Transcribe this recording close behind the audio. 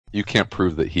You can't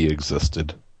prove that he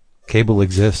existed. Cable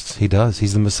exists. He does.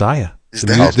 He's the Messiah. Is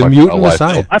The mutant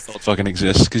Messiah. I felt fucking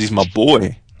exists because he's my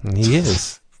boy. He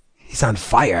is. He's on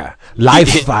fire. Live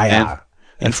fire. Man.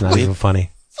 That's not even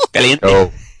funny.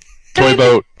 Oh, toy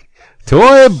boat.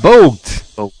 Toy boat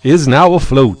is now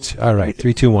afloat. All right,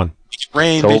 3, 2, 1.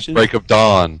 Rain, Till bitches. break of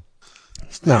dawn.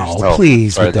 No, Oh,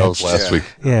 please. Sorry, with that that was last shit. week.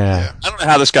 Yeah. I don't know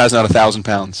how this guy's not 1,000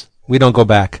 pounds. We don't go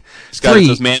back. This guy 3.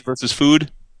 does man versus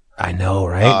food. I know, Oh,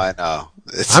 right? I know.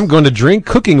 I'm going to drink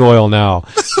cooking oil now.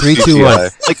 3, 2, 1.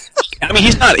 Like, I mean,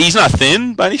 he's not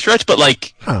thin by any stretch, but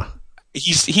like, Huh.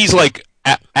 he's like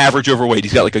average overweight.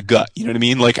 He's got like a gut. You know what I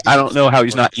mean? Like, I don't know how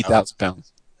he's not 8,000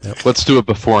 pounds. Let's do it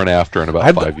before and after in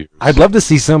about 5 years. I'd love to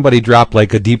see somebody drop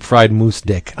like a deep fried moose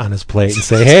dick on his plate and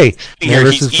say, "Hey, Here,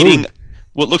 man he's versus eating food."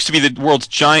 what looks to be the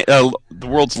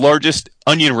world's largest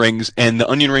onion rings, and the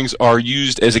onion rings are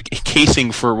used as a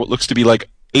casing for what looks to be like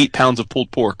 8 pounds of pulled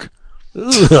pork.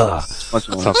 Ugh. Sounds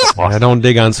awesome. I don't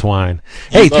dig on swine.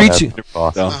 Hey, Love 3, 2, that.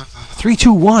 Awesome. 3,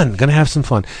 2, 1. Gonna have some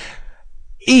fun.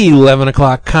 11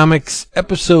 o'clock comics,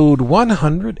 episode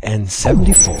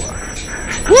 174.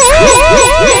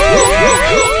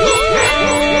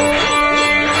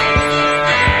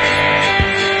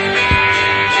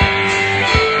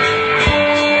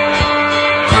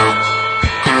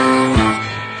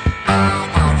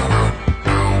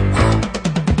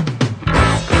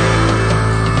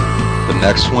 The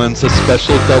next one's a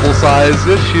special double-sized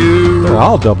issue. They're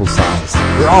all double sized.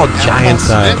 They're all giant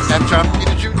sized. And John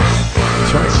Romita Jr.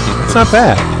 That's right. That's not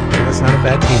bad. That's not a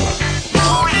bad team up.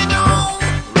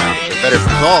 They're better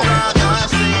for all.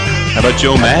 How about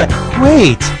Joe Matt?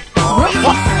 Wait.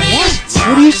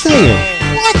 What are you saying?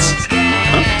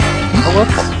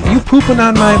 Are you pooping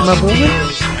on my woman?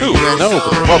 Who? No,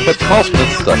 but Paul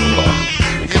Smith stuff is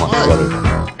awesome. Come on, brother.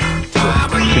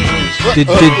 Did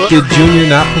Junior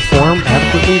not perform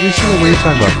adequately recently? What are you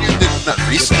talking about? Not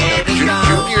recently. No.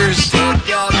 Junior's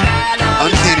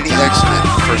Uncanny X-Men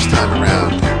first time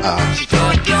around,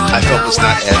 I felt was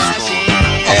not as strong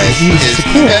as he was a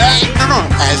kid.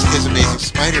 as his Amazing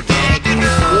Spider-Man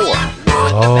before.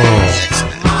 Oh. X-Men.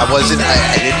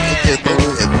 I didn't.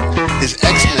 His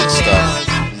X-Men stuff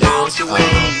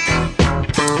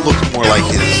looked more like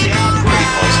his what he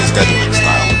calls his Deadline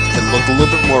style. It looked a little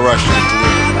bit more Russian, a little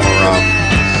bit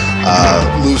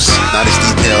more loose, not as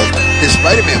detailed. His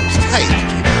Spider-Man was tight.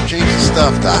 Changed his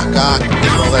stuff, Doc Ock,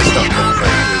 all that stuff.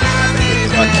 But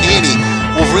with Uncanny,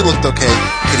 Wolverine looked okay.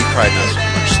 Kitty Pryde not so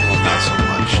much. Storm not so much.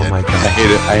 Oh my God.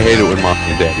 I hate it when Mom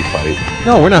and Daddy fight.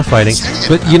 No, we're not fighting.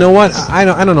 But you know what? I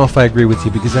don't know if I agree with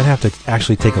you because I'd have to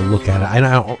actually take a look at it.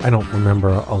 I don't remember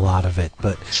a lot of it,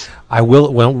 but I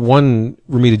will. Well, one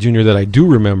Romita Jr. that I do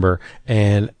remember,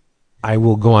 and I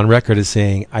will go on record as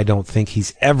saying I don't think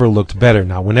he's ever looked better.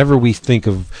 Now, whenever we think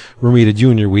of Romita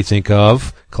Jr., we think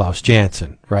of Klaus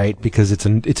Janson, right? Because it's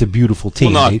a beautiful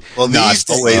team. These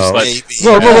days, maybe.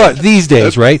 Well, these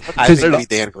days, right? I think it'd be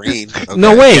Dan Green. Okay.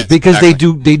 No way, Yes, because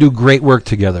exactly. they do great work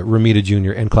together, Romita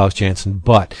Jr. and Klaus Janson.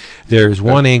 But there's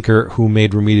one anchor who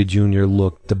made Romita Jr.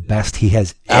 look the best he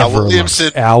has Al ever Williamson.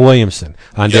 looked. Al Williamson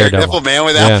on Daredevil. Man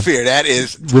Without Fear. That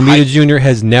is Romita Jr.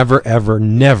 has never, ever,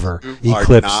 never You are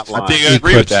eclipsed. not lying. I think I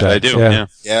agree with that. I do. Yeah.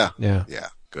 Yeah. Yeah.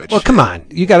 Good. Well, come on.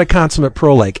 You got a consummate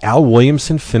pro like Al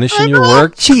Williamson finishing your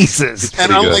work. Jesus. And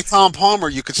pretty unlike good. Tom Palmer,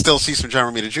 you could still see some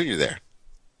John Romita Jr. there.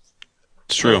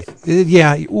 It's true.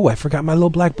 Yeah. Ooh, I forgot my little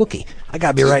black bookie. I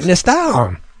got to be writing this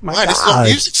down. My Why? This is all God.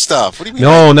 music stuff. What do you mean?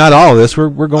 No, not all of this. We're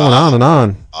going on and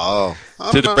on. Oh.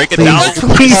 To break it Please,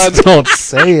 down. please don't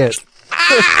say it.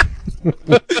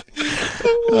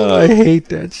 Oh, I hate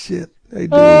that shit. I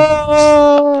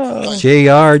do.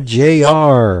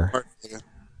 JR.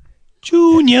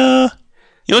 Junior.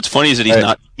 You know what's funny is that he's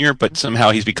not junior, but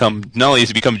somehow he's become, not only has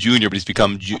he become junior, but he's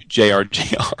become JR. You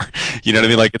know what I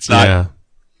mean? Like, it's not,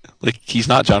 like, he's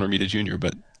not John Romita Jr.,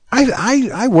 but.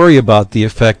 I worry about the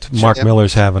effect Mark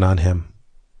Miller's having on him.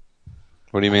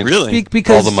 What do you mean? Really?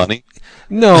 Because All the money?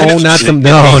 No, not the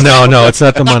no. It's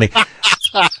not the money.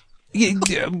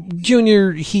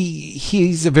 Junior,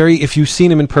 he's a very. If you've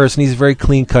seen him in person, he's a very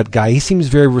clean cut guy. He seems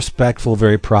very respectful,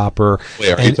 very proper.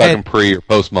 Wait, are you talking pre or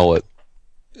post mullet?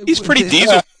 He's pretty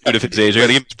diesel at his age. I got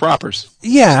to give him his propers.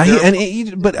 Yeah,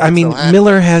 but I mean,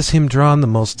 Miller has him drawing the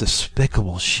most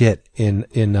despicable shit in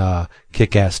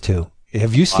Kick-Ass 2.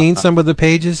 Have you seen some of the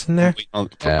pages in there? I'm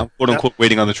quote unquote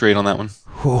waiting on the trade on that one.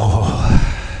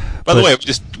 Oh. By the way, we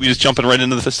just jumping right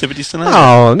into the festivities tonight.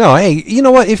 Oh no! Hey, you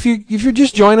know what? If you're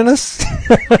just joining us,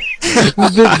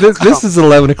 this is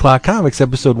 11 o'clock comics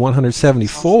episode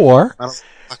 174.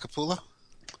 Acapulco?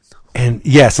 And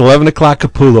yes, 11 o'clock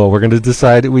Capullo. We're going to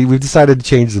decide. We've decided to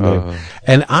change the name.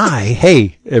 And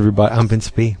hey, everybody, I'm Vince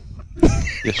B.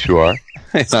 Yes, you are.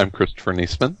 And I'm Christopher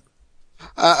Niesman.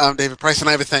 I'm David Price, and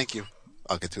I have a thank you.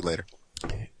 I'll get to later.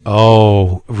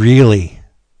 Oh, really?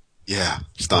 Yeah.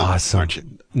 Stunned, Awesome. aren't you?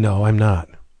 No, I'm not.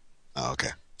 Oh,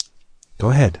 okay. Go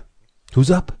ahead. Who's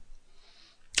up?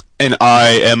 And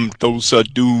I am Thulsa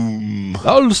Doom.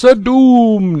 Thulsa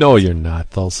Doom. No, you're not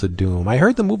Thulsa Doom. I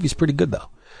heard the movie's pretty good, though.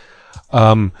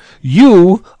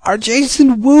 You are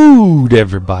Jason Wood,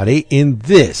 everybody, in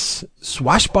this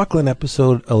swashbuckling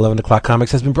episode 11 O'Clock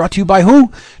Comics has been brought to you by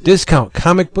who? Discount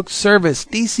Comic Book Service,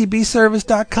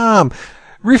 DCBService.com.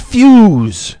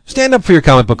 Refuse. Stand up for your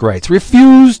comic book rights.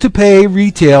 Refuse to pay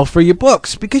retail for your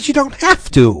books because you don't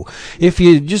have to. If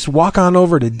you just walk on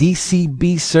over to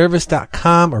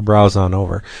DCBService.com or browse on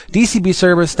over,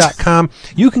 DCBService.com,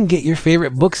 you can get your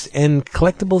favorite books and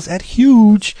collectibles at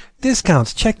huge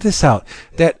discounts. Check this out.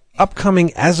 That upcoming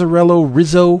Azzarello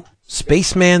Rizzo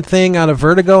Spaceman thing out of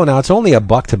Vertigo. Now, it's only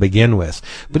 $1 to begin with.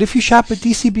 But if you shop at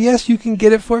DCBS, you can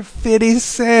get it for 50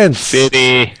 cents.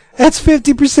 50. That's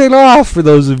 50% off for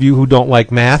those of you who don't like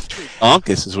math.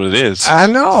 Onkus is what it is. I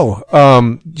know.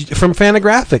 From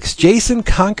Fantagraphics, Jason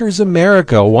Conquers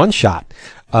America, one shot.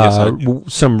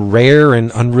 Some rare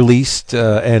and unreleased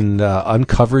and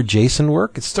uncovered Jason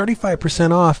work. It's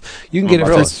 35% off. You can get it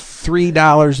for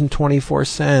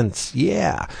 $3.24.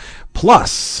 Yeah.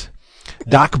 Plus,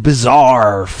 Doc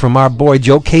Bizarre from our boy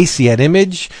Joe Casey at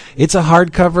Image. It's a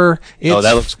hardcover.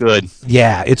 That looks good.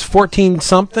 Yeah, it's 14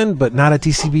 something, but not at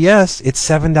DCBS. It's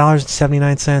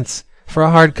 $7.79 for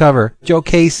a hardcover. Joe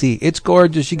Casey. It's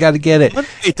gorgeous. You got to get it.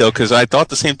 Wait though, because I thought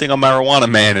the same thing on Marijuana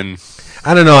Man, and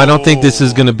I don't know. I don't think this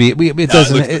is going to be. It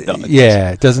doesn't.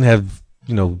 It doesn't have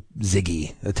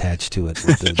Ziggy attached to it.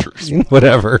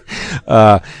 Whatever.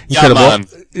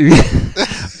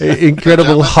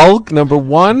 Incredible Hulk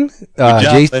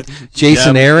 #1.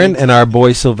 Jason Aaron and our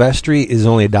boy Silvestri is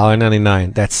only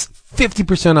 $1.99. That's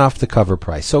 50% off the cover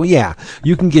price. So yeah,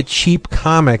 you can get cheap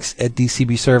comics at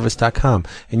DCBService.com,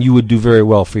 and you would do very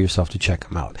well for yourself to check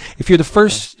them out. If you're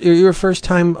you're a first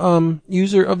time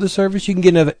user of the service, you can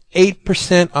get another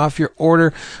 8% off your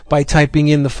order by typing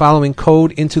in the following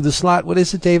code into the slot. What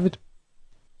is it, David?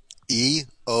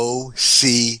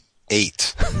 EOC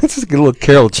 8. This is a little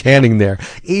Carol Channing there.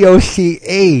 EOC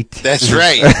 8. That's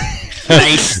right.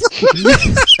 Nice.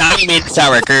 Diamonds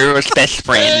are a girl's best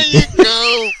friend. There you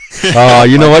go. Oh,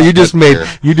 you know what? You just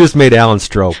made Alan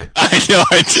stroke. I know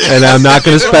I did. And I'm not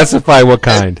going to specify what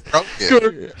kind.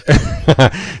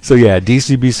 So yeah,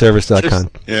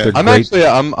 DCBService.com. Yeah.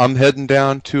 I'm heading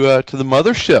down to the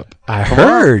mothership. I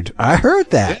heard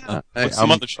that. Yeah. What's the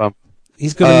mothership?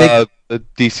 He's going to make the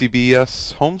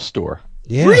DCBS home store.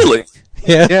 Yeah. Really?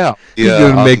 Yeah. He's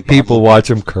going to make people watch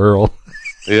him curl.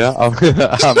 Yeah, I'm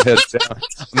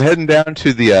heading down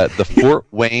to the Fort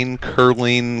Wayne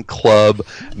Curling Club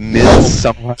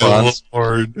Midsummer.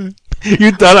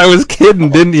 You thought I was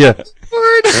kidding, didn't you?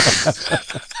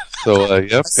 So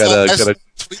yep, gotta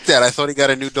tweet that. I thought he got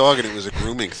a new dog and it was a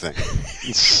grooming thing.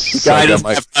 The guy doesn't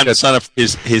have time to sign up for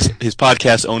his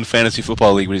podcast own fantasy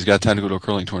football league, but he's got time to go to a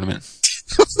curling tournament.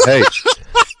 Hey.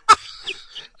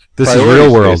 This is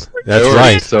real world. That's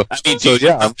right. So read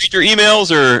your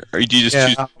emails, or do you just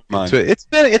choose mine? So it's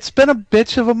been a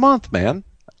bitch of a month, man.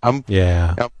 I'm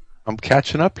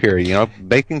catching up here.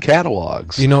 Making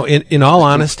catalogs. In all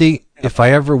honesty, if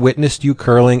I ever witnessed you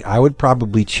curling, I would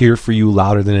probably cheer for you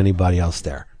louder than anybody else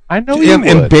there. I know you would.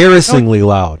 Embarrassingly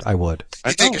loud. I would.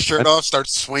 You take your shirt off, start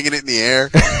swinging it in the air.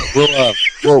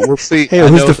 We'll see. Hey,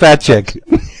 who's the fat chick?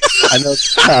 I know.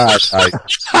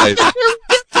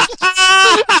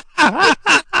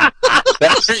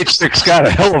 That straight chick's got a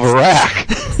hell of a rack.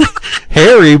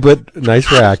 Hairy, but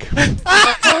nice rack. I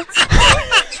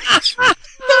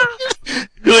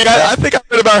think I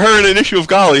read about her in an issue of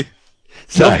Golly.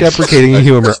 Self-deprecating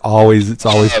humor, it's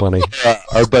always funny.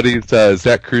 Our buddies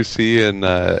Zach Crucy and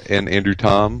Andrew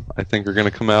Tom, I think, are going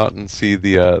to come out and see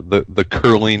the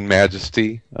curling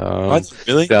majesty. What?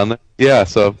 Really? Down there. Yeah.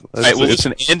 So.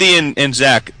 Listen, Andy and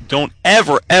Zach, don't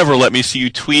ever let me see you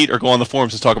tweet or go on the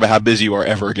forums to talk about how busy you are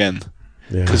ever again.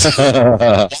 Yeah. It's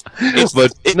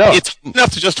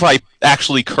enough to justify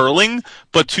actually curling,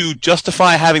 but to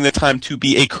justify having the time to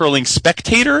be a curling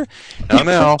spectator.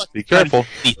 No, be careful.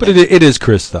 But it is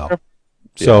Chris though,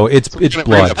 so it's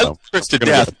blood. I love Chris to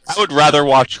death. I would rather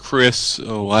watch Chris. I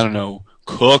don't know,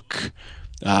 cook,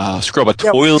 scrub a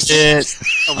toilet.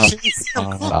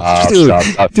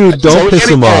 Dude, don't piss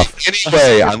him off.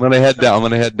 Anyway, I'm gonna head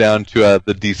down to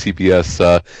the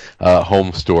DCBS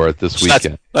home store this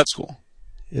weekend. That's cool.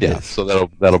 It is. So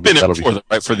that'll be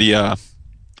right for the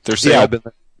their sale.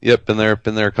 Yeah, been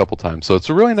there a couple times. So it's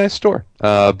a really nice store.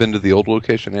 Been to the old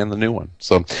location and the new one.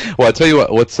 So, well, I tell you what.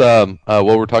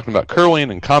 While we're talking about curling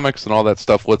and comics and all that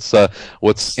stuff, let's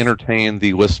entertain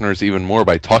the listeners even more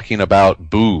by talking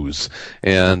about booze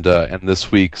and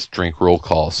this week's drink roll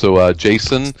call. So,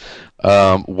 Jason,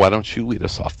 why don't you lead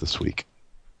us off this week?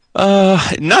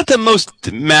 Not the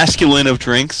most masculine of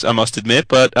drinks, I must admit,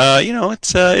 but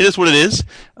it is what it is.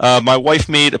 My wife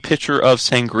made a pitcher of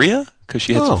sangria because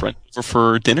she had some friends over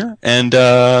for dinner, and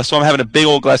so I'm having a big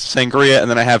old glass of sangria, and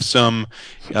then I have some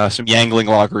Yangling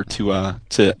lager to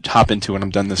hop into when I'm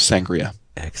done this sangria.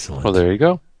 Excellent. Well, there you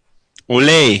go.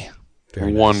 Olé.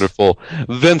 Very Wonderful. Nice.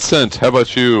 Vincent, how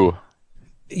about you?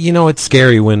 You know, it's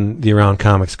scary when the Around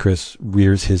Comics Chris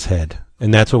rears his head,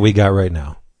 and that's what we got right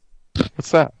now.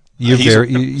 What's that?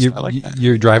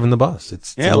 You're driving the bus.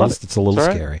 It's a little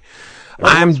scary.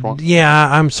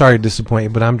 I'm sorry to disappoint you,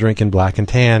 but I'm drinking Black and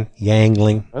Tan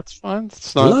Yangling. It's fine.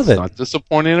 It's not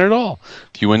disappointing at all.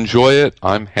 If you enjoy it,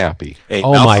 I'm happy. Hey,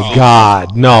 my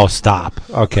God! No, stop.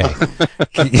 Okay.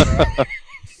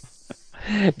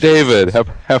 David, how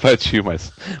about you, my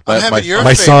son? I'm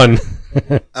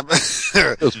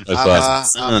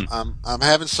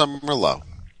having some Merlot.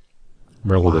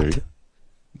 Merlot.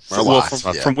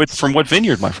 From what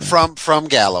vineyard, my friend? From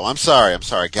Gallo. I'm sorry,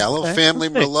 Gallo family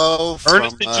Merlot.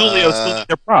 Ernest and Julio still need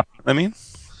their prop. I mean,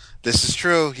 this is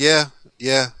true. Yeah.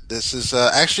 This is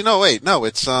actually no. Wait, no.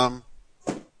 It's Oh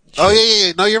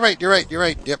yeah. No, you're right.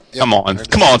 Yep. Come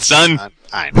on, son.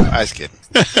 I know. I was kidding.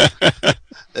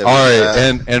 All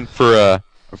right, and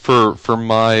for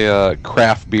my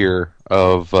craft beer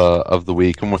of the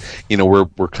week, and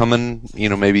we're coming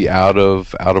maybe out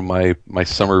of my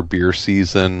summer beer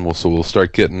season. We'll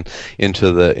start getting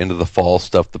into the fall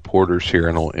stuff, the porters here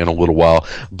in a little while.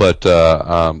 But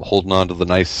holding on to the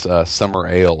nice summer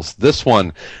ales. This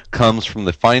one comes from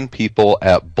the fine people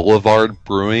at Boulevard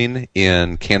Brewing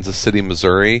in Kansas City,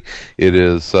 Missouri. It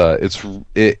is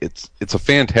it's a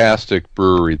fantastic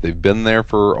brewery. They've been there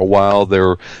for a while.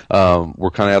 We're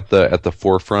kind of at the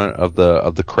forefront of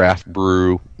the craft brew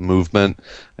movement,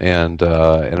 and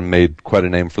made quite a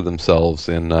name for themselves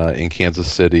in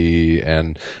Kansas City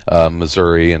and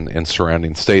Missouri and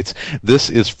surrounding states. This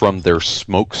is from their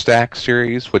Smokestack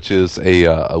series, which is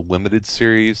a limited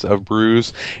series of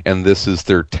brews, and this is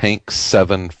their Tank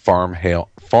 7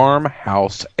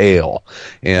 Farmhouse Ale,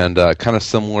 and kind of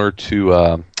similar to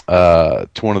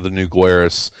one of the New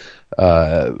Glarus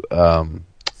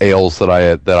ales that I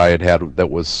had that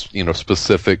was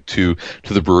specific to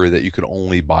the brewery that you could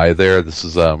only buy there. This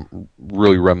is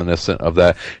really reminiscent of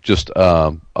that. Just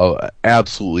a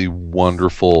absolutely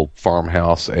wonderful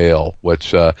farmhouse ale,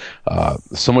 which so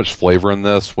much flavor in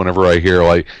this. Whenever I hear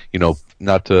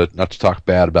not to talk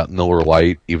bad about Miller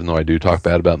Lite, even though I do talk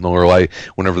bad about Miller Lite,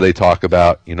 whenever they talk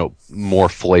about more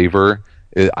flavor,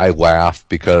 I laugh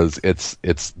because it's.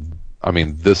 I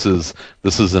mean, this is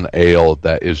an ale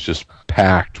that is just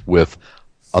packed with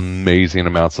amazing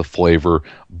amounts of flavor,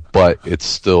 but it's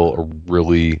still a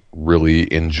really,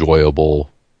 really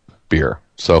enjoyable beer.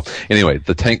 So anyway,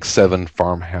 the Tank 7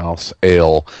 Farmhouse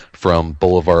Ale from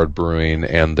Boulevard Brewing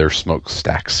and their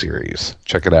Smokestack series.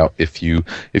 Check it out if you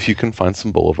can find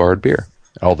some Boulevard beer.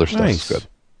 All their stuff is good.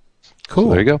 Cool. So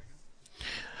there you go.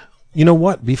 You know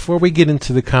what? Before we get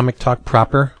into the comic talk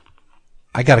proper,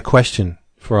 I got a question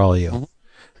for all of you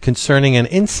concerning an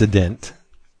incident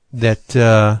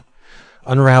that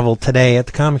unraveled today at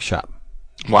the comic shop.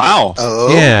 Wow.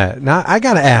 Oh. Yeah. Now I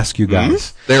got to ask you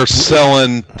guys. They're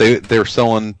selling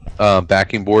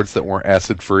backing boards that weren't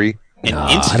acid free.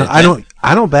 I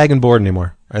don't bag and board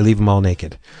anymore. I leave them all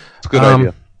naked. It's a good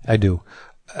idea. I do.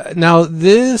 Now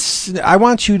this, I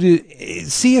want you to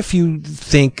see if you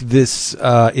think this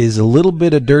is a little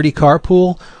bit of dirty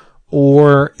carpool,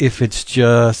 or if it's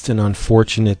just an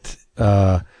unfortunate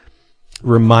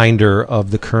reminder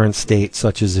of the current state,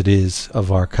 such as it is, of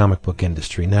our comic book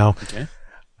industry. Now,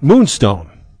 Moonstone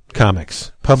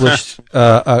Comics published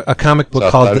a comic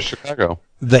book called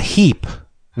The Heap.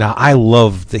 Now, I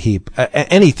love The Heap.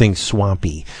 Anything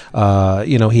swampy.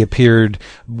 He appeared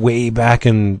way back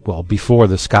before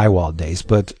the Skywald days,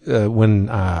 but when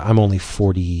I'm only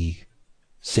 46.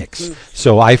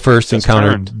 So I first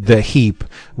encountered The Heap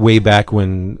way back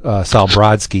when Sal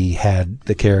Brodsky had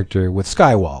the character with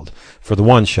Skywald for the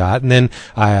one shot. And then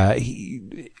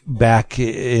back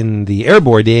in the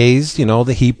Airboy days,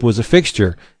 The Heap was a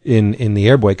fixture in the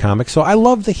Airboy comics. So I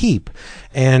love The Heap.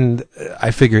 And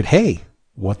I figured, hey,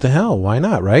 what the hell? Why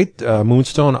not, right?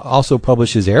 Moonstone also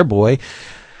publishes Airboy.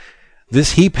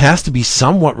 this heap has to be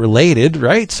somewhat related,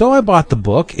 right? So I bought the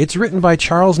book. It's written by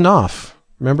Charles Knopf.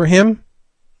 Remember him?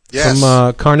 Yes.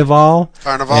 From Carnival.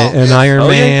 And yeah. Iron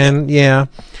Man. Yeah.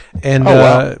 And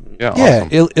wow.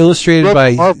 Awesome. Illustrated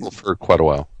by Marvel for quite a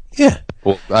while. Yeah.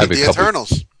 Well, I have the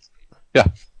Eternals. Yeah.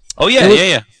 Oh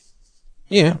yeah.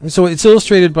 Yeah. So it's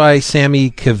illustrated by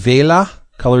Sammy Cavella,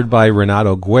 colored by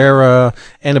Renato Guerra,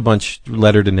 and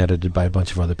lettered and edited by a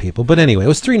bunch of other people. But anyway, it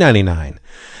was $3.99.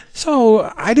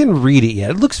 So I didn't read it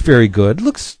yet. It looks very good. It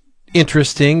looks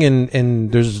interesting,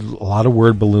 and there's a lot of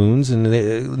word balloons, and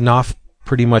Knopf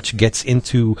pretty much gets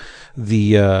into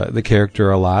the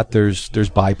character a lot. There's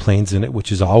biplanes in it,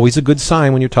 which is always a good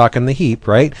sign when you're talking the heap,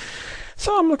 right?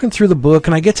 So I'm looking through the book,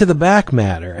 and I get to the back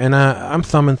matter, and I'm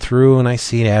thumbing through, and I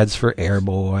see ads for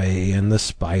Airboy and the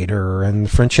Spider, and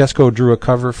Francesco drew a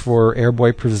cover for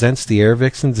Airboy Presents the Air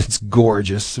Vixens. It's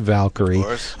gorgeous, Valkyrie.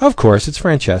 Of course, it's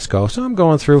Francesco. So I'm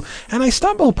going through, and I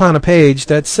stumble upon a page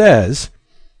that says,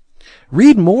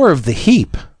 read more of The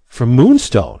Heap from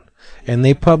Moonstone. And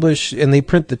they publish and they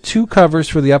print the 2 covers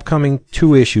for the upcoming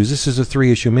 2 issues. This is a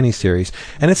 3-issue miniseries.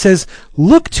 And it says,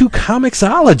 look to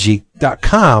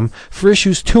Comixology.com for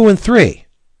issues 2 and 3.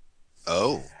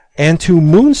 Oh. And to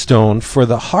Moonstone for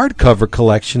the hardcover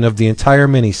collection of the entire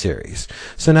miniseries.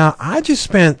 So now I just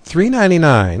spent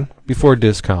 $3.99 before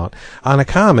discount on a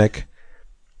comic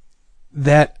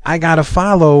that I got to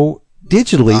follow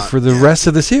digitally for the rest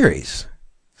of the series.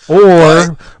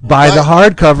 Or buy the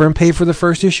hardcover and pay for the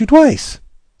first issue twice.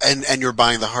 And you're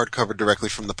buying the hardcover directly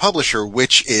from the publisher,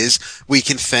 which is, we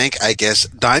can thank, I guess,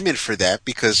 Diamond for that,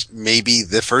 because maybe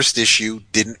the first issue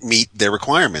didn't meet their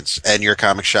requirements, and your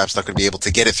comic shop's not going to be able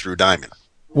to get it through Diamond.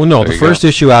 Well, no, the first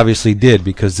issue obviously did,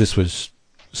 because this was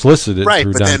solicited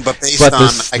through Diamond. But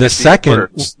the second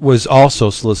was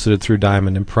also solicited through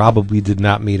Diamond and probably did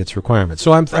not meet its requirements.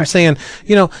 So I'm saying,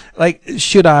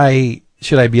 should I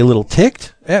be a little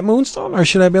ticked at Moonstone, or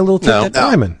should I be a little ticked at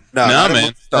Diamond? No,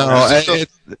 man.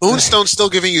 Moonstone's still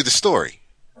giving you the story.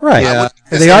 Right. Yeah.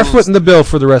 They are footing the bill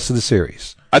for the rest of the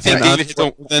series. I think David hit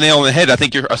the nail on the head. I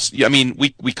think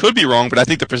we could be wrong, but I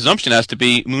think the presumption has to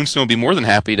be Moonstone would be more than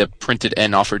happy to print it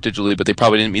and offer it digitally, but they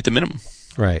probably didn't meet the minimum.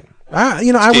 Right.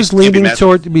 I was leaning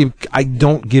toward.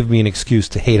 Don't give me an excuse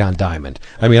to hate on Diamond.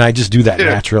 I just do that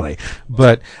naturally.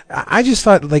 But I just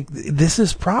thought, this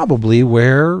is probably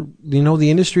where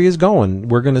the industry is going.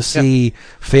 We're going to see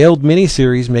failed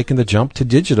miniseries making the jump to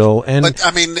digital. But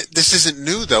this isn't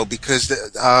new though, because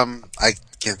I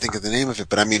can't think of the name of it.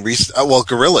 But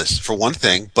Gorillas for one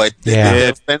thing. But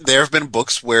there have been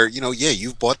books where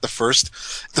you've bought the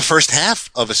first half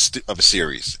of a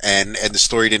series and the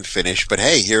story didn't finish. But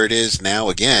hey, here it is now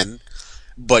again.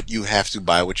 But you have to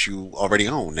buy what you already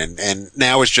own, and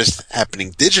now it's just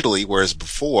happening digitally. Whereas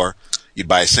before, you'd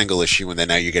buy a single issue and then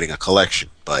now you're getting a collection.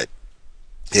 But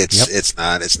it's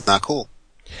not cool.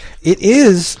 It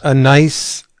is a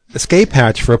nice escape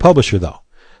hatch for a publisher though.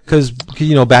 Because,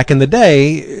 back in the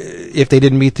day, if they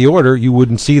didn't meet the order, you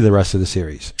wouldn't see the rest of the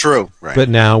series. True. Right. But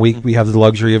now we have the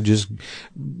luxury of just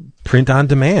print on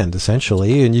demand,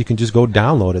 essentially, and you can just go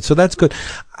download it. So that's good.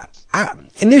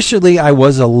 Initially, I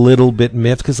was a little bit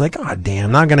miffed because,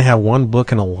 I'm not going to have one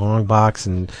book in a long box,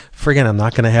 and friggin', I'm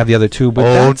not going to have the other 2.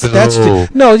 But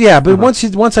But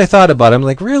once I thought about it, I'm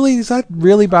like, really? Does that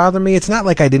really bother me? It's not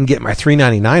like I didn't get my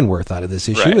 $3.99 worth out of this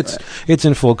issue. It's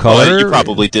in full color. Well, you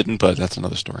probably didn't, but that's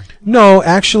another story. No,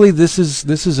 actually, this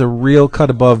is a real cut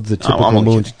above the typical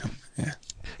Moon.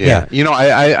 Yeah.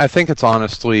 I think it's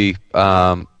honestly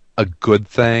a good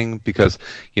thing, because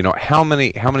how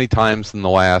many times in the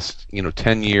last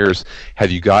 10 years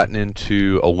have you gotten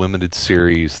into a limited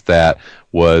series that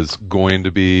was going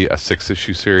to be a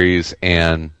 6-issue series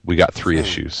and we got 3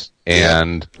 issues,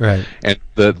 and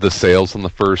the sales on the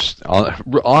first,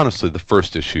 honestly the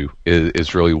first issue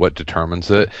is really what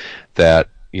determines it. That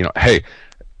hey,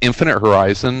 Infinite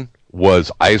Horizon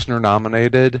was Eisner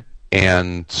nominated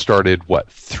and started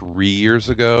 3 years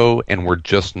ago, and we're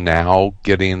just now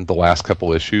getting the last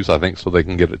couple issues, I think, so they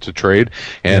can get it to trade.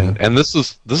 And this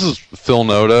is Phil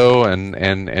Noto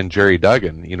and Jerry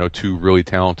Duggan, 2 really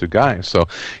talented guys. So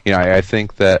I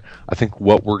think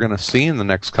what we're going to see in the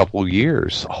next couple of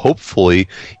years, hopefully,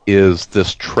 is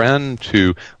this trend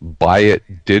to buy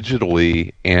it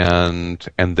digitally and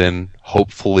then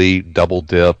hopefully double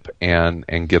dip and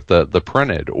get the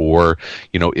printed, or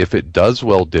if it does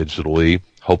well digitally,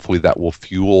 hopefully that will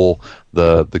fuel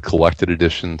the collected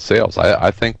edition sales. I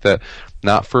think that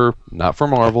not for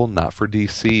Marvel, not for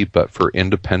DC, but for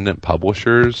independent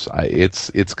publishers,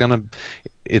 it's gonna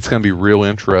be real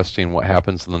interesting what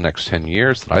happens in the next 10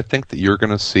 years. And I think that you're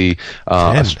gonna see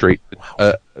a straight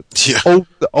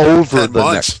over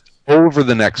the over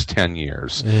the next 10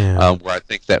 years, where I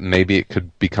think that maybe it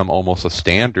could become almost a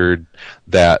standard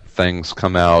that things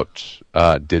come out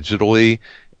digitally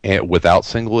without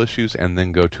single issues and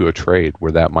then go to a trade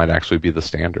where that might actually be the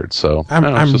standard. So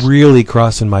I'm really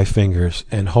crossing my fingers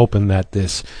and hoping that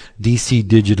this DC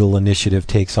Digital initiative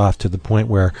takes off to the point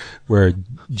where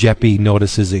Jeppy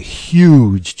notices a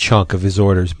huge chunk of his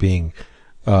orders being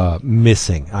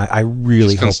missing. I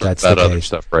really hope that's the other case.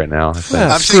 Stuff right now.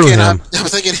 I'm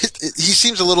thinking he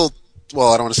seems a little.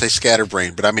 Well, I don't want to say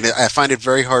scatterbrained, but I mean, I find it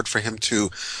very hard for him to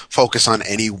focus on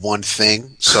any one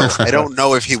thing. So I don't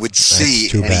know if he would see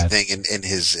anything in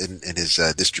his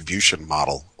distribution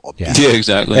model. Yeah,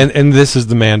 exactly. And this is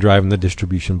the man driving the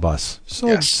distribution bus.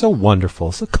 So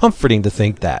wonderful, so comforting to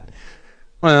think that.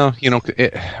 Well,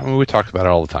 we talk about it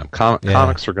all the time.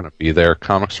 Comics are going to be there.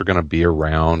 Comics are going to be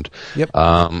around. Yep.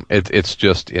 It's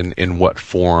just in what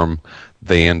form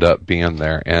they end up being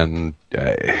there, and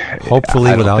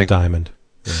hopefully without Diamond.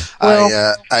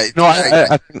 Yeah.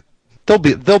 I think they'll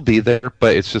be there,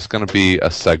 but it's just going to be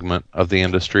a segment of the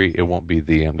industry. It won't be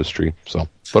the industry. So,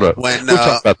 but we'll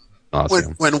talk about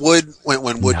when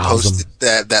Wood posted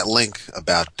that link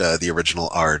about the original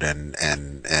art and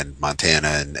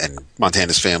Montana and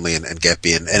Montana's family and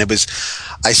Geppy and it was,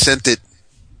 I sent it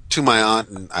to my aunt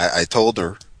and I told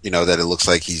her, that it looks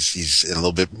like he's in a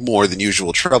little bit more than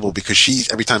usual trouble because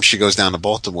every time she goes down to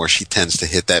Baltimore, she tends to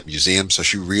hit that museum. So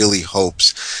she really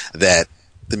hopes that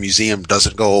the museum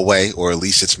doesn't go away, or at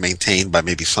least it's maintained by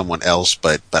maybe someone else.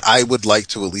 But I would like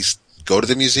to at least go to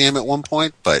the museum at one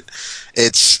point. But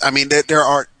there's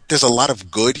a lot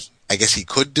of good I guess he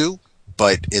could do,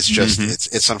 but it's just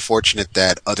it's unfortunate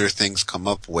that other things come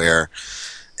up where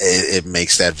it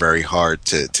makes that very hard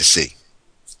to see.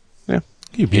 Yeah.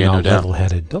 You're being all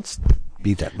level-headed. Don't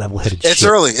be that level-headed shit. It's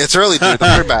early, dude. Don't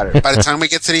worry about it. By the time we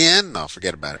get to the end, no,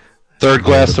 forget about it. Third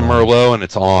glass of Merlot, and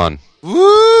it's on.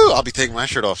 Woo! I'll be taking my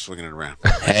shirt off, swinging it around.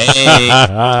 Hey!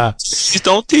 Just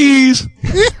don't tease!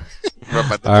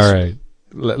 All right.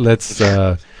 Let's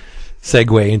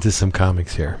segue into some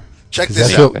comics here. Check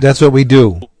this out. That's what we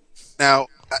do. Now,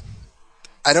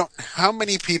 how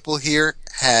many people here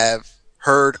have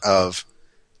heard of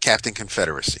Captain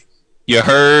Confederacy? You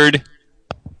heard?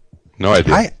 No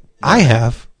idea. I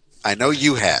have. I know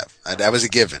you have. That was a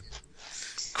given.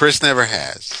 Chris never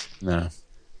has. No.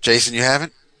 Jason, you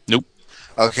haven't? Nope.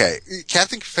 Okay.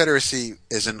 Captain Confederacy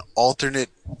is an alternate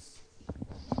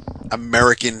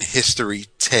American history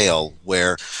tale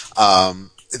where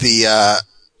the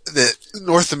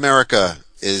North America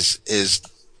is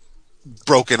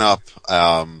broken up,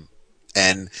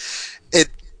 and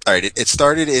it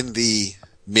started in the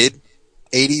mid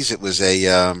 80s. It was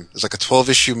like a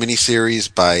 12-issue miniseries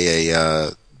by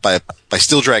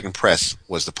Steel Dragon Press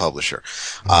was the publisher,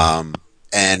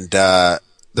 and the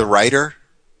writer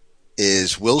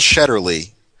is Will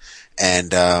Shetterly, and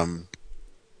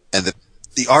the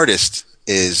artist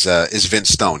is Vince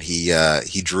Stone.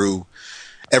 He drew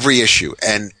every issue,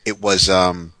 and it was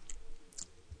the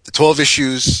 12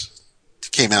 issues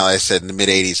came out, I said, in the mid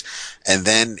 80s, and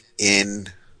then in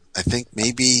I think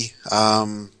maybe I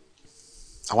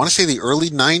want to say the early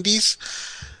 90s,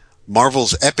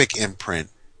 Marvel's Epic imprint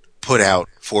put out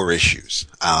 4 issues,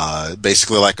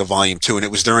 basically like a volume 2, and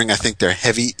it was during, I think, their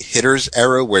Heavy Hitters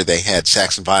era where they had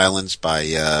Saxon Violence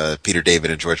by Peter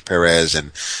David and George Perez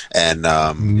and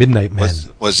Midnight Men.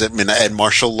 Was it Midnight and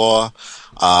Martial Law?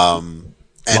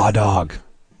 Law Dog.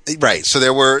 Right. So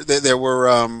there were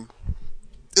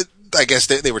I guess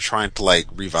they were trying to like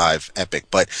revive Epic,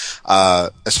 but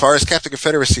as far as Captain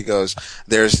Confederacy goes,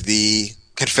 there's the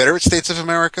Confederate States of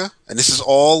America, and this is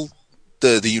all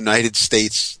the United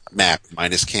States map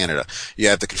minus Canada. You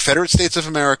have the Confederate States of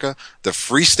America, the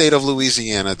Free State of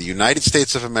Louisiana, the United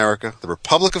States of America, the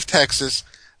Republic of Texas,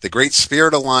 the Great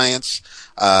Spirit Alliance,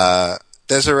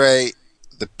 Desiree,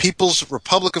 the People's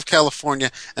Republic of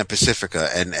California, and Pacifica,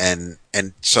 and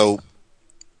so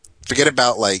forget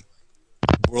about like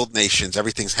world nations.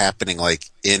 Everything's happening like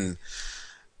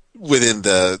within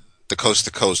the coast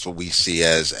to coast, what we see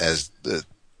as the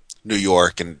New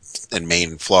York and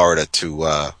Maine and Florida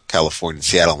to California and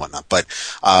Seattle and whatnot. But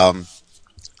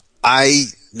I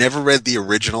never read the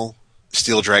original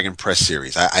Steel Dragon Press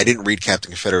series. I didn't read Captain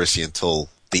Confederacy until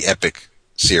the Epic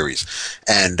series,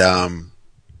 and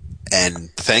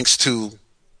thanks to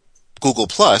Google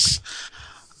Plus,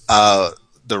 the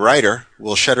writer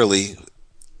Will Shetterly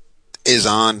is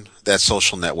on that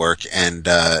social network, and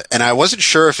I wasn't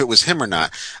sure if it was him or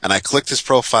not, and I clicked his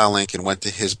profile link and went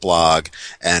to his blog,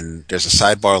 and there's a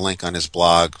sidebar link on his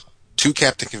blog to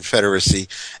Captain Confederacy,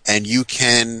 and you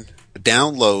can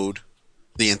download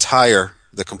the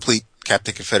complete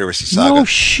Captain Confederacy Saga. No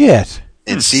shit.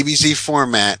 In CBZ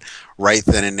format, right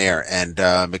then and there, and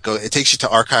it takes you to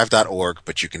archive.org,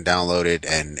 but you can download it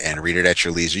and read it at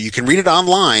your leisure. You can read it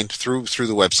online through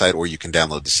the website, or you can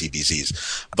download the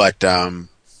CBZs. But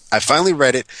I finally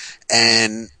read it,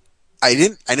 and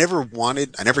I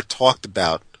never talked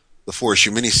about the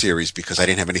 4-issue miniseries because I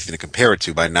didn't have anything to compare it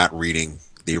to by not reading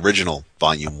the original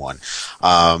Volume 1.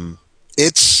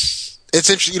 It's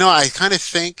interesting. I kind of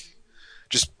think,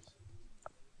 just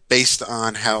based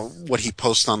on what he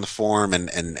posts on the forum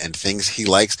and things he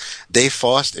likes, Dave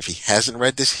Faust, if he hasn't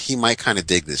read this, he might kind of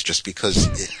dig this, just because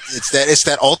it's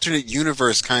that alternate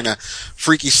universe kind of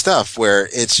freaky stuff where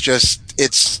it's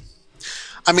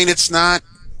not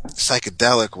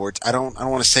psychedelic, or I don't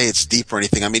want to say it's deep or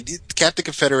anything. I mean, Captain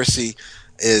Confederacy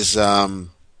is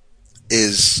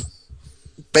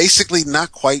basically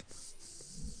not quite,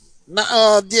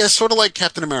 sort of like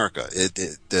Captain America.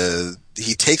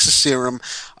 He takes a serum,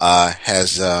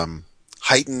 has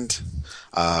heightened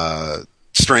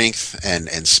strength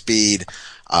and speed.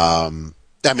 I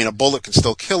mean, a bullet can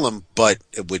still kill him, but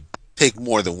it would take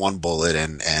more than one bullet,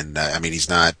 and I mean, he's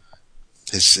not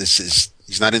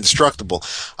indestructible.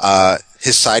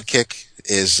 His sidekick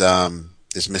is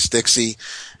Miss Dixie,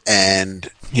 and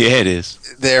yeah, it is.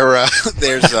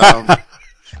 There's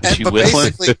but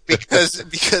basically because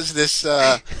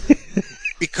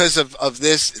of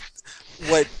this,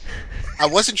 what I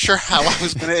wasn't sure how I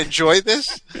was going to enjoy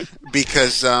this,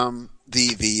 because the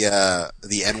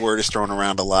N-word is thrown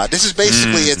around a lot. This is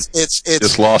basically it's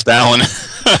just lost Alan.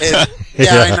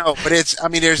 I know, but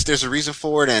there's a reason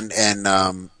for it, and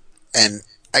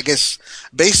I guess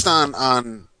based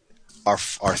on our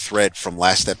thread from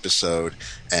last episode,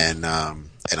 and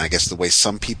I guess the way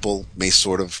some people may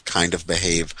sort of kind of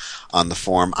behave on the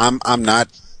forum, I'm not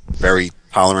very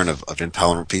tolerant of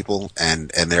intolerant people,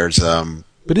 and there's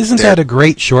But isn't that a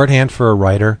great shorthand for a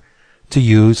writer to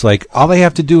use? Like, all they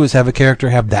have to do is have a character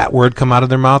have that word come out of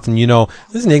their mouth, and this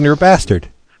is an ignorant bastard.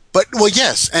 But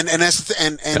yes, and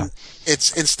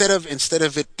it's instead of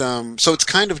it, so it's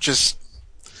kind of just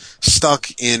stuck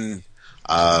in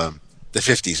the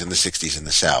 50s and the 60s in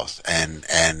the South,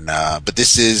 but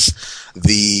this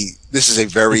is a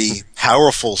very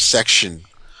powerful section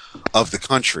of the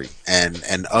country,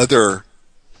 and other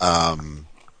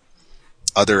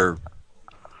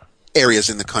areas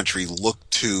in the country look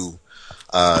to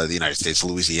the United States,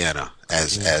 Louisiana,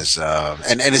 as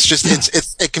and it's just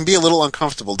it can be a little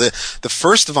uncomfortable. The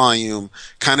first volume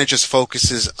kind of just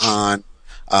focuses on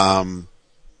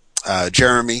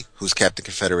Jeremy, who's Captain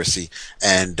Confederacy,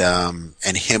 and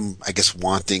him, I guess,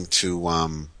 wanting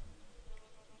to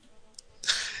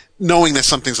knowing that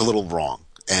something's a little wrong,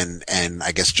 and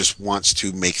I guess just wants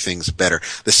to make things better.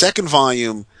 The second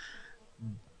volume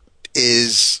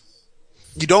is,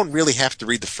 you don't really have to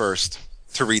read the first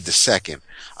to read the second.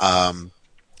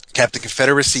 Captain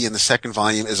Confederacy in the second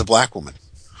volume is a black woman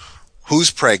who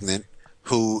is pregnant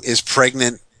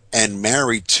and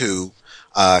married to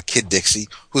Kid Dixie,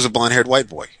 who's a blonde-haired white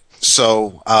boy.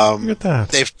 So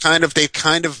they've kind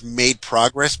of made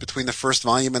progress between the first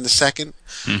volume and the second.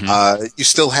 Mm-hmm. You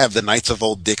still have the Knights of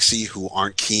Old Dixie, who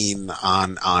aren't keen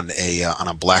on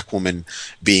a black woman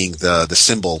being the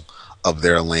symbol of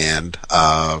their land.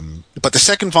 But the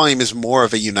second volume is more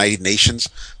of a United Nations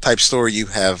type story. You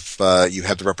have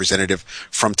the representative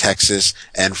from Texas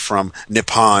and from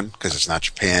Nippon, because it's not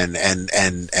Japan,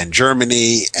 and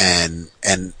Germany and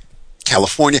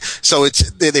California. So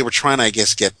they were trying to, I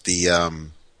guess, get the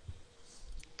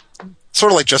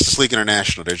sort of like Justice League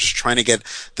International. They're just trying to get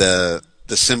the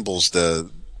symbols, the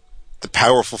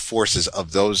powerful forces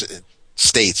of those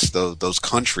states, those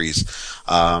countries,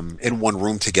 in one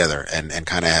room together, and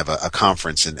kind of have a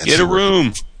conference and get a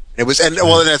room. It was, and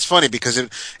that's funny because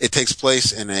it takes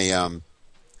place in a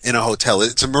hotel.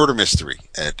 It's a murder mystery,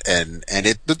 and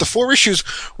the 4 issues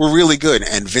were really good,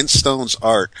 and Vince Stone's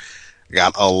art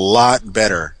got a lot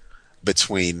better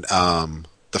between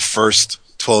the first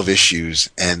 12 issues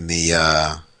and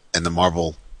the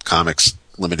Marvel Comics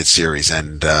limited series,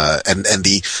 and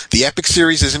the Epic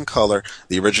series is in color.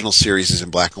 The original series is in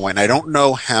black and white. And I don't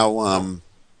know how.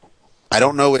 I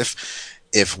don't know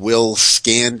if Will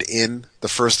scanned in the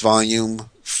first volume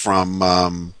from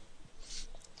the.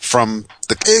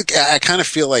 I kind of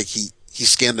feel like he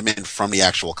scanned them in from the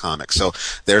actual comic. So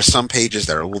there are some pages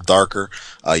that are a little darker.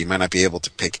 You might not be able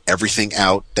to pick everything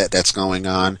out that's going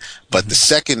on. But the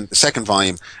second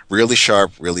volume, really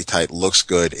sharp, really tight, looks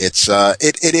good. It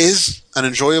is an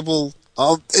enjoyable.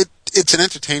 It's an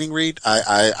entertaining read.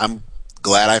 I'm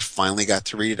glad I finally got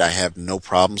to read it. I have no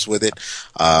problems with it.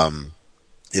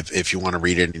 If you want to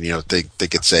read it and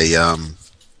think it's a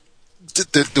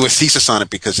do a thesis on it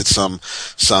because it's some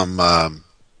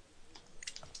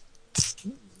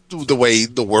the way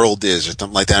the world is or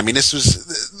something like that. I mean,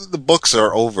 the books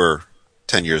are over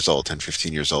 10 years old, 10,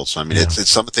 15 years old. So, I mean, it's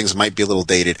some things might be a little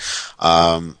dated.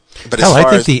 But hell,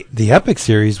 I think the Epic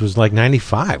series was like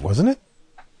 95, wasn't it?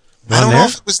 I don't know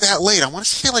if it was that late. I want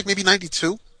to say like maybe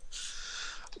 92.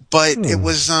 But it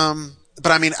was,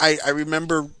 but I mean, I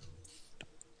remember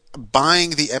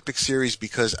buying the Epic series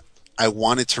because I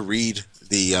wanted to read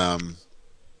the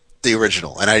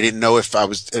original, and I didn't know if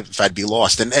I'd be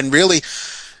lost. And really,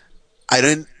 I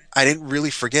didn't really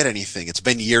forget anything. It's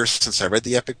been years since I read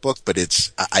the Epic book, but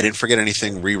I didn't forget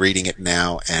anything rereading it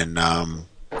now, and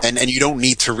you don't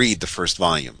need to read the first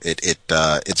volume.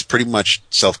 It's pretty much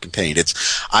self-contained.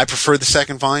 I prefer the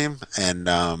second volume,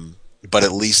 but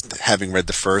at least having read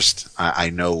the first, I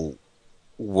know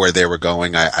where they were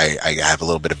going. I have a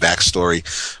little bit of backstory,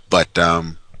 but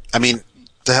I mean,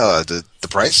 the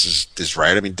price is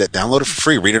right. I mean, download it for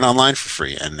free, read it online for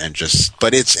free,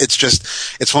 but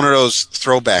it's one of those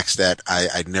throwbacks that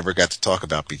I never got to talk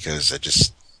about because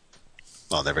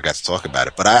never got to talk about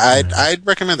it. But I'd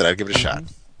recommend it. I'd give it a shot.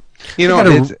 You know,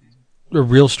 it's a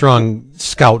real strong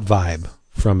Scout vibe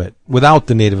from it without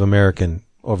the Native American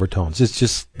overtones. It's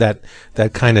just that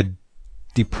kind of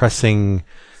depressing,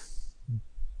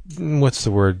 what's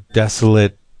the word,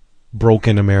 desolate,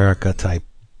 broken America type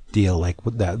deal, like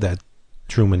that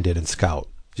Truman did in Scout.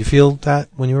 Did you feel that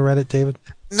when you read it, David?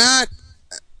 Not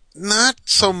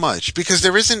so much, because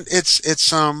there isn't.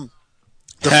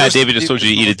 David just told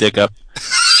you to eat a dick up.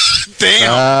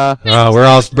 Damn. We're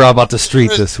all about the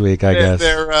street this week, I guess.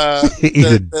 Eat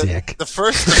a dick. The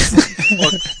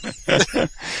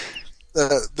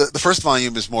first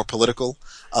volume is more political.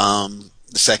 The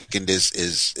second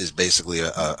is basically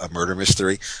a murder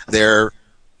mystery. There's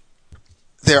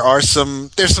some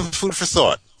food for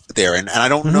thought there, and I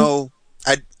don't know.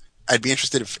 I'd be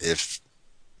interested if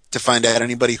to find out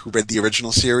anybody who read the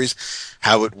original series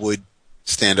how it would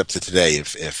stand up to today.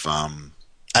 It's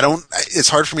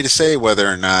hard for me to say whether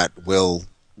or not Will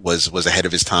was ahead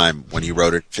of his time when he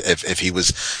wrote it. If he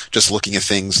was just looking at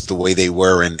things the way they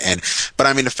were, but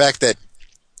I mean, the fact that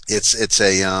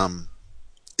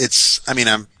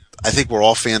I think we're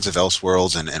all fans of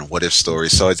Elseworlds and what if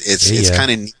stories, so it's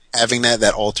kind of neat having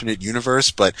that alternate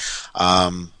universe, but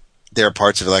there are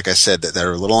parts of it, like I said, that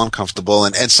are a little uncomfortable,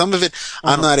 and some of it,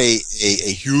 I'm not a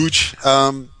huge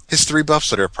history buff,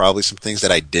 so there are probably some things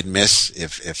that I did miss.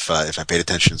 If I paid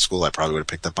attention in school, I probably would have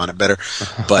picked up on it better.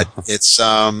 But it's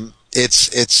like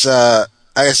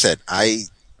I said, I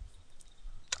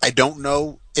don't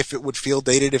know if it would feel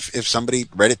dated if somebody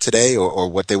read it today, or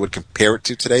what they would compare it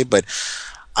to today, but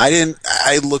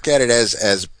I look at it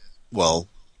as well.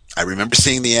 I remember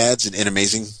seeing the ads in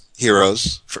Amazing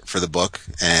Heroes for the book,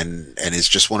 and it's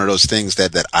just one of those things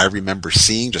that I remember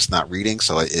seeing, just not reading.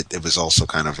 So it was also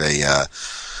kind of a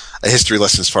history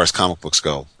lesson as far as comic books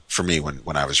go for me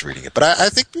when I was reading it. But I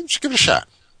think we should give it a shot.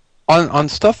 On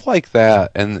stuff like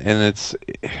that, and it's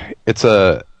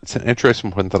an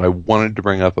interesting point that I wanted to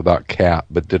bring up about Cap,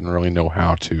 but didn't really know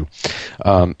how to.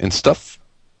 In stuff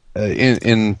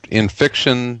in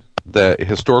fiction, the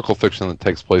historical fiction that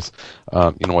takes place,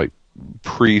 like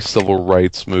pre-civil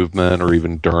rights movement, or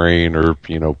even during, or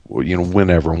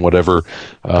whenever, in whatever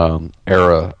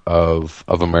era of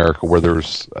America where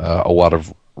there's a lot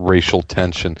of racial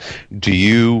tension, do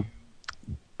you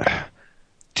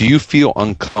feel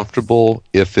uncomfortable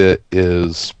if it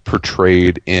is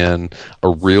portrayed in a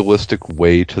realistic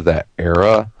way to that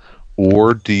era,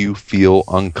 or do you feel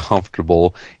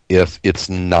uncomfortable if it's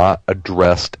not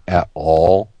addressed at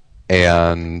all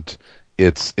and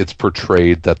it's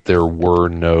portrayed that there were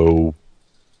no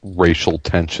racial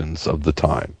tensions of the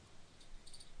time?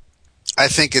 I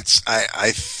think it's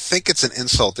an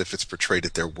insult if it's portrayed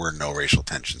that there were no racial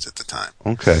tensions at the time.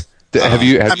 Okay. Have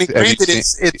you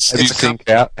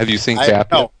seen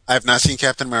Captain? No, I have not seen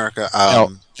Captain America.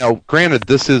 Now, granted,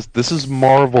 this is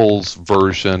Marvel's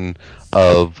version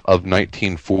of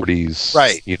 1940s,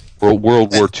 right?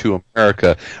 World War II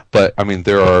America. But I mean,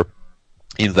 there are,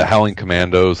 the Howling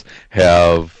Commandos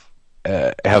have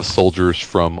soldiers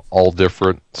from all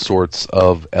different sorts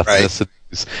of ethnicities. Right.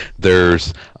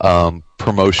 There's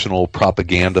promotional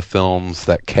propaganda films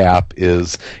that Cap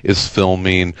is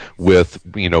filming with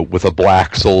a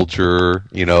black soldier,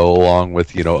 along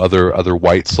with other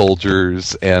white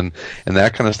soldiers and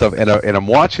that kind of stuff. And I'm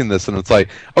watching this, and it's like,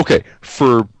 okay,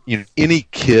 for any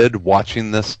kid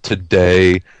watching this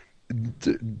today,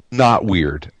 not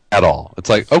weird at all. It's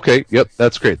like, okay, yep,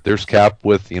 that's great. There's Cap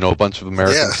with a bunch of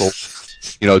American soldiers.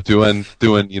 doing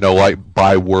like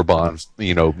buy war bonds,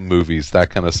 movies, that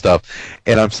kind of stuff.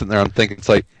 And I'm sitting there, I'm thinking, it's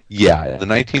like, yeah, in the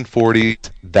 1940s,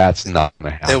 that's not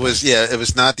going to happen. It was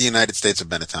not the United States of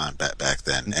Benetton back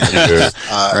then. And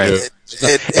right.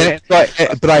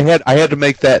 But I had to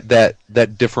make that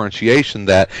differentiation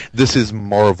that this is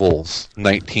Marvel's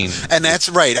 19. And that's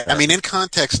right. I mean, in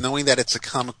context, knowing that it's a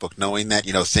comic book, knowing that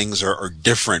things are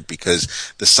different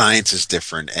because the science is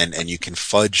different, and you can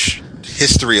fudge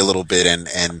history a little bit,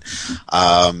 and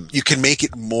you can make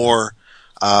it more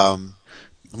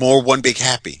one big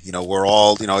happy. We're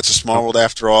all, it's a small world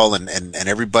after all, and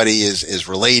everybody is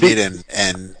related,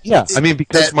 and yeah, I mean,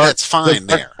 because that's fine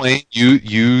there. You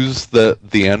use the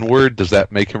N-word, does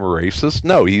that make him a racist?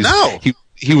 No, he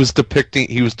was depicting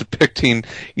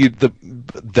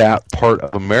that part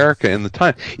of America in the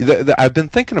time. I've been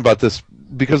thinking about this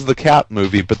because of the Cap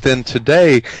movie, but then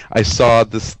today I saw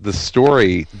this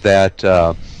story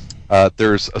that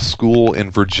there's a school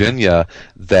in Virginia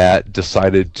that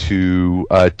decided to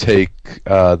take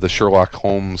the Sherlock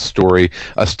Holmes story,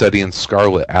 A Study in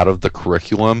Scarlet, out of the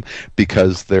curriculum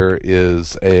because there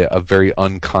is a very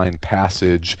unkind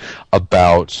passage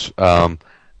about how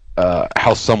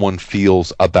someone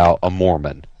feels about a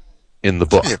Mormon in the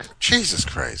book. Jesus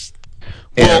Christ.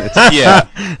 Well, yeah.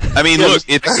 I mean, look,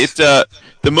 it's the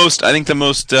most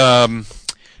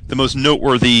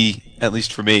noteworthy, at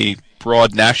least for me,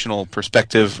 broad national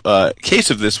perspective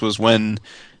case of this was when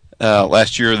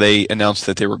last year they announced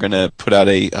that they were going to put out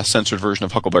a censored version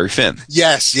of Huckleberry Finn.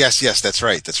 Yes, that's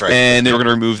right. And they were going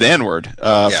to remove the N-word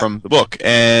from the book.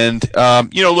 And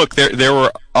look, there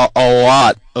were a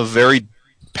lot of very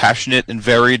passionate and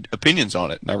varied opinions on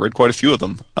it, and I read quite a few of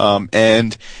them.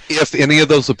 And if any of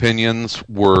those opinions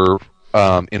were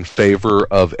in favor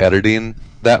of editing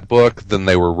that book, then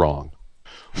they were wrong.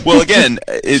 Well, again,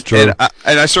 and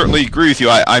I certainly agree with you.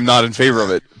 I'm not in favor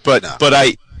of it, but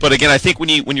again, I think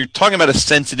when you're talking about a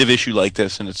sensitive issue like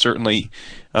this, and it's certainly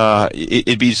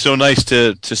it'd be so nice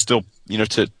to still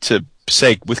to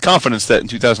say with confidence that in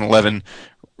 2011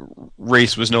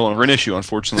 race was no longer an issue.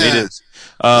 Unfortunately, it is.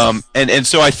 And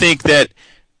so I think that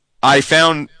I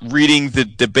found reading the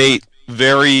debate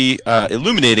very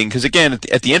illuminating because, again,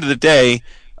 at the end of the day,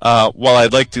 while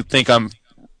I'd like to think I'm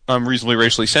reasonably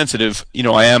racially sensitive,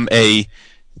 I am a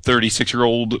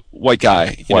 36-year-old white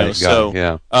guy. So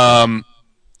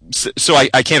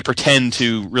I can't pretend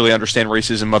to really understand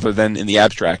racism other than in the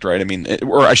abstract, right? I mean,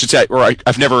 or I should say,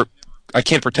 I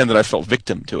can't pretend that I felt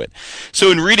victim to it.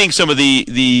 So in reading some of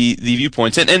the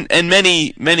viewpoints and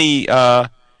many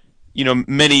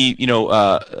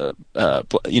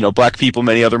black people,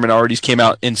 many other minorities came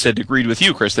out and said agreed with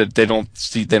you, Chris, that they don't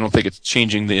think it's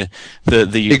changing the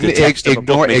text of a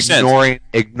book makes sense.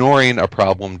 Ignoring a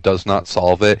problem does not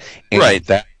solve it, and right?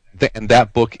 That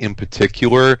book in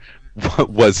particular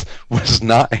was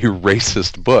not a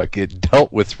racist book. It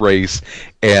dealt with race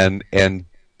and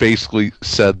basically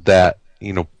said that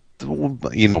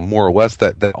more or less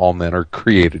that all men are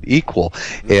created equal,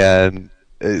 and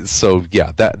so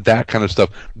yeah, that kind of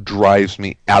stuff drives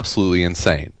me absolutely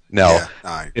insane. Now,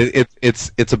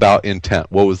 it's about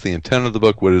intent. What was the intent of the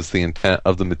book? What is the intent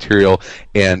of the material?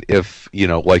 And if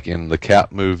like in the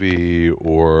Cap movie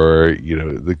or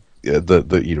the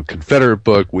Confederate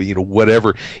book,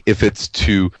 whatever, if it's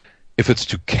to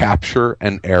capture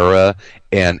an era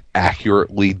and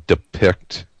accurately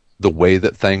depict the way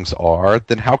that things are,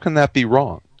 then how can that be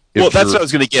wrong? Well, that's what I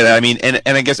was going to get at. I mean, and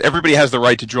I guess everybody has the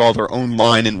right to draw their own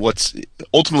line, and what's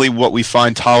ultimately what we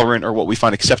find tolerant or what we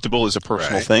find acceptable is a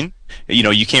personal thing.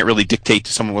 You can't really dictate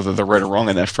to someone whether they're right or wrong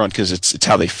on that front because it's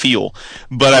how they feel.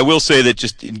 But I will say that,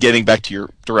 just getting back to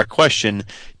your direct question,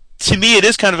 to me it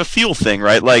is kind of a feel thing,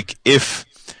 right? Like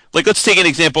let's take an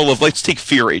example of, let's take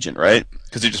Fear Agent, right?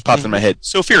 Because it just popped in my head.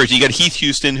 So Fear Agent, you got Heath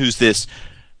Houston, who's this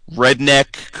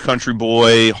redneck country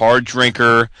boy, hard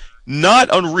drinker. Not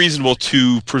unreasonable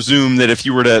to presume that if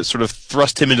you were to sort of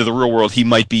thrust him into the real world, he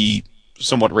might be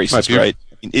somewhat racist, right?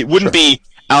 It wouldn't be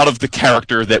out of the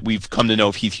character that we've come to know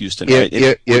of Heath Houston, right?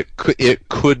 It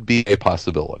could be a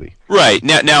possibility. Right.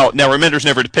 Now Remender's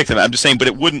never depicted him. I'm just saying, but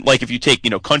it wouldn't, like, if you take,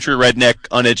 country redneck,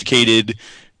 uneducated,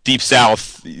 Deep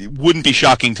South, it wouldn't be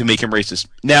shocking to make him racist.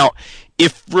 Now,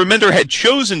 if Remender had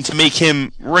chosen to make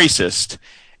him racist,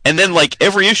 and then, like,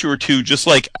 every issue or two, just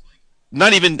like,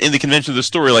 not even in the convention of the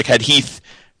story, like, had Heath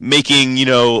making,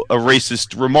 a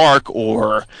racist remark,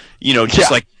 or, just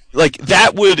like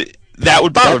that would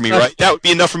bother me, right? That would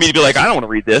be enough for me to be like, I don't want to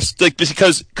read this, like,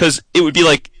 because it would be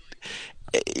like,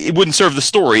 it wouldn't serve the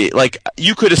story. Like,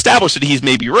 you could establish that he's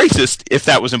maybe racist if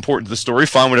that was important to the story.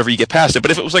 Fine, whatever, you get past it.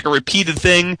 But if it was like a repeated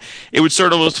thing, it would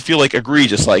sort of almost feel like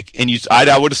egregious. Like, and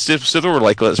I would have stood there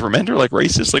like, is Remender like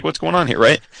racist? Like, what's going on here,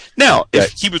 right? Now,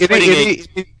 if he was writing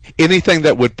anything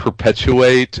that would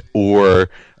perpetuate or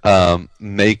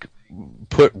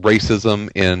put racism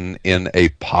in a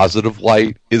positive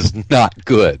light is not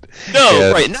good.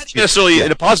 No, right. Not necessarily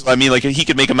in a positive. I mean, like, he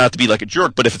could make him out to be like a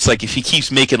jerk, but if it's like, if he keeps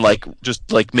making like,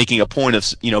 just like making a point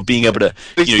of, being able to,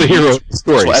 the hero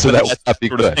story, so that would not be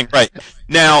good. Thing. Right.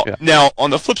 Now, on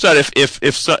the flip side,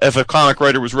 if a comic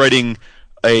writer was writing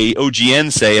a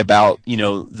OGN, say, about,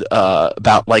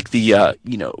 like the,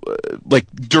 like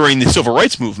during the civil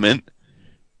rights movement,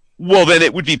 well, then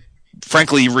it would be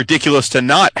frankly ridiculous to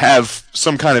not have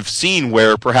some kind of scene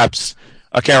where perhaps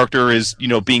a character is,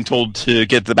 being told to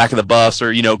get to the back of the bus,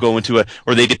 or, go into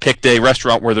or they depict a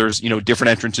restaurant where there's,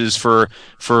 different entrances for,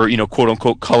 quote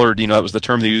unquote colored, that was the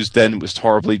term they used then, it was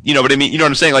horribly, but I mean, you know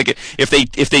what I'm saying? Like, if they,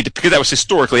 because that was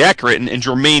historically accurate and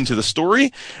germane to the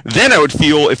story, then I would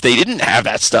feel if they didn't have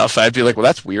that stuff, I'd be like, well,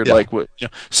 that's weird. Yeah. Like, what,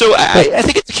 so I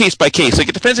think it's case by case. Like,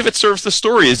 it depends if it serves the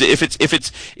story.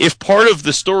 If part of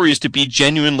the story is to be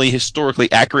genuinely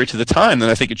historically accurate to the time, then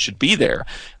I think it should be there.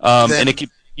 And it could,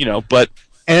 but.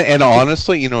 And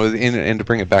honestly, and to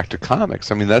bring it back to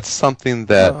comics, I mean, that's something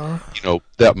that,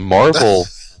 that Marvel.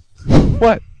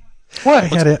 What?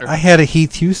 I had a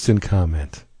Heath Houston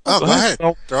comment. Oh, go ahead.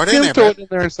 Well, throw it in there. Throw it in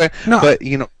there and say, no. But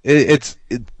it's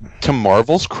to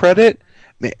Marvel's credit,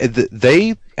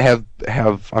 they have.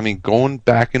 I mean, going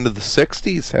back into the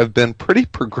 '60s, have been pretty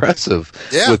progressive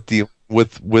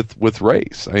with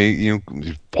race. I mean,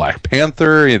 Black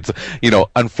Panther. It's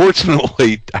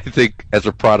unfortunately, I think as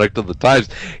a product of the times,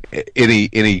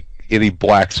 any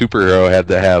black superhero had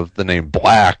to have the name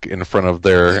Black in front of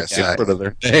their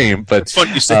name. But it's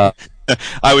funny you say.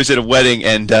 I was at a wedding,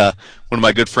 and one of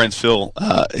my good friends, Phil,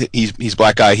 he's a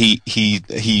black guy.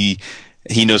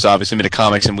 He knows, obviously, I'm into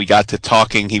comics, and we got to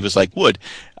talking. He was like, Wood,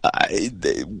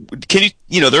 can you,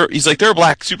 he's like, there are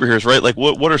black superheroes, right? Like,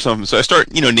 what are some of them? So I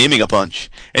start, naming a bunch,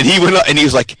 and he went up, and he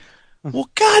was like, well,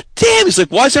 god damn, he's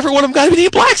like, why is every one of them got to be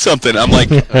black something? I'm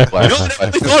like, I never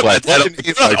really thought about that.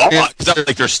 It's not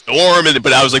like there's Storm,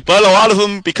 but I was like, but a lot of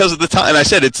them, because of the time, and I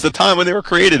said, it's the time when they were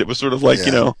created, it was sort of like,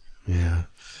 Yeah.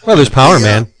 Well, there's Power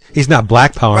Man. He's not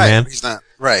Black Power Man. He's not,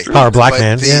 right. Power Black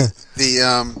Man,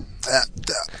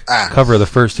 cover of the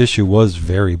first issue was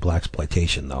very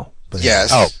blaxploitation, though. But yes.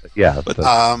 Oh, yeah.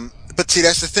 But see,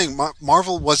 that's the thing.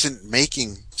 Marvel wasn't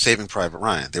making Saving Private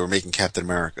Ryan. They were making Captain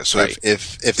America. So right.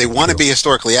 if they want to be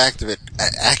historically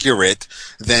accurate,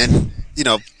 then,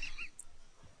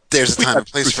 there's a time and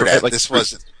place for that. Like, this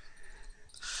wasn't.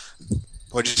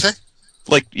 What'd you say?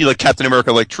 Like Captain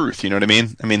America, like Truth, you know what I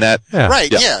mean? I mean that. Yeah.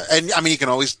 Right, yeah. And I mean, you can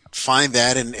always find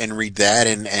that and read that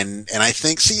and I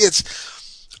think,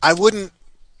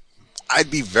 I'd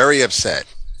be very upset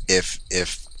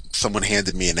if someone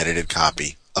handed me an edited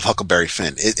copy of Huckleberry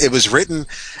Finn. It was written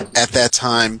at that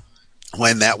time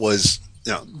when that was,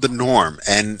 the norm.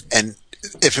 And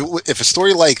if a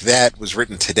story like that was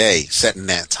written today, set in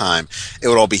that time, it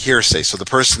would all be hearsay. So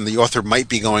the author might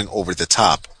be going over the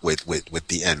top with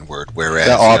the N word, whereas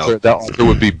that author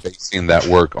would be basing that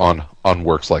work on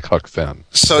works like Huck Finn.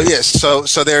 So yes,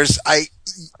 so there's I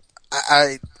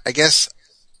guess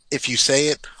if you say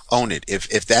it, own it.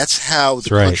 If that's how the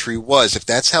country was, if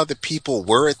that's how the people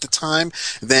were at the time,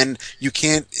 then you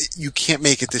can't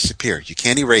make it disappear. You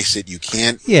can't erase it. You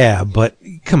can't. Yeah, but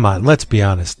come on, let's be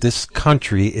honest. This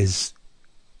country is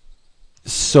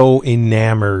so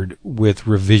enamored with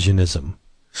revisionism.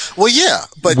 Well, yeah,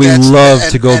 but we love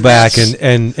to go back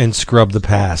and scrub the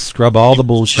past, scrub all the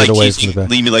bullshit away from the past.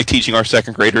 Leave me like teaching our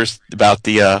second graders about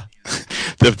the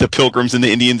Pilgrims and the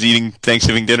Indians eating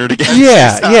Thanksgiving dinner together.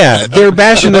 Yeah, they're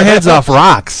bashing their heads off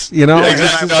rocks, Yeah,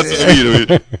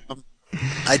 exactly.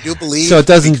 I do believe. So it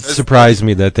doesn't surprise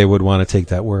me that they would want to take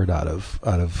that word out of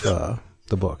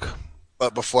the book.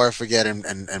 But before I forget,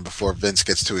 and before Vince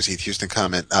gets to his Heath Houston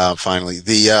comment, finally,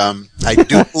 I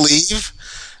do believe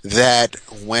that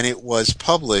when it was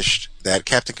published, that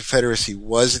Captain Confederacy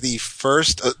was the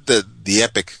first, the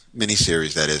epic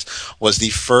miniseries, that is, was the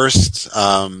first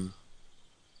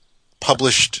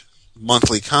published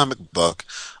monthly comic book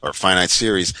or finite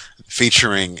series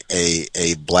featuring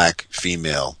a black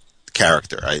female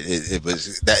character.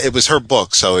 It was her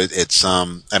book, so it's I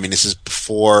mean, this is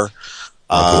before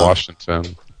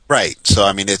Washington. Right. So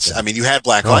I mean, you had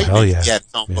Black Lightning, you had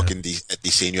Phone Book at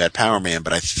DC, and you had Power Man.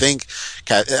 But I think,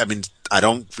 I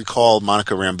don't recall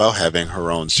Monica Rambeau having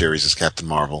her own series as Captain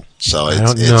Marvel. So I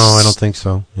don't think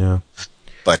so. Yeah.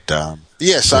 But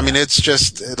Yes, I mean, it's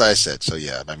just, like I said, so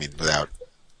yeah, I mean, without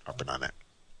harping on it.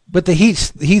 But the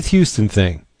Heath Houston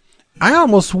thing, I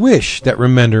almost wish that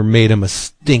Remender made him a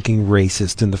stinking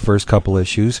racist in the first couple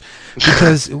issues,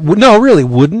 because no, really,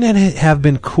 wouldn't it have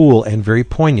been cool and very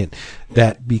poignant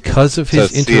that because of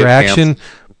his interaction,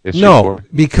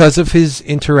 because of his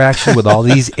interaction with all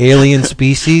these alien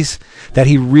species, that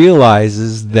he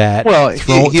realizes that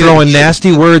throwing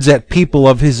nasty words at people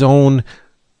of his own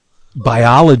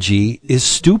biology is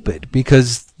stupid,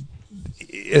 because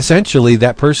essentially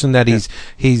that person that he's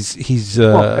casting his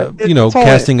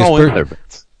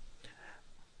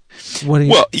what do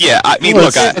you, well, yeah, I mean,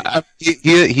 look,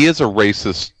 he is a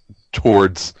racist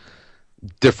towards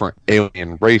different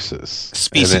alien races,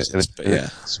 species,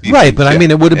 species, right? But I mean,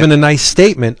 it would have been a nice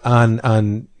statement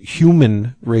on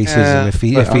human racism if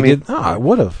he did. I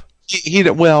would have. He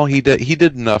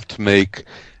did enough to make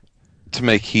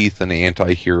Heath an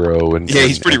anti-hero, and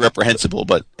he's pretty reprehensible,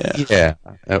 but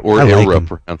or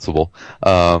irreprehensible.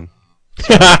 There.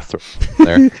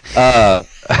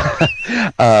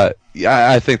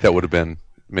 I think that would have been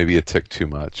maybe a tick too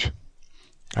much.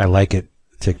 I like it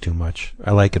tick too much.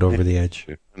 I like it over the edge.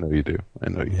 I know you do.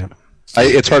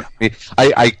 It's hard for me.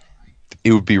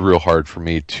 It would be real hard for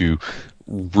me to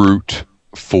root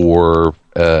for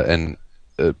an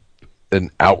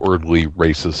outwardly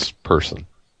racist person.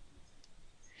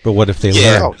 But what if they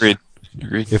learn?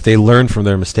 Agreed. If they learn from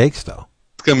their mistakes, though,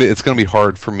 it's gonna be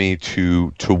hard for me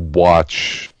to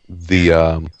watch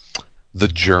the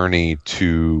journey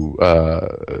to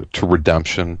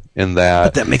redemption in that.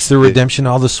 But that makes the redemption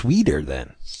all the sweeter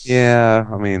then. Yeah,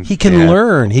 I mean, he can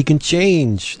learn. He can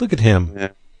change. Look at him. Yeah,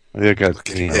 look at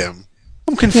him.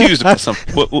 I'm confused about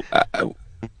something.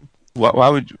 Why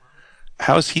would?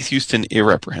 How is Heath Houston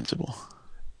irreprehensible?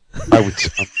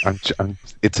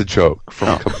 It's a joke from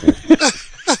a couple.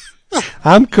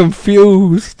 I'm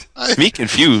confused. Me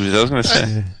confused. I was going to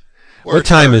say. What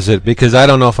time is it? Because I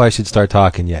don't know if I should start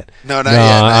talking yet. No, not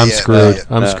yet. I'm screwed.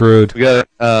 I'm screwed. We got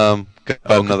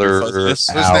another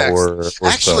hour or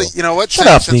Actually, so. You know what? Shut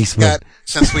up, Niesman.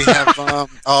 Since we have,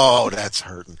 that's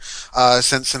hurting.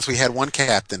 Since we had one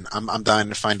captain, I'm dying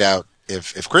to find out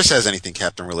if Chris has anything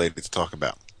captain related to talk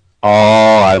about. Oh,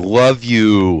 I love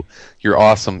you. You're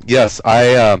awesome. Yes,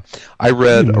 I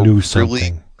read a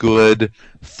really good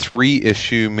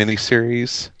 3-issue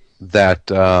miniseries that.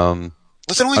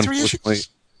 Was it only 3 issues?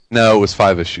 No, it was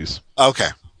 5 issues. Okay.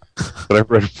 But I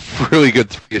read really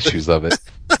good 3 issues of it.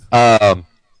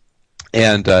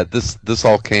 And this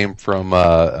all came from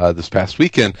this past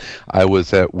weekend. I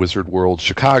was at Wizard World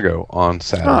Chicago on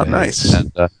Saturday. Oh, nice.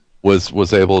 And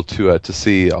was able to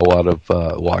see a lot of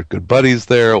good buddies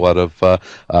there, a lot of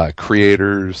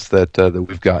creators that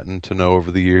we've gotten to know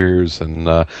over the years, and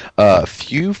a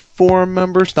few forum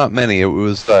members, not many. It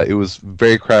was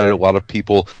very crowded. A lot of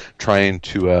people trying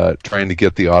to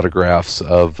get the autographs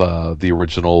of the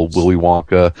original Willy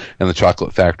Wonka and the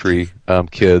Chocolate Factory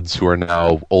kids who are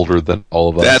now older than all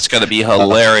of us. That's going to be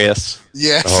hilarious.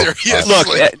 Yeah, seriously. Look,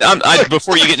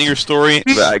 before you get into your story,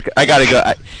 I got to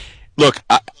go. Look,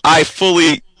 I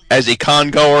fully, as a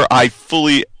con goer, I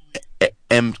fully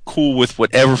am cool with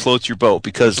whatever floats your boat,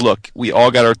 because, look, we all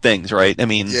got our things, right? I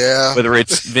mean, whether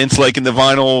it's Vince liking the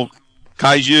vinyl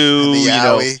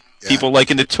kaiju, people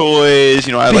liking the toys,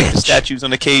 I like the statues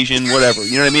on occasion, whatever.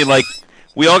 You know what I mean? Like,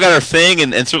 we all got our thing,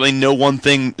 and certainly no one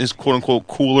thing is quote-unquote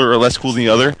cooler or less cool than the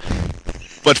other.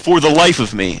 But for the life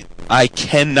of me, I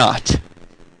cannot,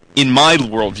 in my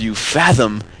worldview,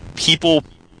 fathom people,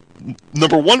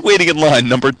 number one, waiting in line,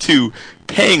 number two,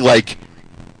 paying like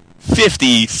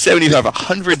 $50, $75,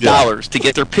 $100 to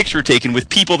get their picture taken with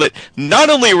people that not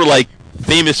only were like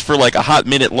famous for like a hot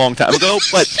minute long time ago,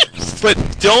 but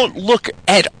don't look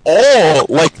at all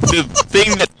like the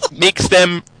thing that makes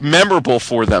them memorable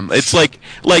for them. It's like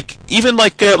even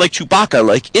like Chewbacca.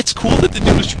 Like, it's cool that the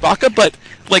dude was Chewbacca, but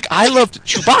like, I loved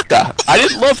Chewbacca. I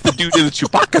didn't love the dude in the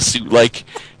Chewbacca suit. Like,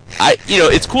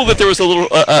 it's cool that there was a little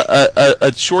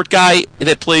a short guy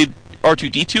that played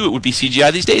R2-D2. It would be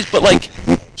CGI these days, but like,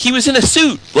 he was in a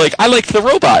suit. Like, I liked the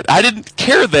robot. I didn't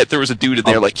care that there was a dude in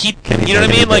there. Like, you know what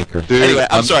I mean? Like, anyway,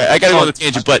 I'm sorry, I gotta go on the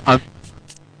tangent, but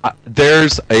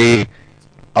there's a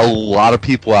lot of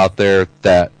people out there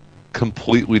that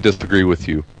completely disagree with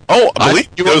you. Oh, I believe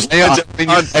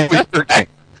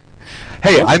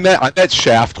Hey, I met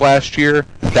Shaft last year.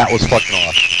 That was fucking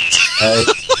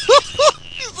awesome.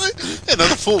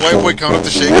 Another full white boy coming up to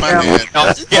shake my hand.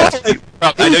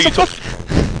 I know you told.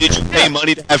 Did you pay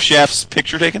money to have Shaft's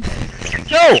picture taken?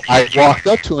 No, I walked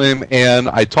up to him and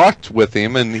I talked with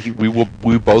him, and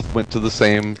we both went to the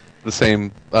same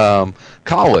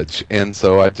college, and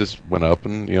so I just went up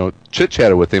and chit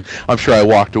chatted with him. I'm sure I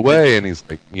walked away, and he's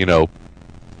like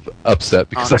upset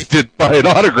because I didn't buy an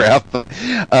autograph. But,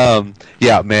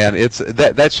 yeah, man, it's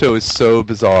that show is so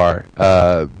bizarre.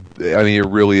 I mean, it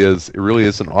really is. It really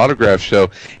is an autograph show,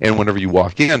 and whenever you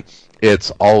walk in,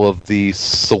 it's all of the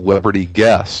celebrity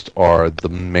guests are the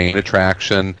main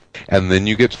attraction, and then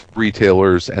you get to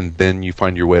retailers, and then you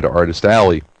find your way to Artist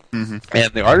Alley. Mm-hmm.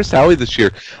 And the Artist Alley this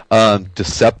year,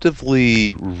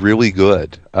 deceptively really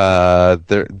good.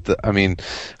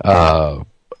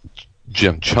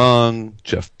 Jim Chung,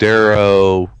 Jeff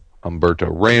Darrow, Humberto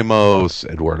Ramos,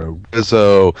 Eduardo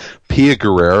Rizzo, Pia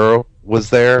Guerrero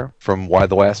was there from Why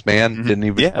the Last Man. Mm-hmm. Didn't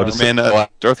even notice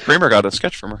Darth Kramer got a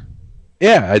sketch from her.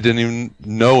 Yeah, I didn't even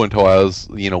know until I was,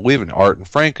 leaving. Art and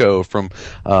Franco from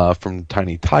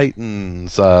Tiny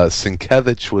Titans.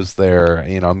 Sienkiewicz was there.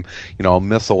 I'll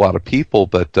miss a lot of people,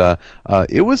 but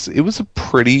it was a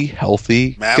pretty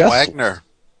healthy. Matt Wagner.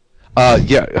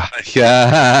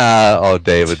 Yeah. Oh,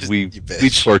 David, we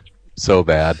tortured so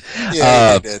bad.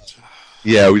 Yeah, we did.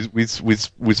 Yeah, we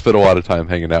spent a lot of time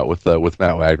hanging out with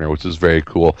Matt Wagner, which is very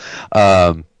cool.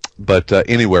 But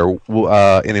anyway,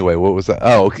 what was that?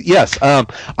 Oh, yes.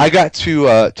 I got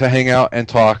to hang out and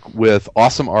talk with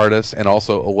awesome artists and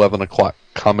also 11 O'Clock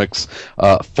Comics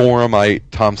forumite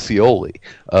Tom Scioli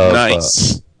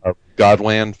nice. Of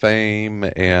Godland fame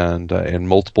and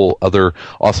multiple other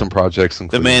awesome projects.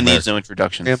 The man needs no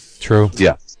introduction. True.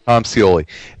 Yeah, Tom Scioli,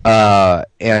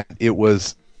 and it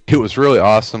was really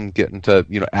awesome getting to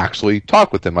actually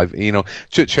talk with him. I've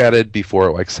chit chatted before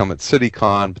at like Summit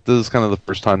CityCon, but this is kind of the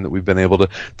first time that we've been able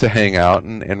to hang out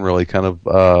and really kind of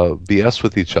BS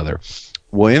with each other.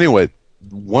 Well, anyway,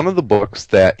 one of the books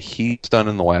that he's done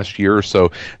in the last year or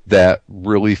so that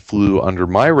really flew under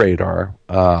my radar,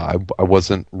 I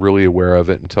wasn't really aware of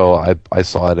it until I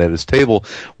saw it at his table,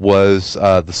 was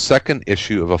the second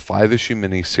issue of a 5-issue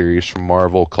miniseries from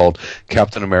Marvel called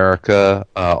Captain America: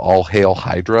 All Hail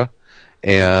Hydra.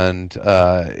 And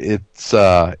it's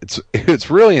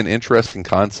really an interesting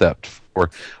concept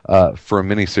for a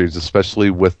miniseries,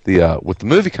 especially with the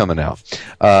movie coming out.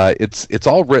 It's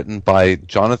all written by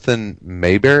Jonathan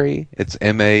Maberry. It's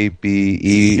Maberry,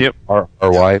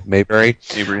 Mayberry.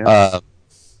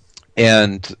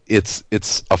 And it's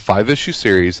a 5-issue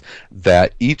series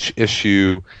that each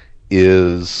issue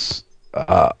is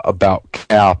about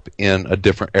Cap in a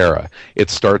different era. It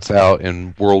starts out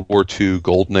in World War II,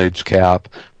 Golden Age Cap.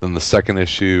 Then the second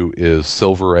issue is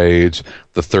Silver Age.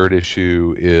 The third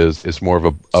issue is more of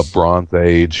a Bronze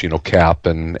Age, Cap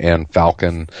and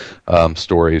Falcon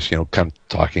stories. Kind of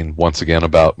talking once again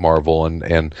about Marvel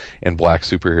and black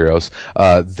superheroes.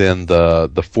 Then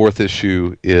the fourth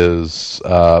issue is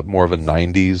more of a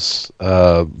 90s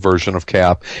version of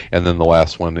Cap, and then the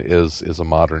last one is a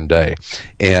modern day.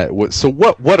 And so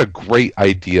what a great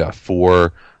idea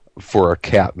for a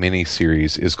Cap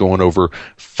miniseries is going over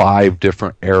 5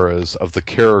 different eras of the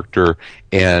character,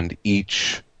 and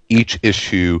each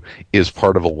issue is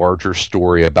part of a larger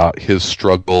story about his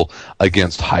struggle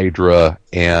against Hydra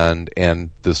and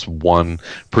this one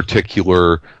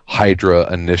particular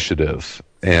Hydra initiative.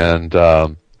 And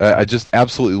I just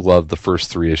absolutely love the first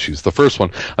 3 issues. The first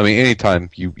one, I mean, anytime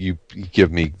you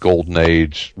give me Golden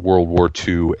Age, World War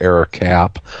II era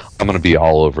Cap, I'm going to be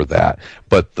all over that.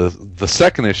 But the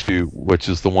second issue, which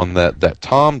is the one that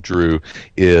Tom drew,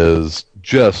 is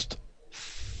just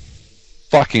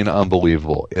fucking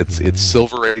unbelievable. It's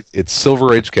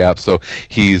Silver Age Cap, so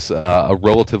he's a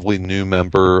relatively new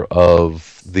member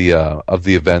of the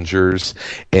Avengers,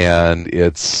 and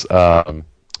it's a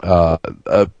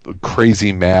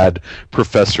crazy mad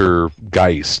Professor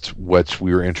Geist, which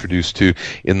we were introduced to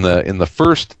in the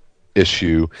first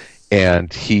issue,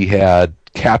 and he had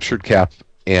captured Cap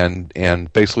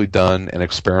and basically done an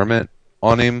experiment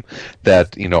on him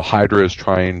that Hydra is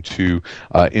trying to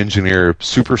engineer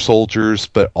super soldiers,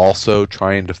 but also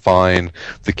trying to find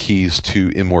the keys to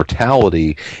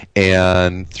immortality.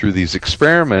 And through these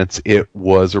experiments, it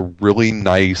was a really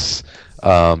nice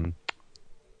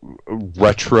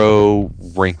retro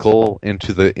wrinkle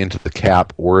into the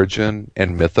Cap origin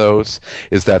and mythos,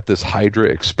 is that this Hydra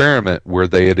experiment where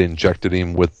they had injected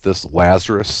him with this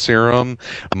Lazarus serum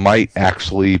might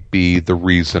actually be the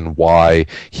reason why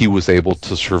he was able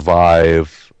to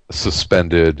survive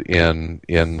suspended in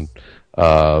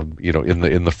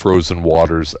the frozen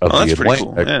waters of the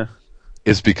Atlantic. Cool. Yeah.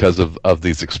 is because of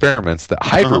these experiments that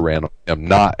Hydra ran on him,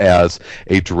 not as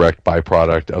a direct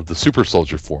byproduct of the Super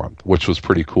Soldier Forum, which was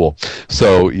pretty cool.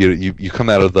 So you come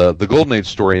out of the Golden Age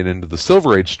story and into the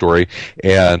Silver Age story,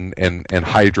 and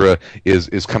Hydra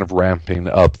is kind of ramping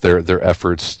up their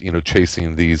efforts,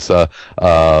 chasing these the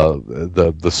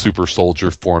Super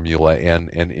Soldier formula and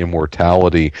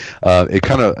immortality. It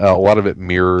kind of a lot of it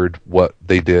mirrored what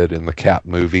they did in the Cap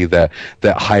movie, that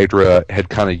Hydra had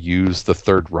kind of used the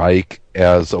Third Reich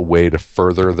as a way to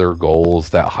further their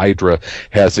goals, that Hydra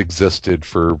has existed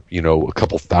for, a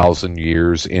couple thousand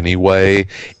years anyway,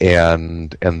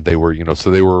 and they were,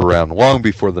 so they were around long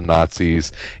before the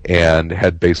Nazis, and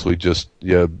had basically just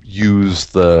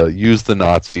used the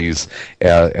Nazis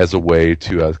as a way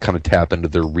to kind of tap into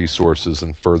their resources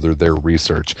and further their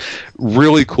research.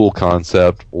 Really cool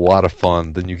concept, a lot of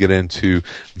fun. Then you get into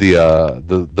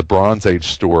the Bronze Age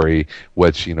story,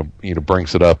 which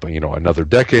brings it up another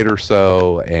decade or so,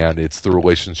 and it's the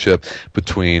relationship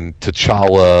between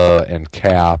T'Challa and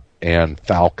Cap and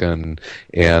Falcon,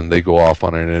 and they go off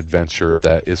on an adventure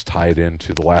that is tied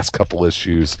into the last couple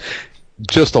issues.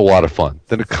 Just a lot of fun.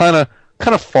 Then it kind of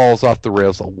falls off the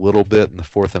rails a little bit in the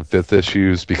 4th and 5th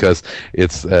issues, because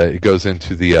it goes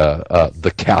into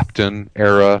the Captain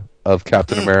era of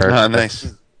Captain America. Ah,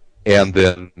 nice. And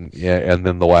then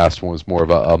the last one was more of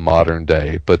a modern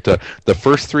day. But the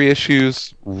first 3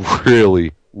 issues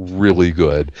really, really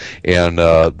good, and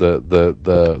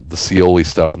the Scioli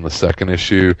stuff in the second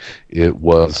issue, it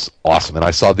was awesome. And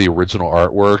I saw the original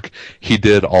artwork. He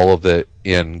did all of it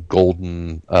in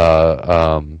golden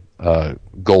era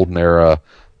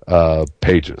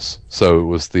pages. So it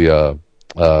was the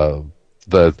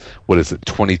what is it,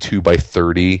 22 by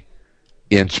 30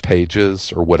 inch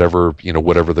pages, or whatever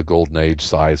the Golden Age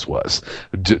size was.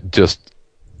 Just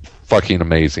fucking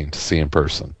amazing to see in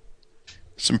person.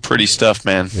 Some pretty stuff,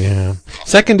 man. Yeah.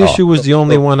 Second issue was the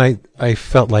only one I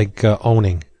felt like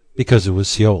owning, because it was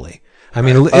Scioli. I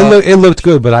mean, it looked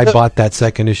good, but I bought that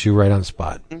second issue right on the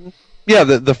spot. Yeah,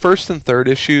 the first and third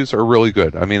issues are really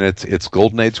good. I mean, it's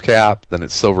Golden Age Cap, then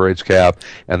it's Silver Age Cap,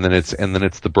 and then it's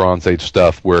the Bronze Age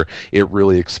stuff, where it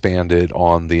really expanded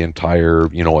on the entire,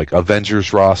 like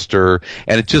Avengers roster,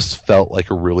 and it just felt like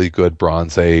a really good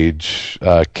Bronze Age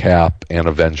Cap and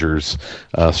Avengers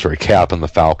Cap and the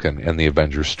Falcon and the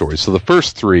Avengers story. So the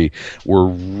first 3 were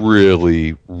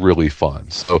really, really fun.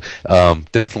 So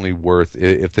definitely worth,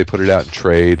 if they put it out in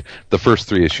trade, the first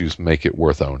 3 issues make it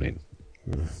worth owning.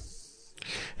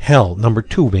 Hell, number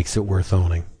 2 makes it worth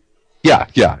owning. Yeah,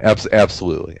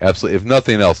 absolutely. If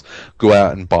nothing else, go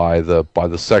out and buy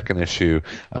the second issue,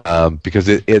 because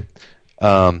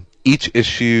each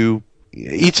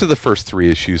of the first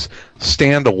 3 issues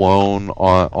stand alone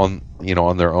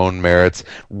on their own merits,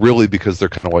 really, because they're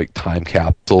kind of like time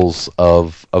capsules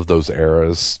of those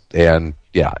eras. And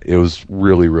yeah, it was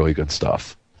really, really good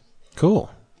stuff.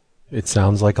 Cool. It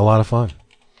sounds like a lot of fun.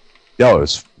 Oh, it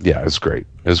was great.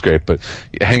 It was great. But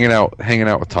hanging out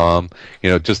with Tom,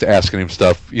 just asking him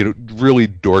stuff, really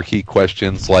dorky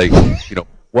questions like,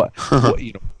 what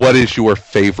is your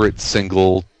favorite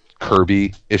single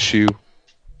Kirby issue?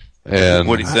 And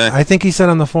what did he say? I think he said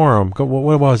on the forum.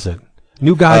 What was it?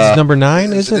 New Gods number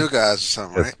 9, is it? New Gods or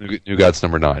something, right? New Gods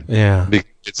number 9. Yeah.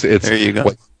 It's there you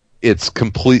go. It's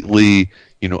completely,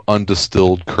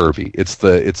 undistilled Kirby. It's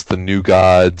the New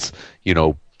Gods,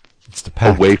 it's the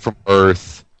pack. Away from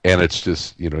Earth, and it's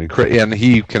just and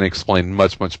he can explain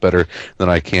much better than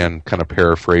I can, kind of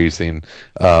paraphrasing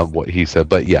what he said.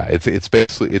 But yeah, it's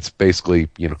basically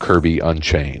Kirby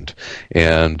Unchained,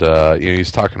 and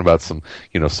he's talking about some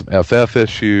FF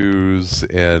issues,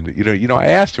 and I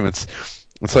asked him, it's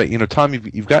like, Tom,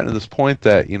 you've gotten to this point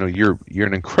that you're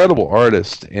an incredible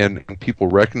artist, and people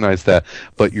recognize that,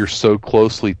 but you're so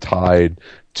closely tied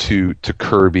to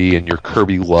Kirby and your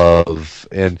Kirby love.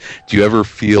 And do you ever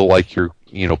feel like you're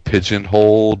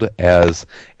pigeonholed as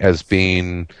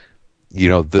being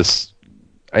this?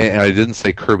 And I didn't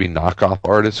say Kirby knockoff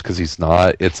artist, because he's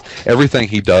not. It's everything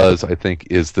he does, I think,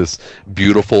 is this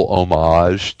beautiful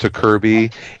homage to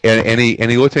Kirby. And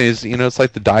he looked at it, it's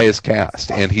like the die is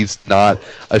cast, and he's not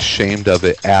ashamed of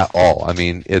it at all. I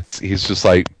mean, he's just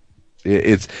like,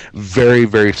 it's very,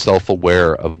 very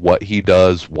self-aware of what he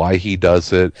does, why he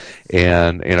does it,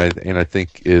 and I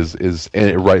think is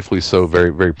and rightfully so,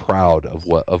 very, very proud of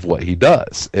what he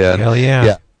does. And hell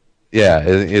yeah. Yeah,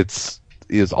 it's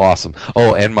is awesome.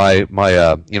 Oh, and my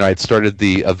I'd started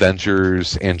the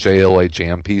Avengers and JLA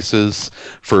Jam pieces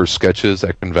for sketches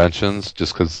at conventions,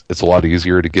 just because it's a lot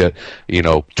easier to get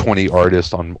 20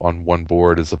 artists on one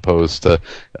board as opposed to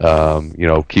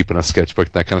keeping a sketchbook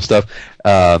and that kind of stuff.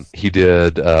 He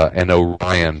did an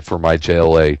Orion for my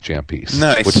JLA Jam piece.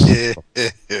 Nice, which is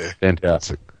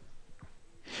fantastic.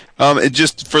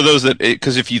 Just for those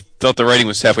because if you thought the writing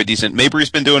was halfway decent,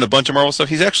 Mabry's been doing a bunch of Marvel stuff.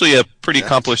 He's actually a pretty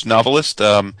accomplished novelist.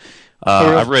 I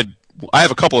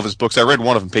have a couple of his books. I read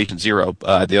one of them, Patient Zero.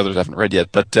 The others I haven't read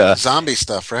yet. But zombie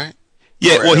stuff, right?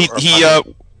 Yeah. Well, he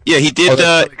did.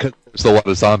 There's a lot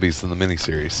of zombies in the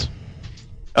miniseries.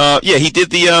 He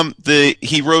did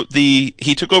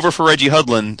he took over for Reggie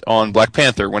Hudlin on Black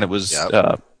Panther when it was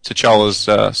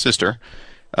T'Challa's sister,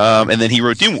 and then he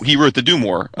wrote the Doom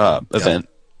War event.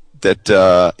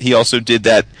 That he also did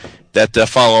that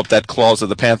follow up, that Claws of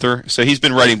the Panther. So he's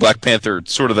been writing Black Panther,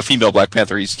 sort of the female Black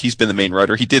Panther. He's been the main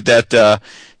writer. He did it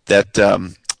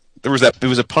was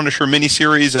a Punisher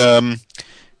miniseries,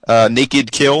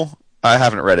 Naked Kill. I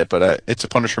haven't read it, but it's a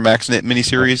Punisher Max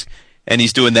miniseries, and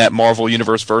he's doing that Marvel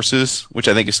Universe Versus, which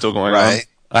I think is still going on.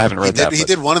 I haven't read that. He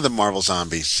did one of the Marvel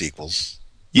Zombies sequels.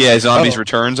 Yeah, Zombies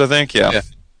Returns, I think. Yeah.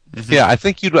 Mm-hmm. Yeah, I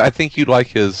think you'd like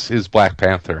his Black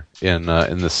Panther in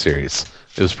this series.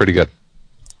 It was pretty good.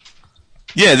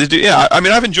 Yeah, I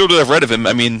mean, I've enjoyed what I've read of him.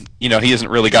 I mean, he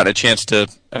hasn't really gotten a chance to.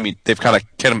 I mean, they've kind of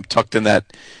kept him tucked in that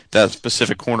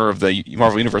specific corner of the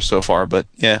Marvel Universe so far. But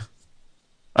yeah,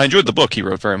 I enjoyed the book he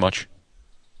wrote very much.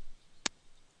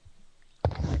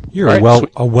 You're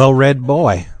a well-read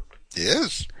boy. He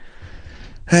is.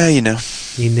 You know.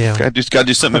 Gotta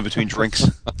do something in between drinks.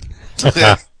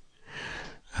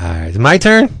 All right, is it my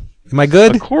turn? Am I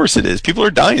good? Of course it is. People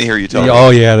are dying to hear you talk. Oh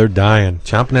yeah, they're dying,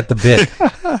 chomping at the bit.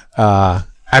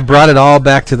 I brought it all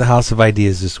back to the House of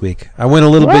Ideas this week. I went a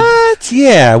little bit.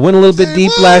 Yeah, I went a little bit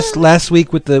deep last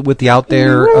week with the Out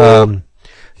There.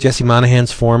 Jesse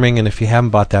Monahan's Forming, and if you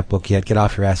haven't bought that book yet, get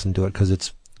off your ass and do it because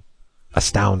it's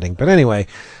astounding. But anyway,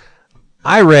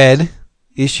 I read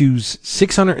issues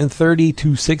 630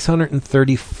 to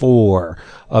 634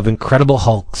 of Incredible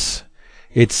Hulks.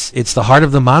 It's the Heart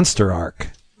of the Monster arc,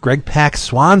 Greg Pak's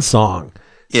swan song.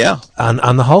 Yeah,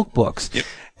 on the Hulk books. Yep.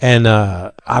 And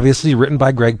obviously written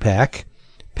by Greg Pak,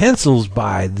 pencils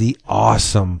by the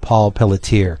awesome Paul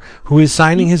Pelletier, who is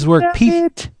signing his work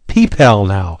P-Pel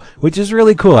now, which is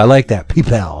really cool. I like that,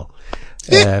 P-Pel.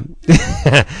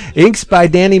 Inks by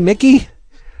Danny Mickey.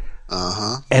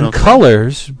 And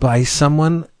colors by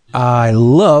someone I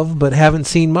love but haven't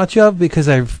seen much of because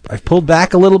I've pulled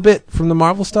back a little bit from the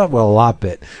Marvel stuff. Well, a lot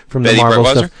bit from the Marvel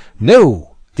stuff.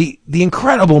 No, the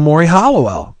incredible Maury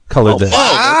Hollowell colored this.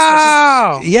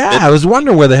 Wow! Yeah, I was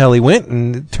wondering where the hell he went,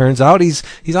 and it turns out he's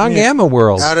on Gamma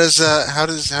World. How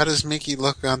does Mickey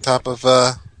look on top of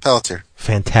Pelletier?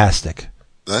 Fantastic.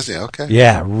 Does he? Okay.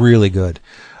 Yeah, really good.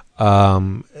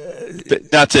 Not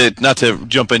to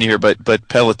jump in here, but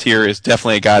Pelletier is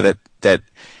definitely a guy that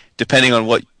depending on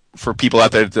what, for people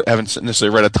out there that haven't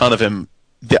necessarily read a ton of him,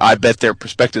 I bet their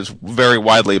perspectives vary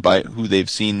widely by who they've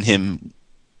seen him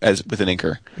as with an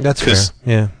inker. That's fair.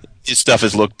 Yeah. His stuff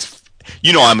has looked.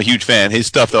 I'm a huge fan. His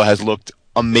stuff though has looked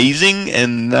amazing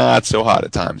and not so hot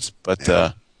at times. But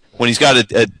when he's got an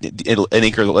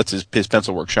inker that lets his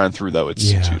pencil work shine through, though,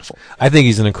 it's beautiful. I think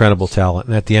he's an incredible talent.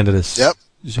 And at the end of this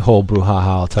whole brouhaha,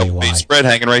 I'll tell you why. Spread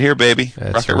hanging right here, baby.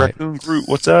 That's Rocket right. Raccoon Groot,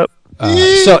 what's up?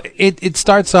 So it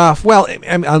starts off, well,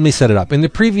 let me set it up. In the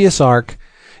previous arc,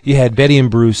 you had Betty and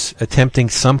Bruce attempting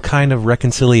some kind of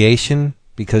reconciliation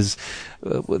because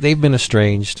they've been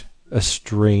estranged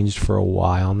for a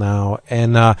while now.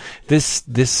 And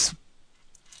this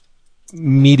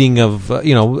meeting of,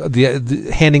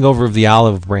 the handing over of the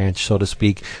olive branch, so to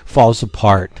speak, falls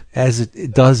apart, as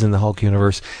it does in the Hulk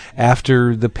universe,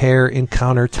 after the pair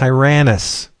encounter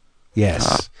Tyrannus.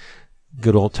 Yes.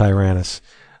 Good old Tyrannus.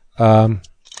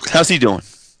 How's he doing?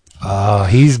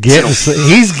 He's getting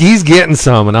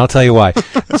some, and I'll tell you why.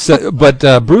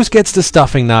 But Bruce gets the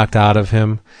stuffing knocked out of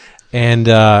him, and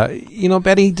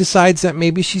Betty decides that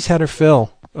maybe she's had her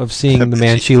fill of seeing the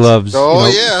man she loves.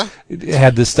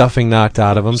 Had the stuffing knocked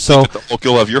out of him. So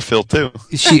you'll have your fill too.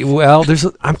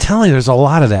 I'm telling you, there's a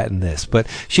lot of that in this. But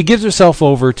she gives herself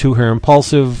over to her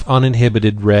impulsive,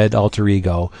 uninhibited red alter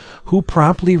ego, who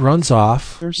promptly runs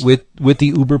off with the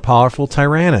uber powerful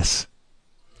Tyrannus.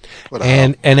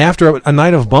 And after a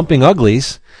night of bumping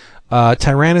uglies,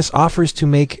 Tyrannus offers to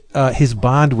make his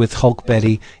bond with Hulk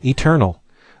Betty eternal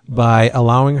by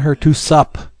allowing her to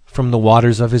sup from the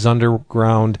waters of his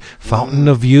underground fountain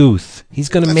of youth. He's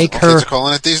going to make her. Kids are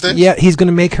calling it these days? Yeah, he's going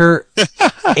to make her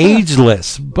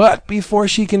ageless. But before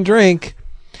she can drink,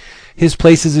 his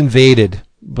place is invaded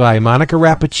by Monica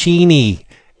Rappaccini.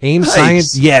 AIM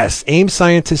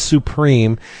Scientist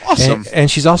Supreme. Awesome. And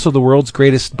she's also the world's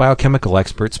greatest biochemical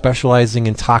expert, specializing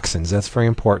in toxins. That's very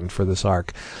important for this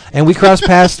arc. And we cross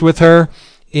paths with her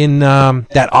in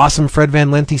that awesome Fred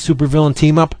Van Lente supervillain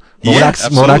team up.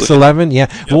 Modox 11. Yeah.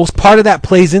 Yep. Well, part of that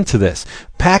plays into this.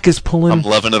 Pack is pulling. I'm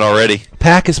loving it already.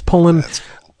 Pack is pulling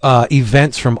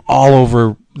events from all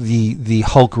over the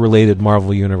Hulk-related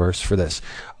Marvel universe for this.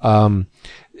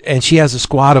 And she has a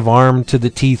squad of armed to the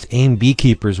teeth AIM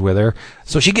beekeepers with her.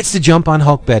 So she gets to jump on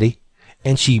Hulk Betty,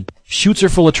 and she shoots her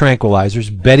full of tranquilizers.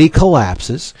 Betty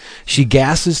collapses. She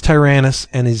gasses Tyrannus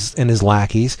and his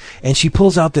lackeys, and she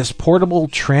pulls out this portable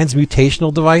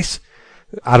transmutational device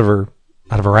out of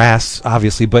her ass,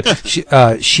 obviously. But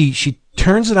she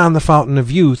turns it on the Fountain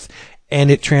of Youth, and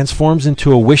it transforms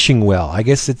into a wishing well. I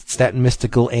guess it's that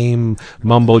mystical AIM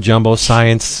mumbo jumbo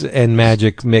science and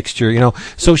magic mixture,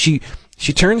 So she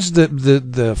turns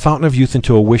the Fountain of Youth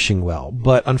into a wishing well,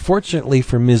 but unfortunately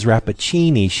for Ms.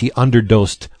 Rappaccini, she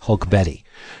underdosed Hulk Betty.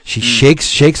 She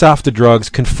shakes off the drugs,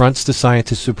 confronts the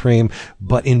Scientist Supreme,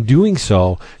 but in doing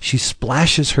so, she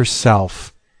splashes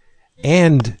herself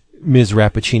and Ms.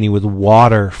 Rappaccini with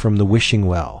water from the wishing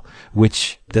well,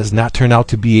 which does not turn out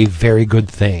to be a very good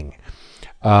thing,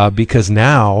 because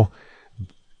now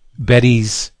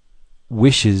Betty's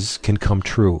wishes can come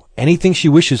true. Anything she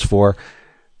wishes for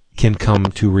can come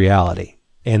to reality,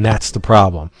 and that's the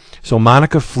problem. So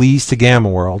Monica flees to Gamma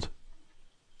World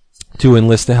to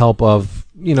enlist the help of,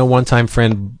 one-time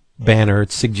friend Banner.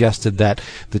 It's suggested that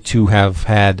the two have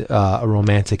had a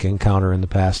romantic encounter in the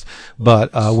past.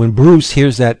 But when Bruce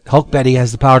hears that Hulk Betty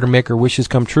has the power to make her wishes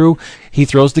come true, he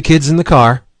throws the kids in the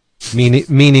car,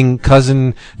 meaning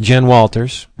cousin Jen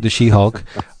Walters, the She-Hulk,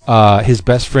 his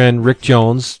best friend Rick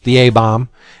Jones, the A-Bomb,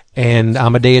 and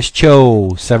Amadeus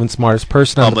Cho, seventh smartest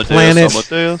person on the planet.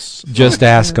 Just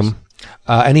ask him.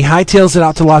 And he hightails it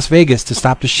out to Las Vegas to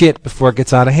stop the shit before it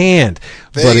gets out of hand.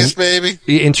 Vegas, baby.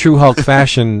 In true Hulk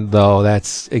fashion, though,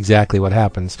 that's exactly what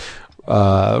happens.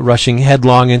 Rushing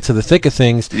headlong into the thick of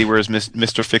things. Did he wear his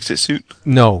Mr. Fix-It suit?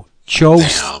 No. Cho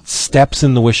steps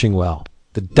in the wishing well.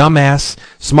 The dumbass,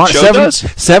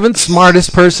 seventh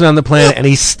smartest person on the planet, and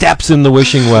he steps in the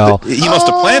wishing well. He must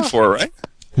have planned for it, right?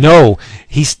 No,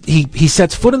 he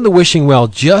sets foot in the wishing well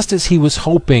just as he was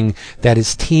hoping that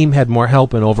his team had more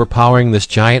help in overpowering this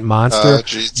giant monster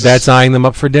that's eyeing them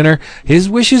up for dinner. His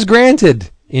wish is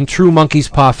granted in true monkey's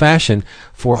paw fashion,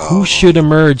 for who should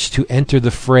emerge to enter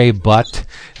the fray but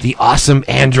the awesome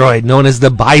android known as the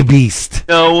Bi-Beast.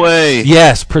 No way.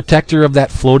 Yes, protector of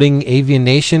that floating avian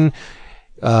nation.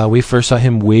 We first saw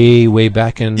him way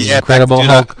back in Incredible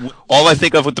Hulk. All I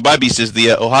think of with the Bi-Beast is the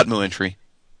Ohatmu entry.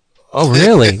 Oh,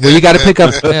 really? Well, you got to pick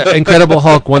up Incredible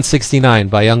Hulk 169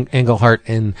 by Young Englehart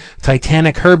and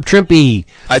Titanic Herb Trimpe.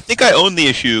 I think I own the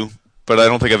issue, but I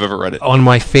don't think I've ever read it. One of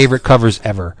my favorite covers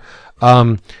ever.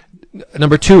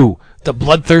 Number 2, The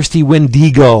Bloodthirsty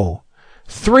Wendigo.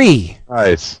 3,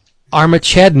 nice.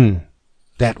 Armageddon.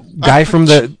 That guy from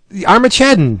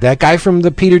that guy from the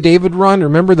Peter David run.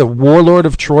 Remember the Warlord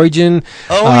of Trojan?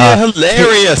 Oh yeah,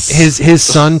 hilarious. His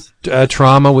son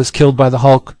Trauma was killed by the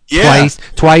Hulk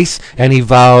twice, and he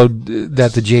vowed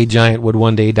that the Jade Giant would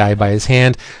one day die by his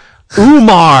hand.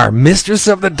 Umar, Mistress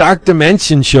of the Dark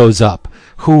Dimension, shows up.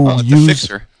 The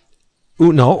Fixer.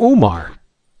 Umar.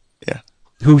 Yeah.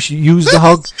 Who used the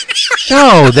Hulk?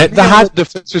 No, the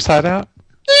Fixer's hideout.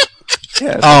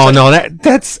 Yeah. Oh no,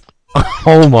 that's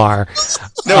Omar.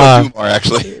 No, it's Umar,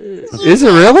 actually. Is it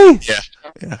really? Yeah.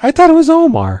 I thought it was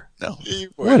Omar. No.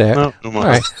 Whatever. No, Umar. All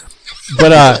right.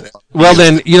 But, well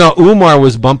then, Umar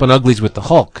was bumping uglies with the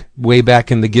Hulk way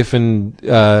back in the Giffen,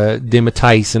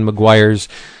 DeMatteis and McGuire's,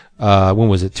 when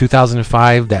was it,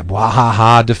 2005, that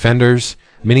Wahaha Defenders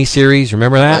miniseries.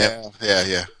 Remember that?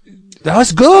 Yeah. That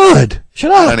was good. Shut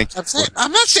up.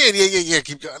 I'm not saying yeah.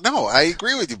 Keep going. No, I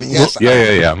agree with you. But yes,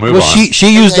 yeah. Move on.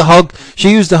 She used the Hulk. She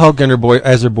used the Hulk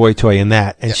as her boy toy in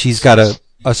that, and she's got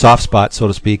a soft spot, so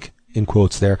to speak, in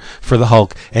quotes there, for the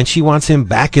Hulk, and she wants him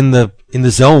back in the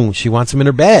zone. She wants him in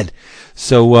her bed.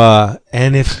 So,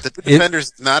 and if the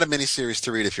Defenders not a miniseries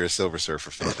to read if you're a Silver Surfer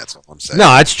fan, that's all I'm saying. No,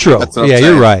 that's true.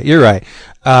 You're right.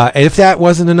 And if that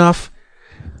wasn't enough,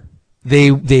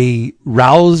 They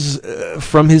rouse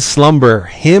from his slumber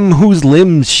him whose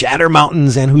limbs shatter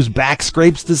mountains and whose back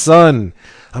scrapes the sun.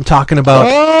 I'm talking about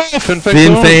Fin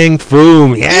Fang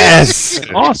Foom. Yes,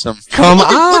 awesome. Come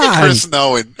Look on, at Chris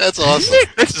knowing. That's awesome.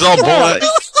 This is all bull.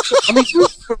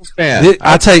 Foom fan.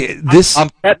 I'll tell you this. I'm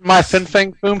petting my Fin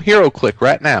Fang Foom Hero Click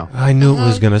right now. I knew it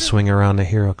was going to swing around to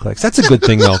Hero Clicks. That's a good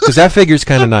thing though, because that figure's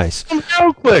kind of nice.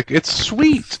 Hero Click, it's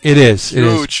sweet. It is. It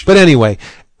is. But anyway,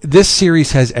 this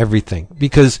series has everything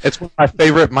because it's one of my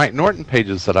favorite Mike Norton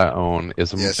pages that I own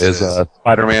is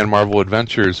Spider-Man Marvel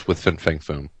Adventures with Fin Fang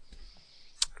Foom.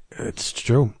 It's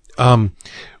true.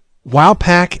 While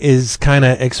Pac is kind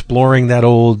of exploring that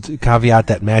old caveat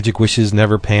that magic wishes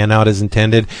never pan out as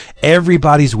intended,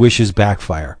 everybody's wishes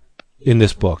backfire in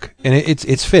this book, and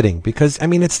it's fitting because I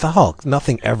mean it's the Hulk.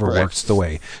 Nothing ever works the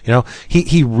way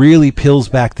he really peels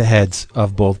back the heads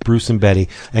of both Bruce and Betty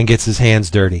and gets his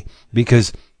hands dirty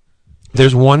because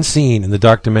there's one scene in the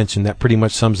Dark Dimension that pretty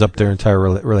much sums up their entire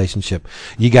relationship.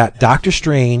 You got Doctor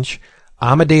Strange,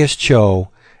 Amadeus Cho,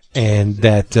 and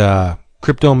that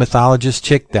crypto mythologist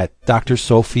chick, that Dr.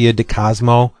 Sophia de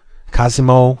Cosimo,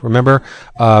 remember?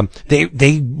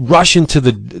 They rush into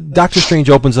the Doctor Strange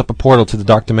opens up a portal to the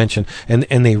Dark Dimension,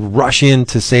 and they rush in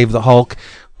to save the Hulk,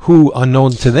 who,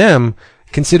 unknown to them,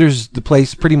 considers the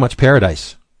place pretty much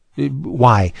paradise.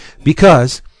 Why?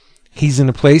 Because he's in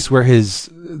a place where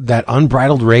that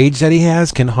unbridled rage that he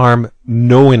has can harm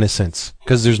no innocence,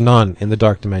 because there's none in the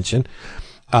Dark Dimension.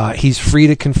 He's free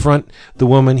to confront the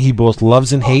woman he both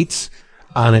loves and hates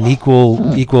on an equal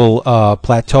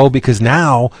plateau, because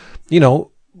now,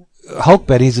 Hulk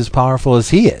Betty's as powerful as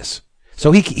he is.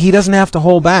 So he doesn't have to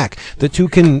hold back. The two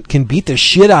can beat the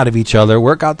shit out of each other,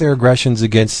 work out their aggressions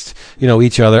against,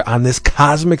 each other on this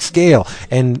cosmic scale.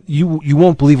 And you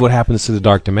won't believe what happens to the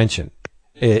Dark Dimension.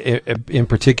 In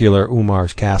particular,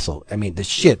 Umar's castle. I mean, the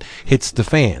shit hits the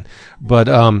fan. But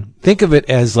think of it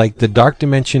as like the Dark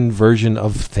Dimension version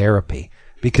of therapy,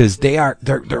 because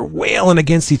they're wailing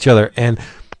against each other, and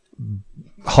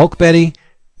Hulk Betty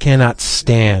cannot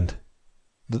stand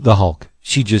the Hulk.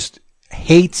 She just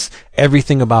hates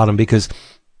everything about him because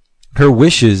her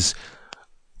wishes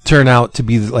turn out to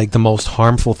be like the most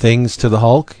harmful things to the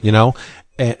Hulk. Are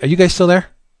you guys still there?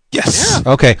 Yes.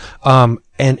 Yeah. Okay.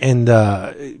 And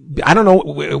I don't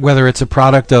know whether it's a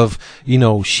product of,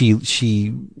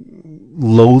 she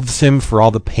loathes him for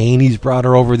all the pain he's brought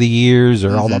her over the years,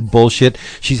 or all the bullshit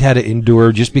she's had to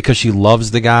endure just because she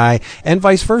loves the guy, and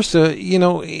vice versa.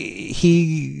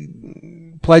 He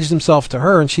pledged himself to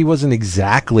her, and she wasn't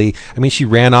exactly. I mean, she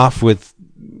ran off with,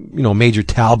 Major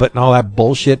Talbot and all that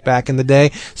bullshit back in the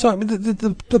day. So I mean,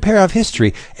 the pair have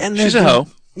history, and she's a hoe.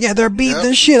 Yeah, they're beating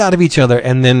the shit out of each other,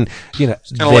 and then then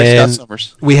like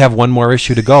we have one more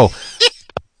issue to go,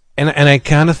 and I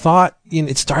kind of thought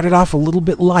it started off a little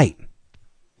bit light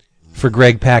for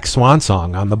Greg Pak's swan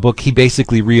song on the book. He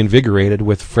basically reinvigorated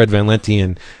with Fred Van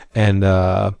Lente and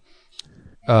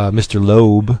Mr.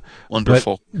 Loeb.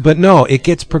 Wonderful, but no, it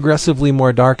gets progressively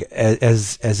more dark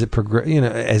as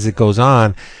it goes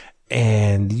on,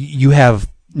 and you have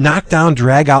knockdown,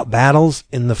 drag out battles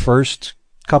in the first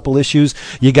couple issues.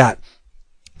 You got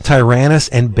Tyrannus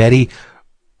and Betty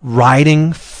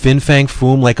riding Fin Fang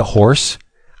Foom like a horse.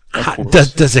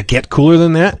 Does it get cooler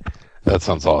than that? That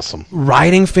sounds awesome.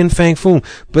 Riding Fin Fang Foom.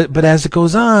 But as it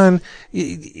goes on,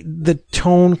 the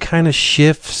tone kind of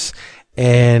shifts,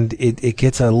 and it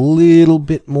gets a little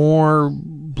bit more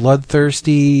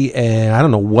bloodthirsty, and I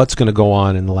don't know what's going to go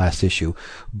on in the last issue.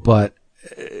 But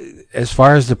as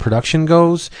far as the production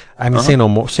goes, I mean, say no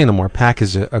more. Pak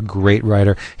is a great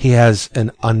writer. He has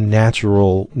an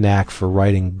unnatural knack for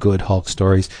writing good Hulk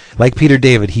stories. Like Peter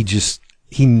David,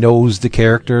 he knows the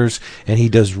characters, and he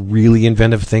does really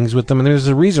inventive things with them. And there's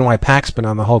a reason why Pak's been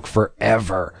on the Hulk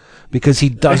forever, because he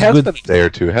does good. It has been a day or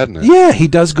two, hasn't it? Yeah, he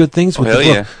does good things with the book.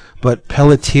 Yeah. But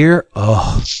Pelletier,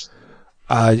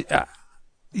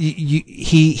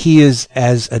 he is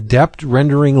as adept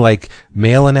rendering like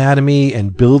male anatomy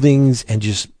and buildings and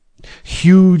just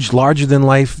huge, larger than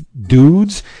life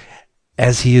dudes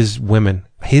as he is women.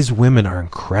 His women are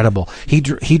incredible. He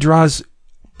draws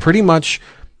pretty much,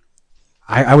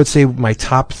 I would say, my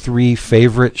top 3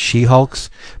 favorite She-Hulks,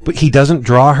 but he doesn't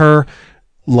draw her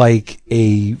like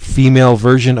a female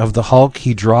version of the Hulk.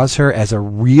 He draws her as a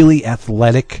really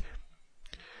athletic,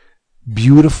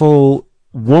 beautiful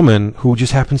woman who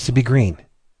just happens to be green.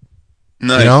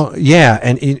 Nice. Yeah,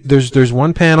 and there's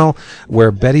one panel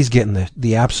where Betty's getting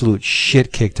the absolute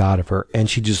shit kicked out of her, and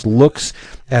she just looks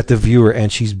at the viewer,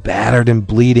 and she's battered and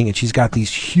bleeding, and she's got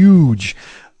these huge,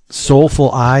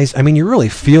 soulful eyes. I mean, you really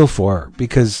feel for her,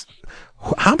 because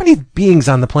how many beings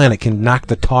on the planet can knock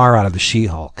the tar out of the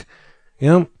She-Hulk?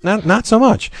 Not so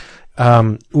much.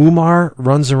 Umar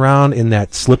runs around in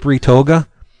that slippery toga.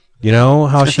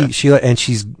 How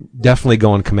she's definitely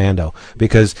going commando,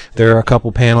 because there are a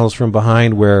couple panels from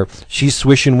behind where she's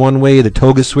swishing one way, the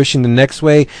toga's swishing the next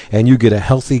way, and you get a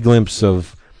healthy glimpse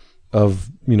of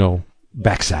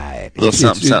backside.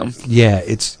 Something.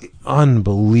 It's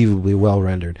unbelievably well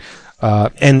rendered.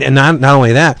 And not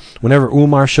only that, whenever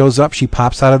Umar shows up, she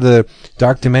pops out of the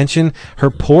dark dimension. Her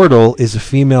portal is a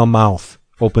female mouth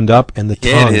opened up, and the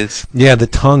tongue. It is. Yeah, the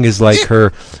tongue is like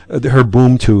her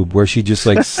boom tube where she just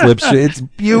like slips. It's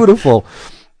beautiful,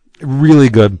 really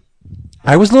good.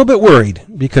 I was a little bit worried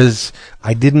because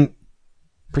I didn't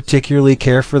particularly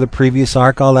care for the previous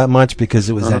arc all that much, because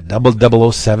it was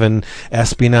that 007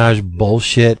 espionage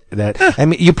bullshit.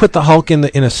 You put the Hulk in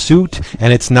a suit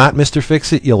and it's not Mr.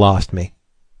 Fix-It, you lost me.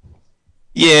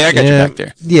 Yeah, I got you back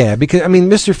there. Yeah, because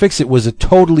Mr. Fix-It was a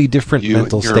totally different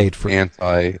mental state for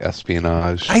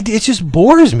anti-espionage. It just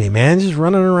bores me, man. Just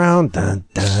running around, dun,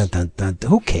 dun, dun, dun, dun.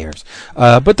 Who cares?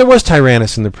 But there was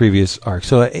Tyrannus in the previous arc,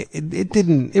 so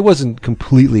it wasn't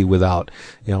completely without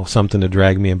something to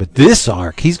drag me in. But this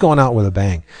arc, he's going out with a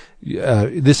bang.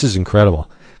 This is incredible.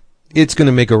 It's going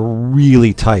to make a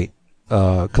really tight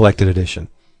collected edition,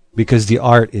 because the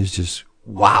art is just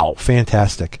wow,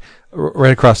 fantastic,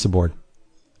 right across the board.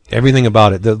 Everything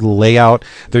about it, the layout,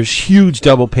 there's huge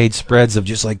double-page spreads of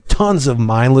just like tons of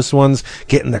mindless ones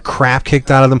getting the crap kicked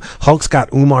out of them. Hulk's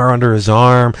got Umar under his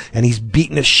arm, and he's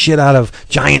beating the shit out of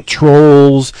giant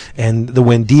trolls, and the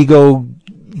Wendigo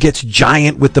gets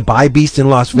giant with the Bi-Beast in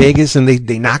Las Vegas, and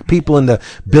they knock people into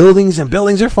buildings, and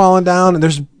buildings are falling down, and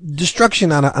there's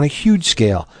destruction on a huge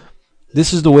scale.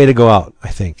 This is the way to go out, I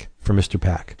think, for Mr.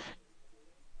 Pack.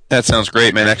 That sounds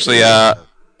great, man. Actually,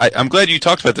 I'm glad you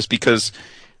talked about this, because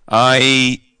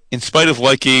I, in spite of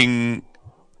liking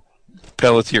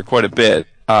Pelletier quite a bit,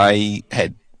 I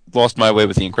had lost my way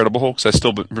with the Incredible Hulk. I've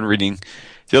still been reading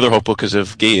the other Hulk book because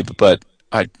of Gabe, but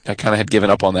I kind of had given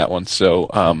up on that one. So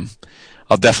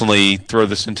I'll definitely throw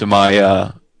this into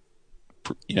my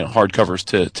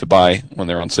hardcovers to buy when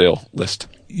they're on sale list.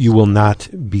 You will not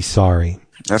be sorry.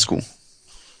 That's cool.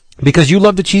 Because you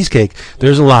love the cheesecake.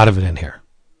 There's a lot of it in here.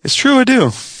 It's true, I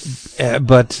do.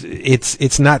 But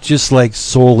it's not just like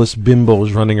soulless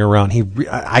bimbos running around.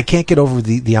 I can't get over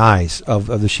the eyes of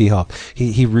the She-Hulk.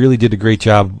 He really did a great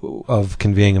job of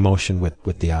conveying emotion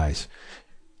with the eyes.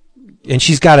 And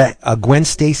she's got a Gwen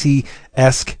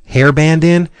Stacy-esque hairband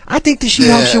in. I think the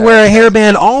She-Hulk should wear a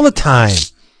hairband all the time.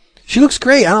 She looks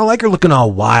great. I don't like her looking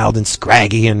all wild and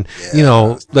scraggy and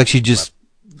like she just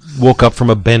woke up from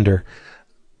a bender.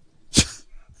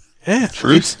 Yeah,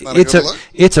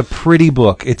 it's a pretty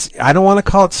book. I don't want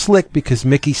to call it slick, because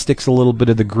Mickey sticks a little bit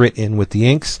of the grit in with the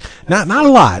inks. Not a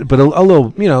lot, but a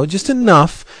little, just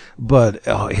enough. But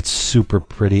it's super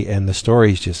pretty, and the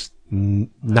stories just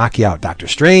knock you out. Doctor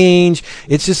Strange.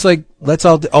 It's just like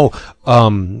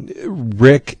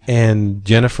Rick and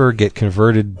Jennifer get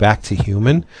converted back to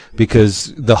human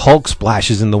because the Hulk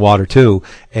splashes in the water too,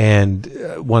 and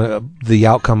the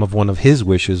outcome of one of his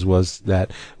wishes was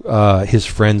that his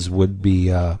friends would be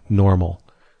normal.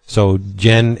 So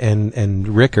Jen and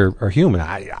Rick are human.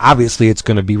 Obviously, it's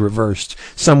going to be reversed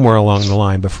somewhere along the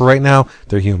line, but for right now,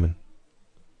 they're human.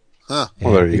 Huh.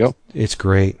 Well, there you go. It's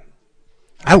great.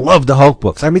 I love the Hulk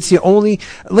books. It's the only...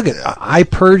 Look, I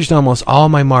purged almost all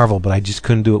my Marvel, but I just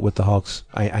couldn't do it with the Hulks.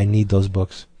 I need those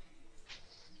books.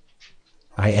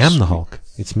 I am the Hulk.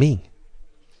 It's me.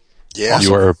 Yeah.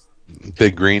 You are a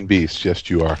big green beast. Yes,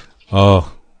 you are.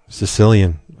 Oh,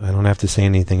 Sicilian. I don't have to say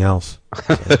anything else.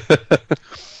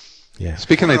 Yeah.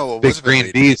 Speaking of big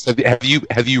green beasts, have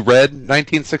you read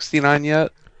 1969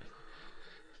 yet?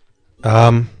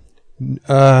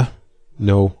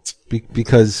 No.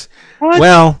 Because,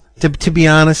 well, to be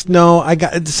honest, no. I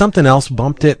got something else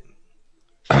bumped it.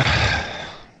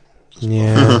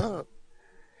 Yeah.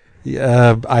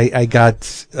 I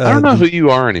got. I don't know who you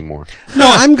are anymore. No,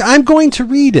 I'm going to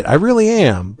read it. I really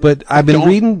am. But I've been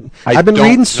reading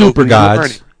Super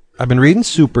Gods. I've been reading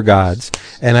Super Gods,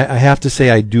 and I have to say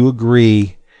I do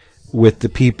agree with the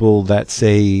people that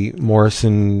say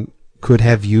Morrison could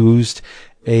have used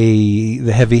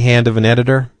the heavy hand of an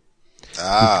editor.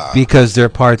 Because there are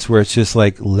parts where it's just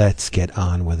like, let's get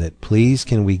on with it. Please,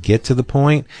 can we get to the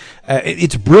point?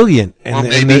 It's brilliant. And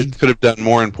maybe it could have done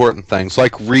more important things,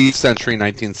 like read Century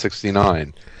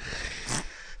 1969.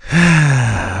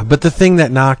 But the thing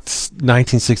that knocked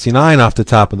 1969 off the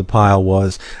top of the pile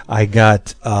was I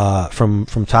got, from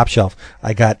Top Shelf,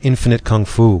 I got Infinite Kung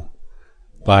Fu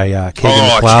by Kagan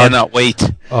McLeod. I cannot wait.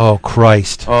 Oh,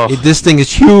 Christ. This thing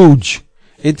is huge.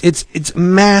 It's a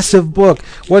massive book.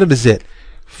 What is it?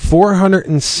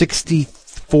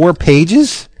 464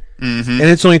 pages? Mm-hmm. And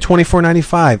it's only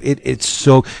 $24.95. It's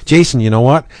so... Jason, you know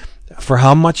what? for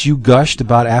how much you gushed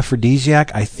about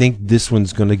Aphrodisiac, I think this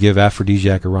one's going to give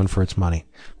Aphrodisiac a run for its money.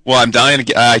 Well, I'm dying to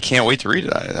get, I can't wait to read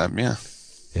it. Yeah.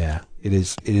 Yeah, it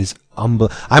is I'm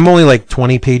only like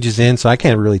 20 pages in, so I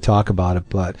can't really talk about it,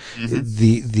 but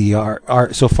the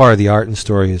art so far, the art and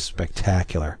story is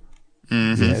spectacular.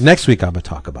 Yeah, next week I'm going to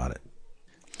talk about it.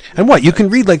 And what, you can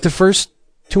read like the first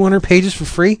 200 pages for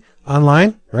free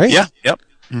online, right? Yeah, yep.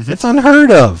 It's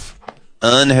unheard of.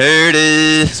 Unheard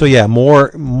of. So yeah,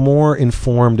 more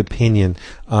informed opinion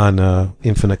on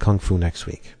Infinite Kung Fu next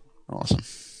week. Awesome.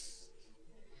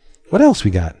 What else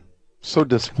we got? So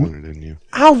disappointed in you.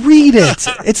 I'll read it.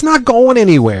 It's not going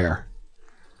anywhere.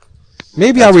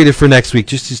 Maybe I'll read it for next week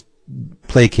just to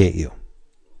placate you.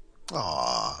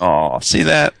 Aw. See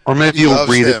that? Or maybe you'll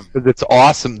read it because it's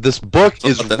awesome. This book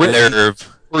is written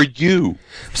for you.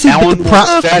 See, but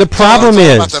the problem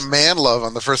is about the man love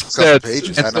on the first couple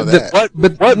pages. I know that.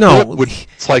 What no, book would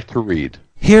it's like to read?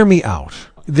 Hear me out.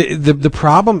 The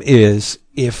problem is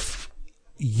if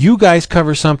you guys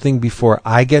cover something before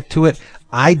I get to it,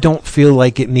 I don't feel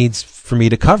like it needs for me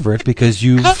to cover it because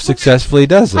you've successfully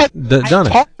done it. I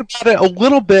talked about it a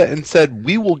little bit and said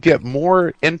we will get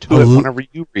more into it whenever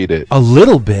you read it. A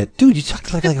little bit? Dude, you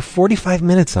talked like 45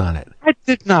 minutes on it. I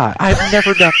did not. I've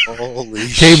never done Holy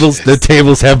tables. shit. The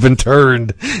tables have been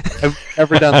turned. I've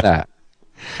never done that.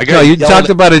 No, you talked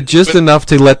about it just enough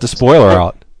to let the spoiler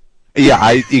out.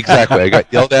 Yeah, exactly. I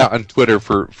got yelled out on Twitter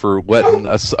for letting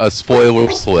a spoiler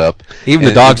slip. Even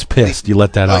the dog's pissed. You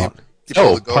let that out.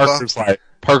 No,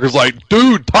 Parker's like,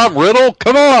 dude, Tom Riddle,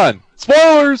 come on,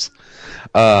 spoilers.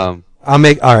 I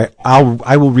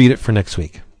will read it for next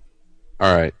week.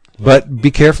 All right, but be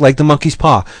careful, like the monkey's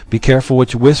paw. Be careful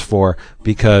what you wish for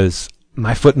because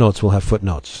my footnotes will have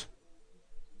footnotes.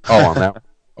 Oh, on that one?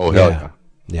 Oh, hell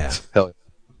yeah, hell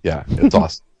yeah, it's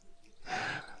awesome.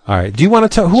 All right, do you want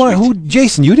to tell who?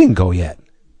 Jason, you didn't go yet.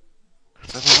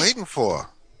 What am I waiting for?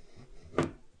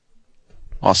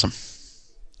 Awesome.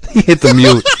 He hit the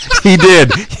mute. He did.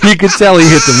 You could tell he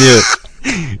hit the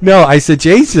mute. No, I said,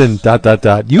 Jason, ...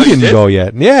 You didn't go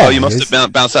yet. Yeah. Oh, you must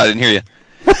have bounced out. I didn't hear you.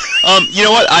 You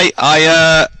know what?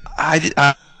 I did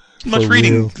much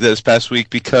reading this past week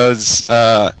because,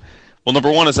 well,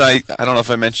 number one is I don't know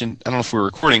if I mentioned, I don't know if we were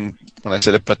recording when I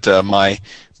said it, but my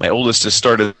oldest has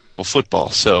started football,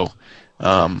 so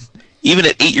even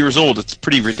at 8 years old, it's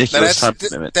pretty ridiculous time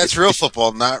commitment. That's real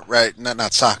football,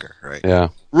 not soccer, right? Yeah.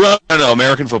 No,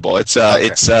 American football. It's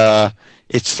it's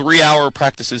 3-hour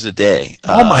practices a day.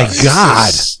 Oh my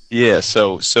God! Yeah,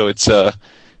 so it's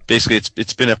basically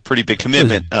it's been a pretty big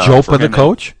commitment. Is Jopa the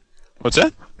coach? What's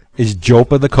that? Is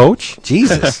Jopa the coach?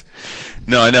 Jesus.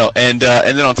 No, I know, and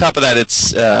then on top of that,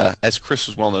 it's as Chris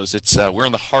was well knows, it's we're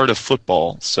in the heart of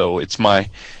football, so it's my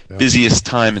busiest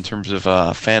time in terms of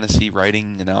fantasy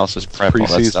writing, analysis, prep, all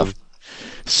that stuff.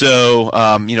 So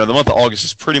the month of August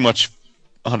is pretty much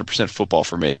 100% football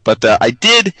for me. But I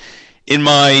did, in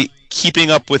my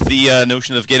keeping up with the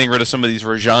notion of getting rid of some of these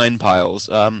Regine piles,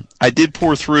 I did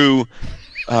pour through,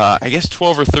 I guess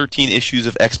 12 or 13 issues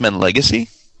of X-Men Legacy.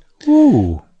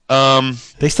 Ooh.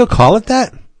 They still call it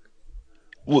that?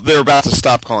 Well, they're about to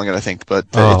stop calling it, I think, but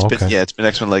it's been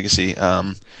X-Men Legacy,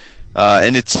 and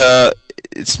it's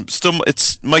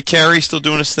Mike Carey still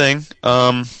doing his thing.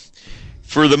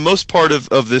 For the most part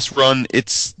of this run,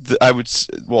 there's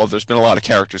been a lot of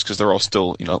characters because they're all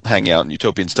still hanging out in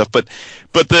Utopia and stuff, but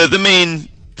the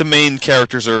main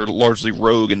characters are largely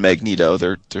Rogue and Magneto.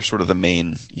 They're sort of the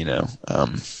main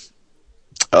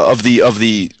of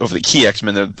the key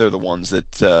X-Men. They're the ones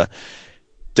that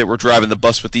were driving the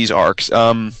bus with these arcs.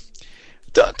 Don't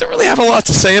really have a lot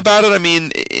to say about it. I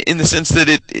mean, in the sense that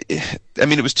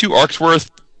it was 2 arcs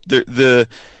worth. The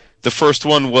first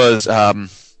one was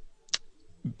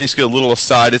basically a little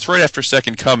aside. It's right after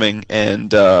Second Coming,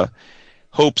 and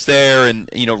Hope's there, and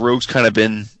Rogue's kind of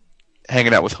been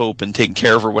hanging out with Hope and taking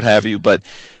care of her, what have you. But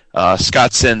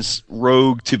Scott sends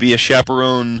Rogue to be a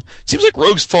chaperone. It seems like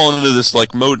Rogue's fallen into this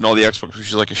mode in all the X-Books where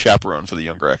she's like a chaperone for the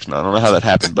younger X-Men. I don't know how that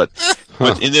happened, but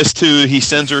in this too, he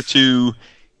sends her to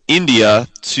India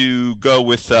to go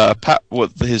with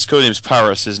his codename is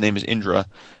Paris. His name is Indra,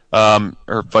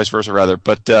 or vice versa rather.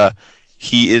 But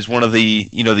he is one of the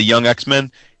the young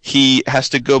X-Men. He has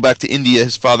to go back to India.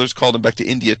 His father's called him back to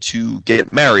India to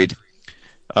get married,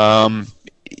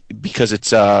 because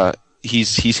it's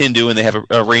he's Hindu and they have an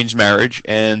arranged marriage,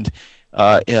 and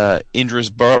Indra's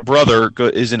brother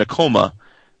is in a coma.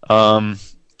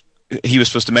 He was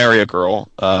supposed to marry a girl,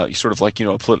 sort of like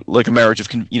a marriage of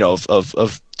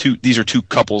two. These are two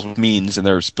couples with means, and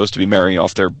they're supposed to be marrying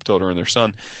off their daughter and their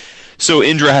son. So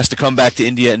Indra has to come back to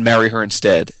India and marry her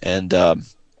instead, and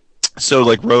So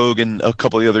like Rogue and a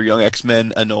couple of the other young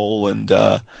X-Men, Anole and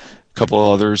a couple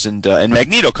of others, and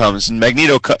Magneto comes, and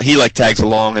Magneto he like tags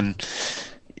along, and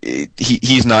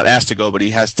he's not asked to go, but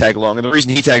he has to tag along. And the reason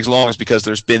he tags along is because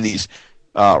there's been these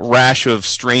rash of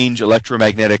strange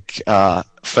electromagnetic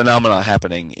phenomena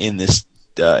happening in this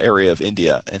area of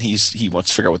India, and he wants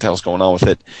to figure out what the hell's going on with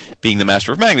it, being the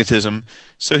master of magnetism.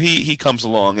 So he comes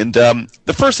along, and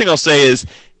the first thing I'll say is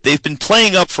they've been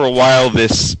playing up for a while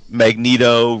this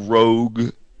Magneto Rogue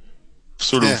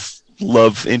sort of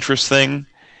love interest thing,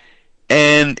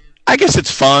 and I guess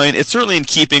it's fine. It's certainly in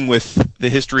keeping with the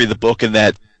history of the book in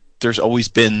that there's always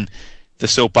been the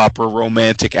soap opera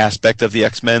romantic aspect of the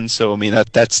X-Men. So I mean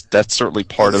that's certainly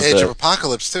part of the Age of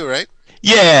Apocalypse too, right?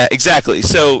 Yeah, exactly.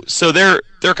 So they're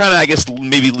kind of, I guess,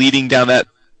 maybe leading down that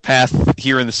path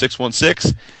here in the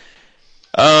 616.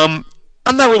 I'm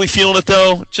not really feeling it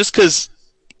though, just because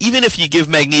even if you give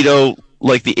Magneto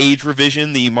like the age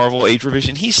revision, the Marvel age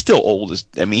revision, he's still old.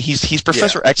 He's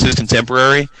Professor X's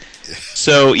contemporary.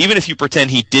 So even if you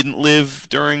pretend he didn't live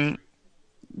during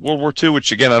World War II,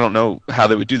 which again I don't know how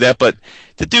they would do that, but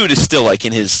the dude is still like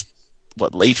in his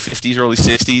late 50s, early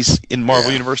 60s in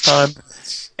Marvel Universe time.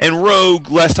 And Rogue,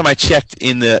 last time I checked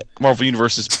in the Marvel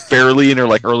Universe, is barely in her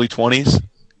like early 20s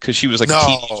because she was like a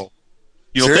teenager.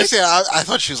 You Seriously? I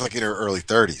thought she was like in her early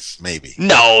 30s, maybe.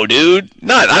 No, dude.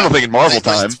 I don't think in Marvel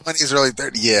time. 20s, early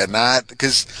 30s. Yeah, not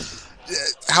because.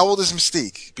 How old is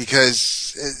Mystique?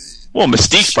 Because. Well,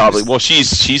 Mystique's probably. Well,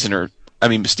 she's in her. I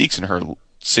mean, Mystique's in her 60s,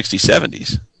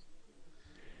 70s.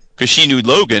 Because she knew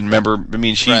Logan. Remember? I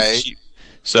mean, she.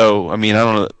 So I mean, I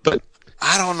don't know, but.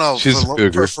 I don't know. She's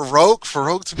for Rogue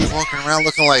to be walking around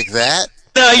looking like that.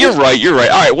 No, you're right. All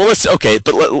right, well,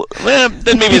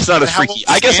 then maybe it's not as freaky.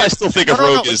 I guess I still think of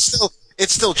Rogue as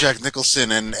it's still Jack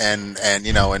Nicholson and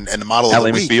the model Ally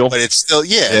of the week, McBeal. but it's still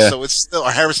so it's still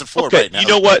Harrison Ford right now. You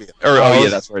know what?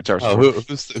 That's right.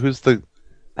 Who's the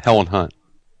Helen Hunt?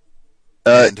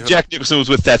 Jack Nicholson was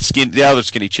with the other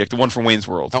skinny chick, the one from Wayne's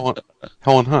World.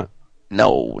 Helen Hunt.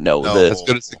 No. As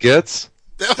good as it gets.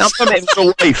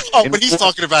 The wife. But he's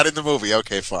talking about it in the movie.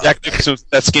 Okay, fine. Jack Nicholson,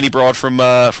 that skinny broad from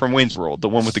Wayne's World, the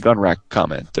one with the gun rack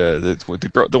comment, the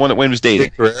one that Wayne was dating.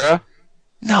 Carrera?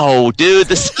 No, dude,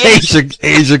 the skinny.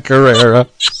 Asia Carrera.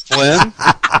 Flynn?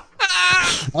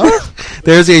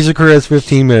 There's Asia Carrera's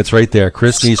 15 minutes right there.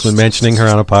 Chris Niesman mentioning her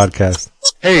on a podcast.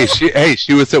 Hey,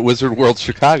 she was at Wizard World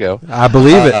Chicago. I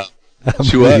believe it.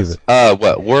 She was.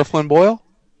 What? Laura Flynn Boyle?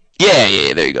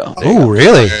 Yeah. There you go. Oh,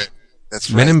 really? That's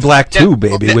right. Men in Black 2,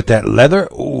 baby, with that leather.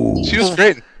 Ooh. She was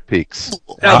great in Peaks.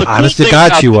 Now, honest to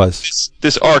God, she was.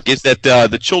 This arc is that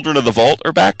the Children of the Vault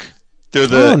are back. They're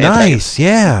the nice,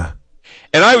 yeah.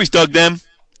 And I always dug them,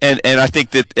 and I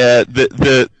think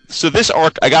that so this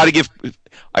arc I gotta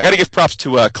give props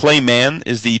to Clay Mann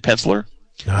is the penciler.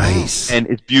 Nice. And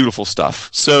it's beautiful stuff.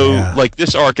 So like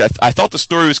this arc, I thought the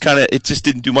story was it just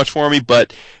didn't do much for me,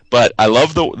 but I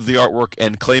love the artwork,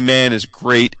 and Clay Mann is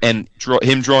great, and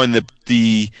him drawing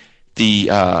the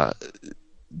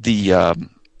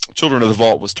Children of the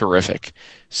Vault was terrific.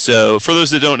 So for those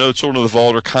that don't know, Children of the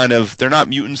Vault are they're not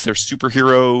mutants, they're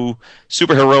superheroic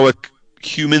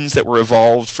humans that were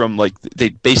evolved from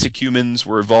basic humans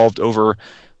were evolved over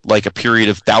like a period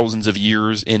of thousands of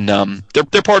years in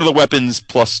they're part of the weapons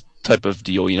plus type of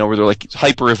deal, where they're like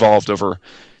hyper evolved over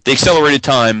the accelerated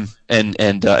time, and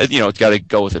it's got to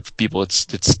go with it for people.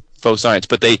 It's faux science,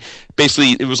 but they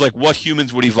basically it was like what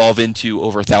humans would evolve into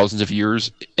over thousands of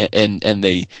years, and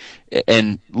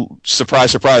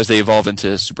surprise they evolve into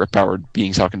superpowered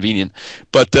beings. How convenient.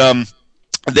 But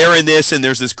they're in this, and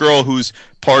there's this girl who's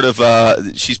part of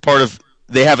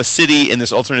they have a city in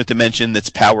this alternate dimension that's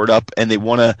powered up, and they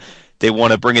want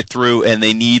to bring it through, and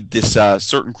they need this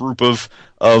certain group of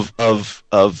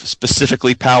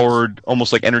specifically powered,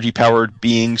 almost like energy powered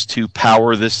beings to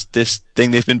power this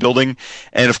thing they've been building.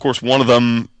 And of course, one of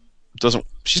them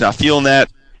she's not feeling that.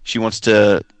 She wants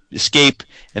to escape,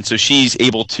 and so she's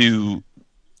able to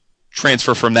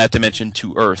transfer from that dimension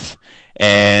to Earth,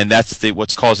 and that's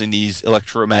what's causing these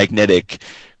electromagnetic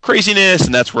craziness,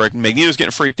 and that's where Magneto's getting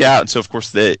freaked out, and so of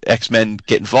course the X-Men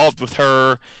get involved with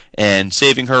her and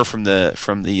saving her from the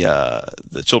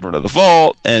Children of the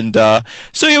Vault, and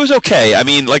so it was okay. I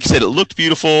mean, like I said, it looked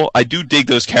beautiful. I do dig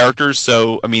those characters,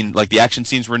 so I mean, like the action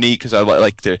scenes were neat because I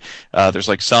like there's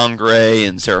like Sangre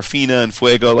and Serafina and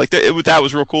Fuego, that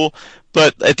was real cool.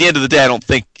 But at the end of the day, I don't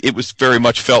think it was very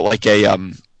much felt like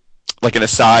like an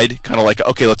aside, kind of like,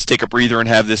 okay, let's take a breather and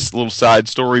have this little side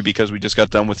story because we just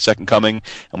got done with Second Coming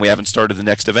and we haven't started the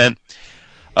next event.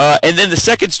 And then the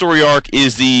second story arc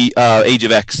is the Age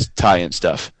of X tie-in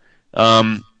stuff,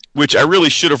 which I really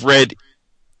should have read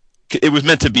it was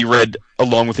meant to be read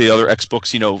along with the other X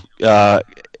books, in order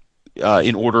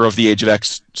of the Age of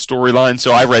X storyline.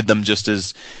 So I read them just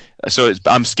as.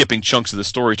 I'm skipping chunks of the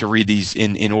story to read these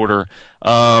in order.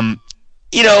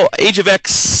 Age of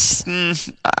X,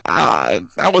 I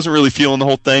wasn't really feeling the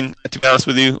whole thing, to be honest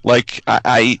with you. Like,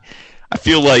 I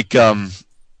feel like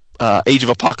Age of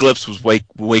Apocalypse was way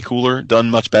cooler,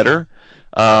 done much better.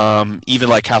 Even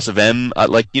like House of M,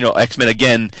 X-Men,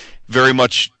 again, very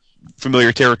much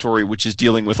familiar territory, which is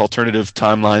dealing with alternative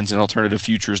timelines and alternative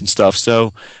futures and stuff.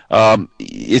 So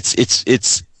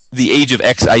it's the Age of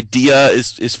X idea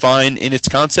is fine in its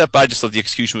concept, but I just thought the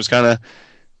execution was kind of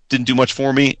didn't do much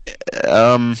for me.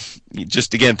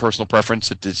 Just again, personal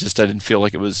preference. It just I didn't feel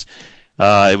like it was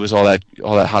all that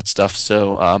hot stuff.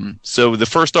 So the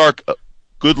first arc,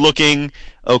 good looking,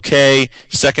 okay.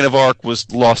 Second of arc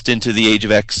was lost into the Age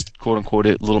of X, quote unquote,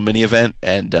 little mini event,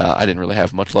 and I didn't really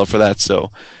have much love for that.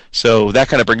 So that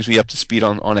kind of brings me up to speed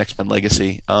on X-Men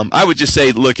Legacy. I would just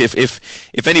say, look, if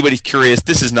anybody's curious,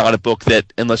 this is not a book that,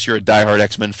 unless you're a diehard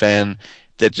X-Men fan,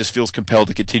 that just feels compelled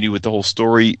to continue with the whole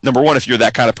story. Number one, if you're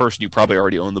that kind of person, you probably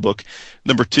already own the book.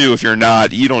 Number two, if you're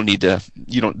not, you don't need to.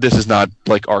 This is not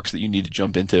like arcs that you need to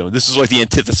jump into. This is like the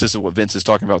antithesis of what Vince is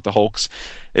talking about with the Hulks.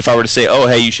 If I were to say, oh,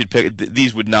 hey, you should pick,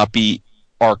 these would not be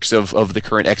arcs of the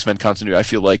current X-Men continuity. I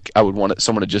feel like I would want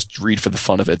someone to just read for the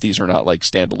fun of it. These are not like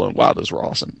standalone. Wow, those were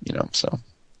awesome. So.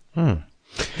 While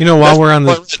we're on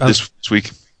this week,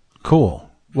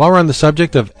 cool. While we're on the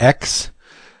subject of X,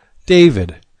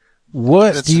 David.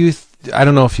 What do you? I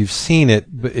don't know if you've seen it,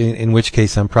 but in which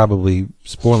case I'm probably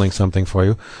spoiling something for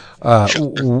you.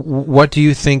 What do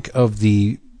you think of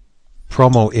the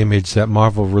promo image that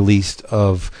Marvel released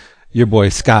of your boy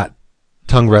Scott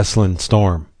tongue wrestling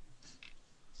Storm?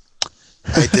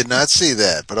 I did not see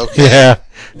that, but okay. Yeah,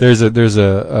 there's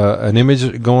an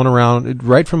image going around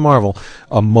right from Marvel,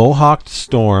 a mohawked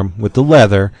Storm with the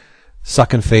leather,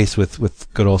 sucking face with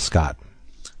good old Scott.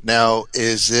 Now,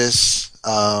 is this?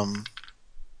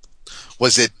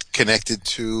 Was it connected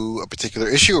to a particular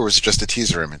issue, or was it just a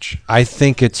teaser image? I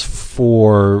think it's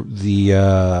for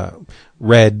the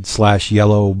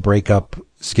red/yellow breakup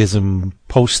schism,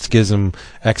 post-schism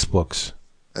X books.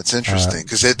 That's interesting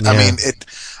because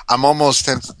I'm almost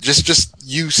just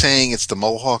you saying it's the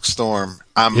Mohawk Storm.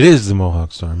 It is the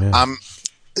Mohawk Storm. Yeah.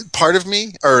 Part of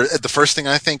me, or the first thing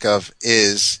I think of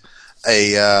is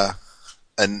an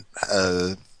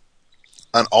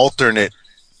alternate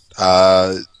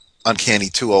Uncanny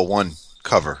 201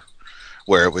 cover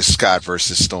where it was Scott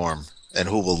versus Storm and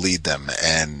who will lead them,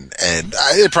 and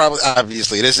it probably,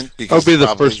 obviously it isn't, because that would be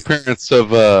the first appearance of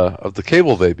the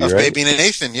Cable Baby, right? Baby and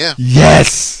Nathan, yeah.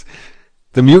 Yes,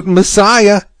 the Mutant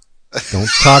Messiah. Don't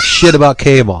talk shit about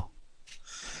Cable.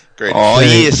 Great. Oh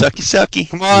yeah, sucky.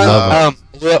 Come on,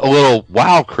 a little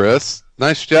wow, Chris.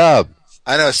 Nice job.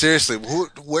 I know, seriously.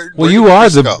 Where you are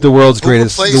the world's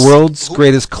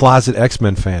greatest closet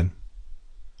X-Men fan.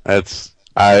 That's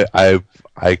I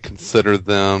consider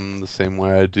them the same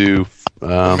way I do.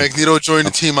 Magneto joined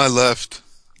the team I left.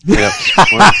 Yep,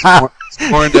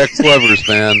 sworn X lovers,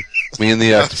 man. Me and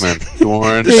the X-Men.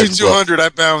 Sworn X 200. I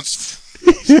bounced.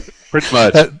 Pretty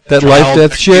much. That life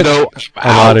death shit. I'm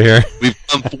out of here.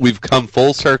 We've come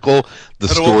full circle. The I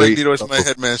don't story. want Magneto as my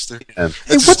headmaster.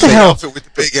 Hey, what the hell? With the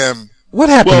big M. What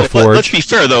happened to Forge? Let's be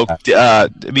fair though.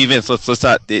 Vince, let's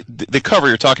not. The cover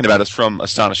you're talking about is from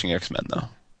Astonishing X-Men, though.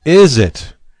 Is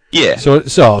it? Yeah. So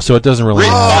it doesn't really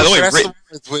matter. By the way,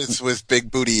 with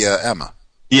big booty Emma.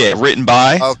 Yeah, written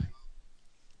by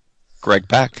Greg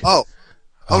Pak. Oh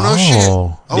no shit.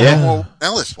 Oh yeah. Well,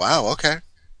 Ellis. Wow. Okay.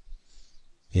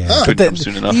 Yeah. Huh. But Couldn't come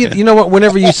soon enough. You know what?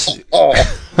 Whenever you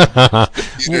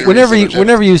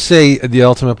whenever you say the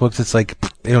Ultimate books, it's like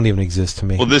they don't even exist to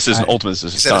me. Well, this isn't Ultimate. This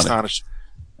is Astonishing.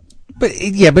 But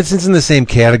since it's in the same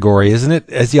category, isn't it?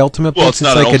 As the Ultimate Well, books, it's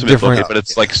not like an Ultimate a different book, but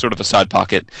it's like sort of a side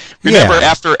pocket. Remember,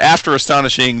 after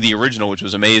Astonishing, the original, which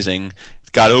was amazing,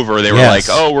 got over, they were like,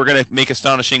 oh, we're going to make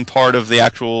Astonishing part of the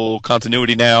actual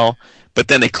continuity now. But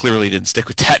then they clearly didn't stick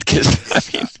with that because,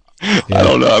 I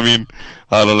don't know.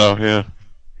 Yeah.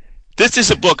 This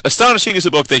is a book. Astonishing is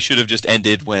a book they should have just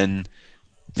ended when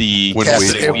we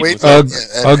agreed.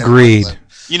 Agreed.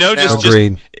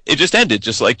 It just ended,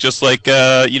 just like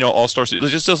All Stars. It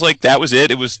just like that was it.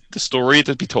 It was the story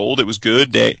to be told. It was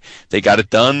good. They got it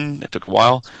done. It took a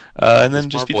while, and then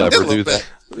just be done.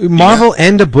 Marvel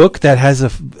end a book that has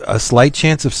a slight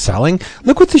chance of selling.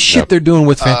 Look what the shit they're doing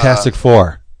with Fantastic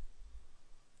Four.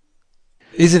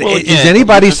 Is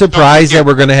anybody surprised that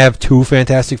we're going to have 2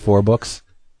 Fantastic Four books?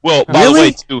 Well, by the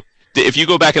way, too, if you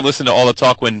go back and listen to all the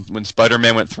talk when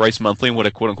Spider-Man went thrice monthly and what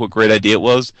a quote-unquote great idea it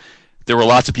was, there were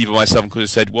lots of people, myself included,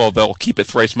 said, well, they'll keep it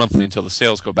thrice monthly until the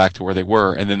sales go back to where they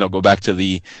were, and then they'll go back to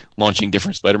the launching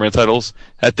different Spider-Man titles.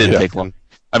 That didn't take long.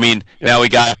 I mean, now we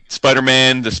got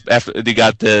Spider-Man. They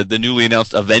got the newly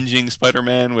announced Avenging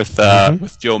Spider-Man with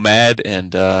Joe Mad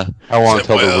and I want to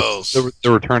tell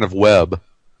the return of Webb.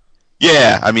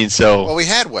 Yeah, I mean, so well, we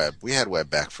had Webb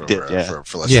back for less. They'll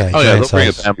bring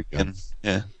it back again.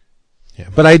 Yeah,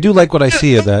 but I do like what I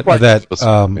see of that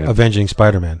Avenging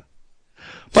Spider-Man.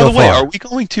 By the way, are we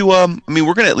going to? I mean,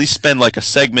 we're going to at least spend like a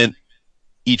segment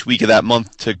each week of that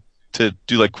month to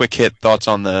do like quick hit thoughts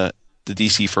on the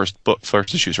DC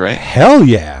first issues, right? Hell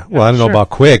yeah! Well, I don't know about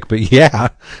quick, but yeah.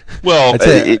 Well,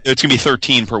 it's gonna be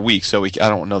 13 per week, so I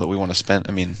don't know that we want to spend.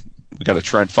 I mean, we got to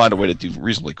try and find a way to do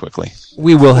reasonably quickly.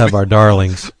 We will have our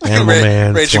darlings, Animal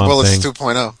Man, Raging Bullets Thing.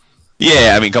 2.0.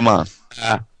 Yeah, I mean, come on.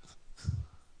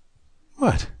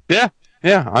 What? Yeah,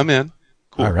 I'm in.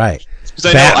 Cool. All right.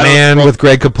 Batman with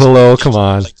Greg Capullo. Come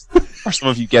on. Are some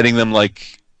of you getting them?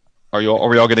 Like, are we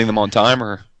all getting them on time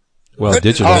or? Well,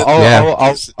 digital.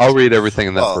 I'll read everything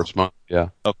in that first month. Yeah.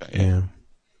 Okay.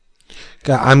 Yeah.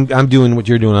 I'm doing what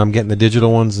you're doing. I'm getting the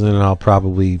digital ones, and then I'll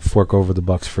probably fork over the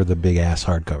bucks for the big ass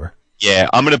hardcover. Yeah,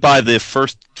 I'm going to buy the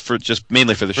first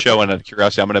mainly for the show and out of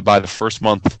curiosity. I'm going to buy the first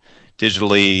month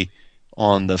digitally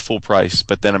on the full price,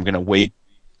 but then I'm going to wait.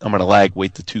 I'm going to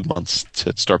wait the 2 months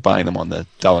to start buying them on the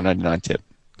 $1.99 tip.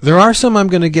 There are some I'm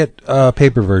going to get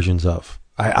paper versions of.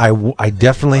 I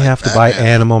definitely have to buy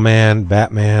Animal Man,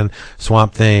 Batman,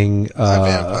 Swamp Thing,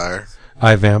 iVampire,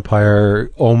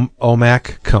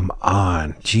 OMAC. Come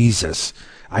on, Jesus!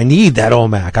 I need that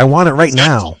OMAC. I want it right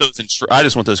now. I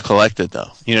just want those collected,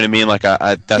 though. You know what I mean? Like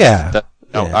I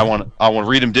want to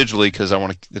read them digitally because I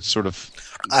want to. It's sort of.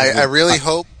 I really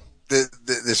hope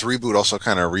this reboot also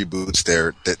kind of reboots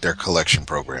their collection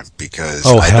program because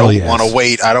I don't want to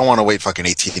wait. I don't want to wait fucking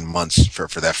 18 months for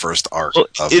that first arc. Well,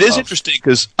 it is interesting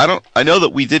because I know that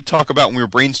we did talk about when we were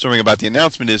brainstorming about the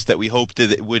announcement is that we hoped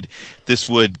that this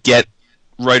would get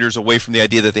writers away from the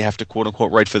idea that they have to quote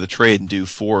unquote write for the trade and do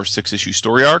 4 or 6 issue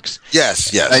story arcs.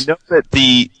 Yes. I know that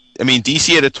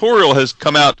DC editorial has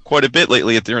come out quite a bit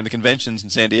lately during the conventions in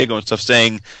San Diego and stuff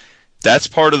saying that's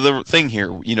part of the thing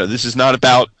here. You know, this is not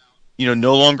about.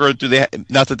 No longer do they.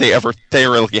 Not that they ever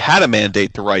theoretically had a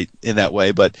mandate to write in that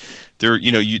way, but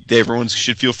everyone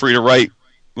should feel free to write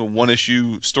 1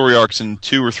 issue story arcs and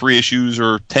 2 or 3 issues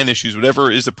or 10 issues, whatever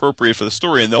is appropriate for the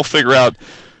story, and they'll figure out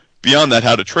beyond that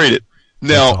how to trade it.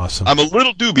 Now, awesome. I'm a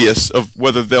little dubious of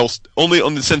whether they'll only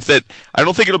on the sense that I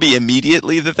don't think it'll be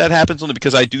immediately that happens, only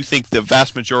because I do think the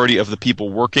vast majority of the people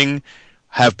working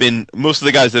have been most of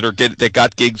the guys that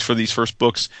got gigs for these first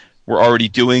books. Were already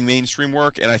doing mainstream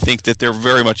work, and I think that they're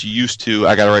very much used to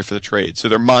I got to write for the trade. So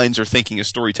their minds are thinking as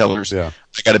storytellers. Yeah.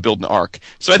 I got to build an arc.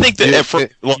 So I think that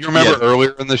you remember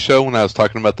earlier in the show when I was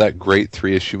talking about that great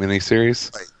 3-issue miniseries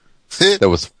that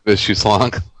was issues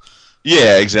long.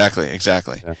 Yeah, exactly.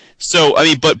 Yeah. So I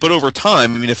mean, but over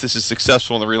time, I mean, if this is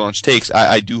successful and the relaunch takes,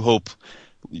 I do hope.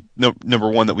 Number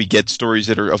one, that we get stories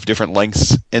that are of different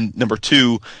lengths, and number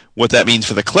two, what that means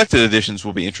for the collected editions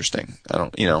will be interesting. I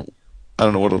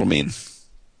don't know what it'll mean.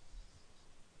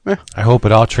 I hope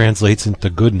it all translates into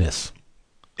goodness.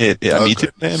 Me too.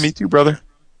 Yeah, me too, brother.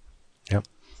 Yep.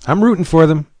 I'm rooting for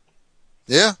them.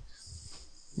 Yeah.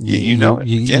 You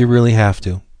really have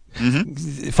to.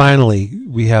 Mm-hmm. Finally,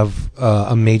 we have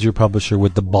a major publisher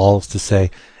with the balls to say,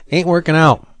 ain't working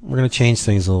out. We're going to change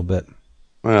things a little bit.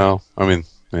 Well, I mean,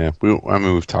 yeah,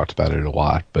 we've talked about it a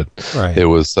lot, but right. it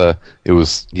was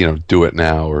do it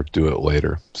now or do it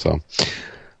later. So.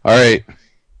 All right,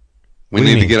 we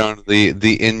need to get on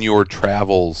the in your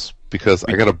travels because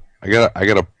I got a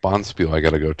Bonspiel I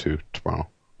got to go to tomorrow.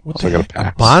 So I got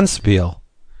a Bonspiel.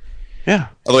 Yeah.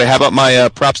 By the way, how about my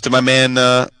props to my man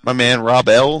Rob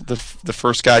L, the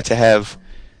first guy to have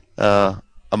a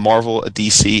Marvel, a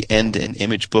DC, and an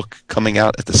Image book coming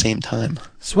out at the same time.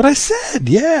 That's what I said.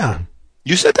 Yeah.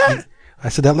 You said that? I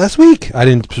said that last week. I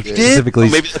didn't specifically.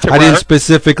 I didn't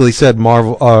specifically said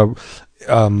Marvel.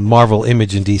 Marvel,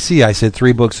 Image, and DC. I said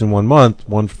 3 books in 1 month,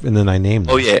 and then I named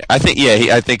them. Oh yeah, I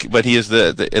think, but he is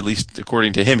the at least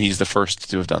according to him, he's the first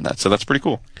to have done that. So that's pretty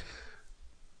cool.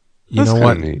 You know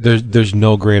what? There's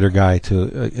no greater guy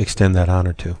to extend that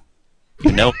honor to.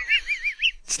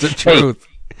 It's the truth.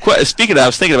 Hey, speaking of that, I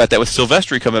was thinking about that with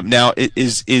Silvestri coming up now.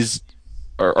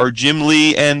 Are Jim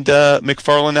Lee and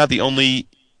McFarlane now the only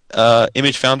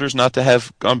Image founders not to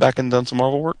have gone back and done some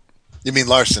Marvel work? You mean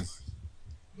Larson?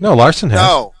 No, Larson has.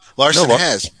 No, Larson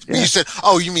has. Yeah. You said,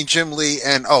 you mean Jim Lee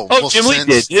and Jim Lee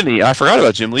did, didn't he? I forgot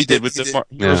about Jim Lee. Did with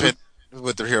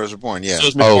with the Heroes Reborn, yeah. So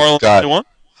is McFarlane the one?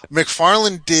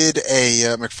 McFarlane did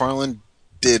a McFarlane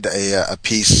did a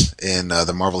piece in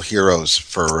the Marvel Heroes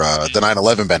for the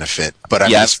 9/11 benefit, but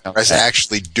as far as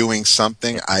actually doing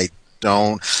something, He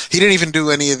didn't even do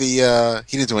any of the.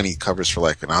 He didn't do any covers for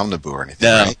like an Omniboo or anything.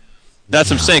 No, right? That's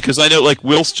what I'm saying, because I know like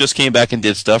Wills just came back and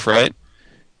did stuff, right?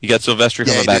 You got Silvestri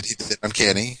coming back. He did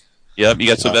Uncanny. Yep, you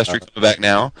got Silvestri coming back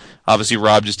now. Obviously,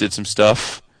 Rob just did some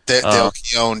stuff. Dale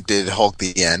Keown did Hulk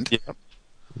the End. Yep.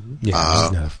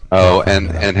 Yeah.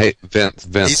 And hey, Vince.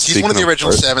 He's one of the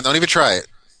original 7. Don't even try it.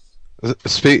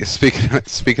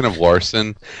 Speaking of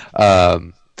Larson,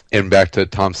 and back to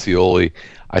Tom Scioli,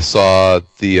 I saw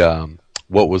the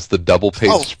what was the double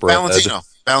page spread?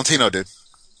 Valentino did.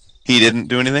 He didn't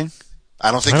do anything?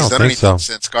 I don't think he's done anything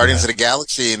since Guardians of the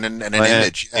Galaxy and an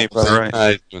Image. Yeah,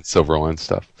 right. Doing Silverline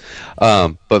stuff.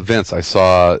 But Vince, I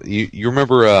saw you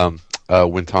remember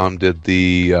when Tom did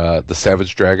the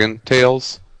Savage Dragon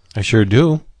tales? I sure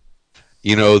do.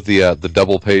 You know the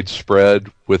double page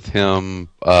spread with him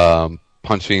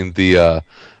punching the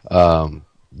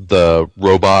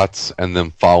robots and then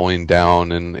falling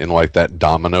down in like that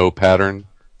domino pattern.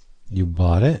 You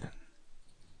bought it?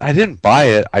 I didn't buy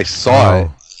it. I saw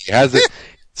it. He has it.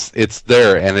 It's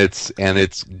there, and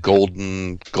it's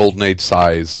golden age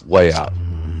size layout.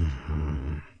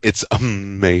 It's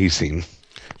amazing.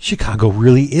 Chicago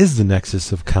really is the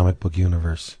nexus of comic book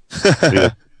universe.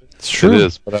 Yeah. It's true. It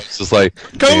is, but I was just like,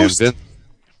 man, Vince,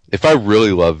 if I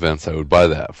really love Vince, I would buy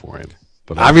that for him.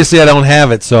 But obviously, I don't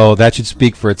have it, so that should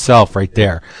speak for itself right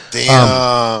there.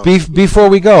 Damn. Before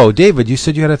we go, David, you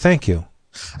said you had a thank you.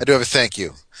 I do have a thank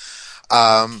you.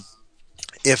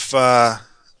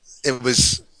 There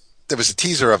was a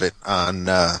teaser of it on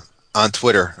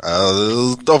Twitter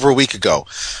over a week ago.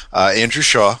 Andrew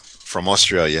Shaw from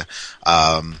Australia.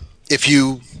 If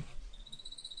you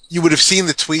would have seen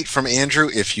the tweet from Andrew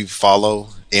if you follow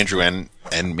Andrew and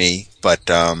me, but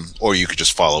or you could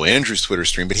just follow Andrew's Twitter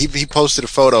stream. But he posted a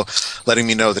photo letting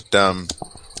me know that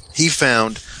he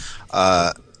found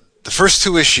the first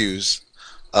 2 issues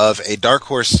of a Dark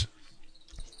Horse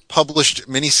published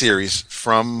miniseries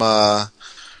from the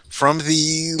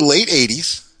late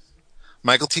 80s,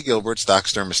 Michael T. Gilbert's Doc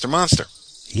Stern, Mr. Monster.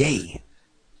 Yay!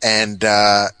 And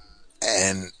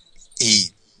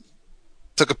he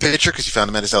took a picture because he found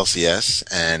him at his LCS,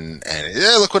 and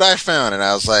yeah, look what I found. And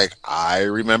I was like, I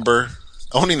remember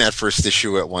owning that first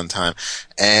issue at one time,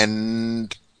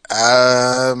 and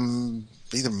either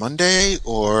Monday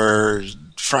or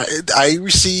Friday, I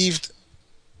received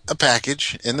a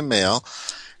package in the mail,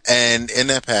 and in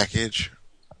that package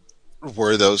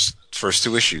were those first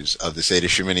 2 issues of this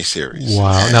 8-issue miniseries.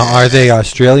 Wow. Now, are they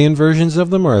Australian versions of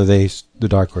them, or are they the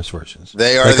Dark Horse versions?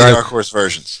 They are the Dark Horse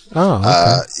versions. Oh,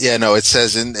 okay. Yeah, no, it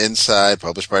says inside,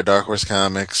 published by Dark Horse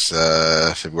Comics,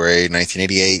 February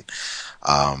 1988.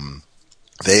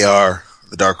 They are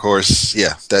the Dark Horse,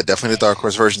 definitely the Dark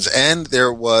Horse versions. And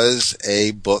there was a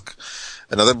book,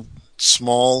 another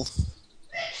small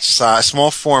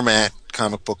format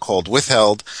comic book called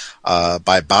Withheld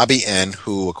by Bobby N,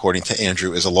 who, according to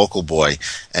Andrew, is a local boy,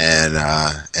 and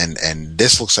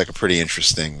this looks like a pretty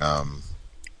interesting.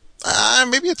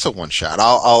 Maybe it's a one shot.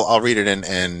 I'll read it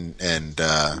and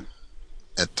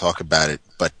talk about it.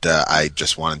 But I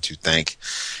just wanted to thank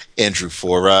Andrew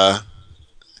for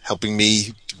helping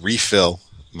me refill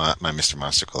my Mr.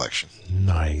 Monster collection.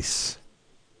 Nice.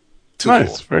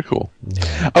 Nice, cool. Very cool.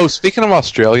 Yeah. Oh, speaking of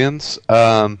Australians,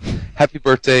 happy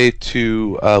birthday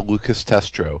to Lucas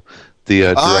Testro,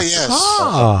 the director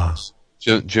of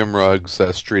Jim Rugg's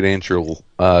Street Angel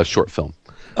short film.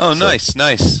 Oh, nice.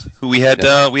 Who we had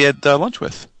lunch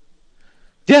with.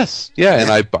 Yes, and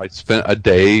I spent a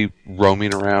day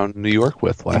roaming around New York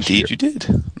with last year. Indeed, you did.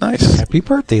 Nice. Happy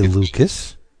birthday,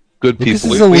 Lucas. Good Lucas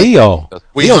people. Is a Leo.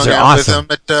 Leos are awesome.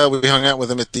 We hung out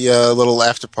with him at the little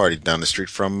after party down the street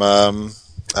from Bergen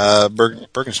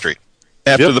Street.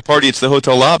 After the party, it's the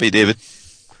hotel lobby, David.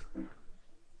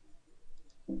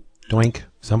 Doink.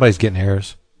 Somebody's getting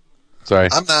hairs. Sorry.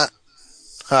 I'm not.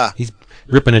 He's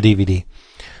ripping a DVD.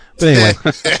 But anyway,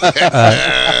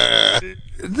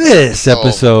 this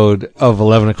episode of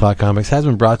 11 O'Clock Comics has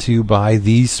been brought to you by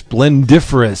the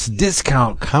splendiferous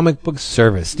discount comic book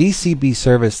service,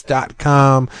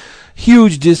 dcbservice.com.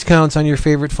 Huge discounts on your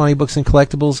favorite funny books and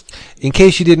collectibles. In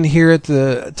case you didn't hear at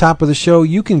the top of the show,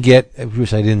 you can get,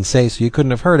 which I didn't say, so you couldn't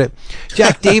have heard it,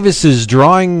 Jack Davis's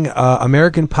Drawing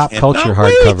American Pop Culture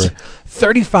hardcover.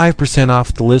 35%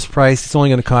 off the list price. It's only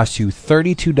going to cost you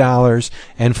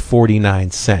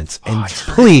 $32.49. And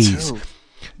please,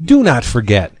 do not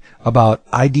forget about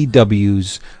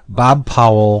IDW's Bob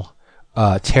Powell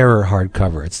Terror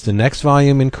hardcover. It's the next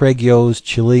volume in Craig Yo's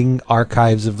Chilling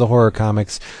Archives of the Horror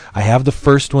Comics. I have the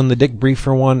first one, the Dick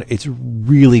Briefer one. It's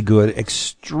really good.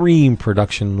 Extreme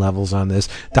production levels on this.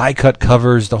 Die-cut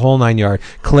covers, the whole 9 yard.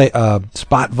 Clay,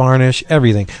 spot varnish,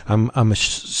 everything. I'm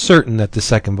certain that the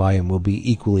second volume will be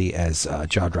equally as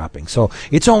jaw-dropping. So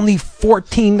it's only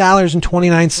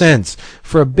 $14.29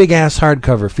 for a big-ass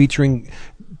hardcover featuring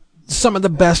some of the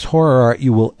best horror art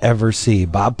you will ever see.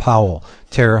 Bob Powell,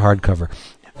 Terror hardcover.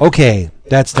 Okay,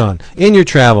 that's done. In your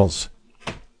travels,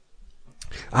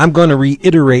 I'm going to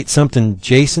reiterate something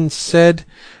Jason said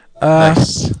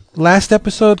last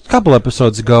episode, a couple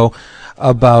episodes ago,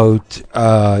 about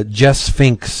Jess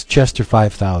Fink's Chester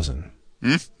 5000.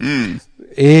 Mm-hmm.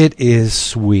 It is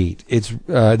sweet. It's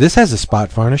this has a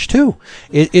spot varnish too.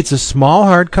 It's a small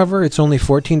hardcover. It's only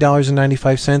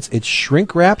 $14.95. It's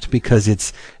shrink wrapped because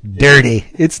it's dirty.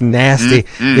 It's nasty.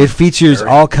 Mm-hmm. It features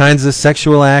all kinds of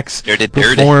sexual acts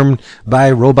performed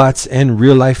by robots and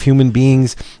real life human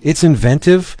beings. It's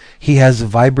inventive. He has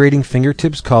vibrating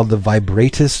fingertips called the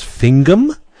Vibratus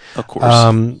Fingum. Of course.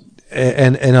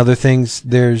 And other things.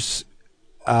 There's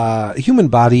human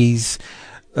bodies.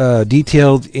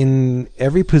 Detailed in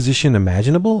every position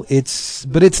imaginable.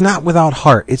 But it's not without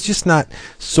heart. It's just not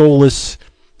soulless,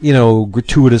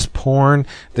 gratuitous porn.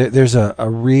 There's a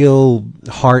real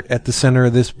heart at the center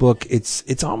of this book.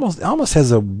 It's almost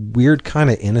has a weird kind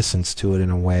of innocence to it in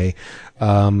a way.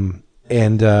 And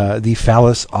the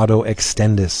phallus auto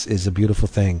extendus is a beautiful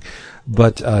thing.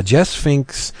 But Jess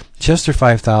Fink's Chester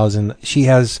 5000, she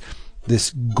has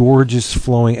this gorgeous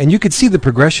flowing, and you could see the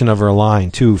progression of her line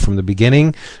too from the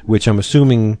beginning, which I'm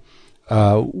assuming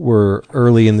were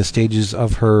early in the stages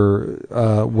of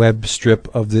her web strip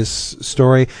of this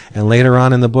story, and later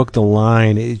on in the book, the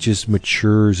line, it just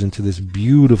matures into this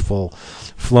beautiful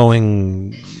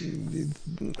flowing.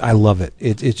 I love it.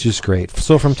 It's just great.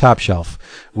 So from Top Shelf,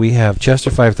 we have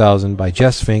Chester 5000 by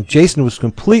Jess Fink. Jason was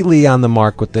completely on the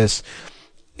mark with this.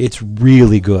 It's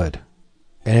really good.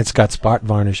 And it's got spot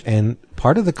varnish, and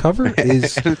part of the cover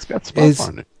is and it's got spot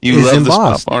varnish. You love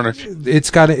embossed. The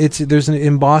spot varnish. There's an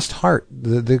embossed heart.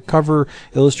 The cover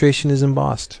illustration is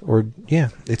embossed.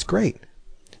 It's great.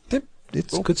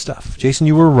 It's good stuff. Jason,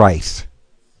 you were right.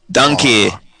 Donkey.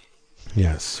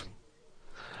 Yes.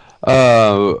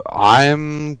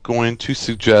 I'm going to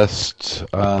suggest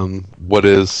what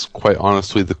is quite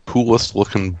honestly the coolest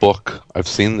looking book I've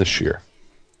seen this year.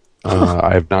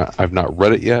 I've not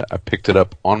read it yet. I picked it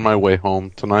up on my way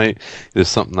home tonight. It is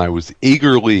something I was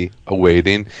eagerly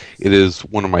awaiting. It is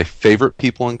one of my favorite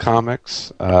people in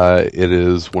comics. It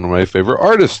is one of my favorite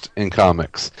artists in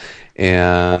comics,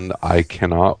 and I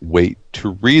cannot wait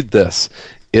to read this.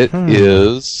 It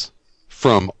is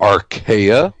from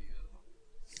Archaea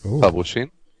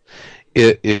Publishing.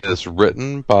 It is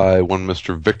written by one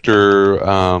Mr. Victor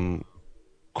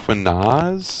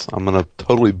Quinaz. I'm going to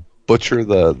totally butcher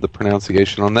the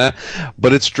pronunciation on that,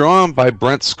 but it's drawn by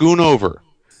Brent Schoonover,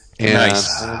 and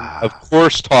of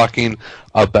course talking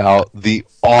about the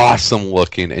awesome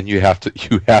looking, and you have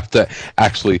to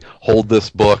actually hold this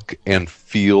book and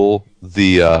feel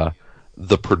the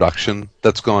production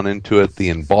that's gone into it, the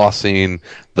embossing,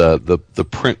 the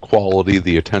print quality,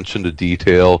 the attention to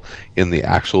detail in the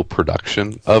actual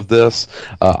production of this.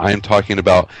 I'm talking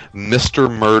about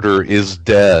Mr. Murder is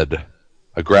Dead,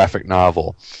 a graphic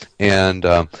novel, and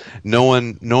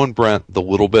knowing Brent the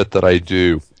little bit that I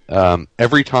do,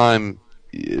 every time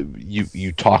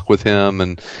you talk with him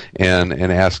and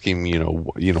ask him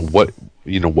what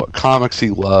comics he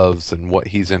loves and what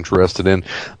he's interested in,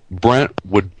 Brent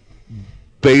would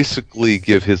basically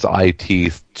give his eye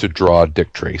teeth to draw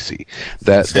Dick Tracy.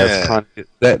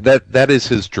 That is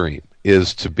his dream,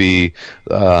 is to be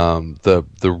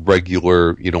the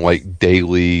regular, like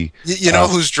daily. You know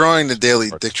who's drawing the daily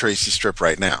Dick Tracy strip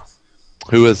right now?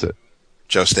 Who is it?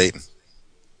 Joe Staton.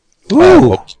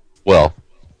 Ooh. Well,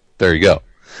 there you go.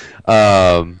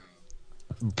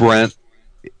 Brent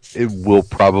will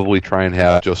probably try and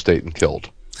have Joe Staton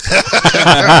killed.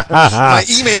 My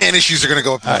E-Man issues are going to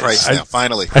go up in price now.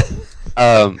 Finally.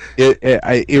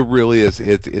 It really is.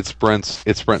 It's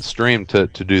Brent's dream to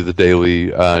do the daily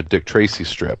Dick Tracy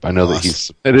strip. I know that he's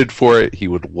submitted for it. He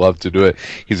would love to do it.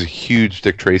 He's a huge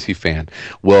Dick Tracy fan.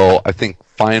 Well, I think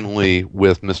finally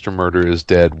with Mr. Murder is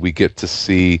Dead, we get to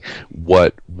see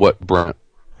what Brent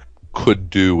could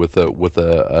do with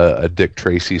a Dick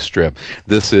Tracy strip.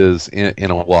 This is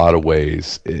in a lot of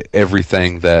ways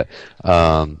everything that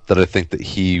I think that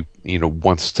he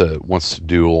wants to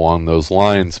do along those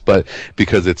lines. But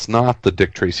because it's not the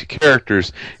Dick Tracy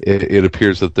characters, it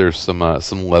appears that there's some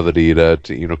levity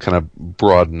to kind of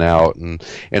broaden out and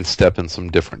step in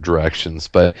some different directions.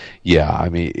 But yeah, I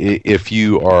mean, if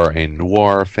you are a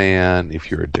noir fan, if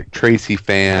you're a Dick Tracy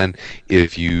fan,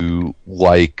 if you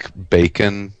like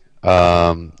bacon,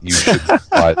 you should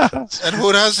buy this. And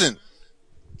who doesn't?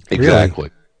 Exactly.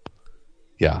 Really?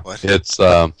 Yeah, What? it's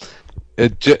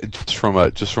just from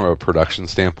a production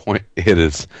standpoint, it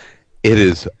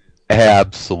is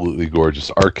absolutely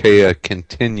gorgeous. Archaea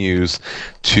continues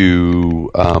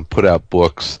to put out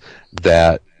books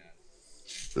that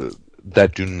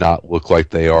do not look like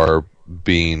they are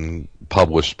being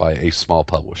published by a small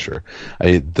publisher.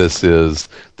 This is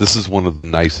one of the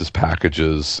nicest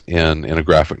packages in a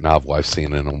graphic novel I've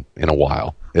seen in a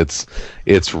while. It's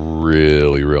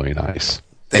really, really nice.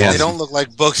 They don't look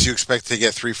like books you expect to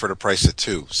get 3 for the price of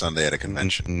 2 Sunday at a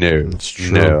convention.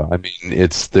 No. I mean,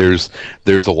 there's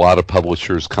a lot of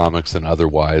publishers, comics and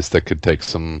otherwise, that could take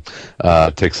some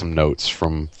notes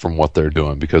from what they're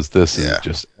doing, because this is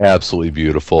just absolutely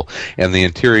beautiful. And the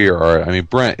interior art, I mean,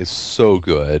 Brent is so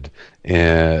good.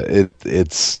 And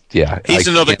he's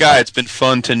another guy. It's been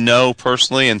fun to know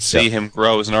personally and see him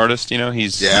grow as an artist. I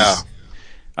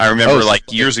remember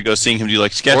years ago seeing him do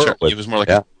sketch art. It was more like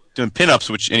doing pinups,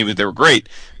 which anyway they were great.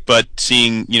 But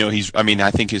seeing,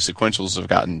 I think his sequentials have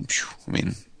gotten.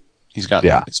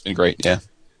 It's been great. Yeah.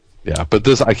 Yeah, but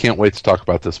I can't wait to talk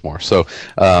about this more. So,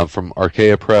 from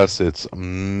Archaea Press, it's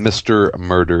Mr.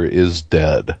 Murder is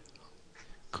Dead.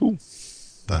 Cool.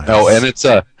 Nice. Oh, and it's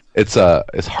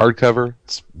hardcover.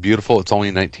 It's beautiful. It's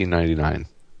only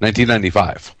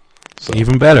 $19.95. So.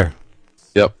 Even better.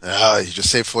 Yep. You just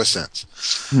saved 4 cents.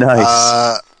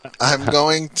 Nice. I'm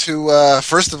going to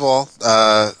first of all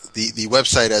the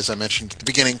website, as I mentioned at the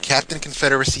beginning,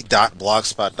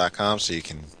 CaptainConfederacy.blogspot.com, so you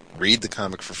can read the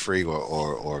comic for free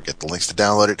or get the links to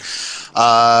download it.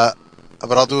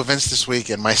 But I'll do events this week,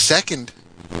 and my second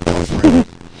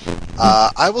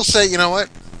I will say, you know what?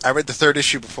 I read the 3rd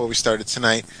issue before we started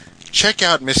tonight. Check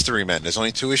out Mystery Men. There's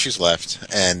only 2 issues left,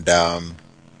 and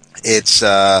it's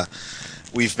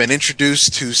we've been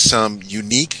introduced to some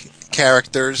unique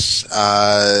characters.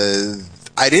 I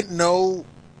didn't know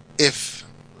if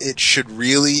it should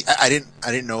really. I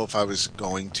didn't know if I was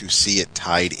going to see it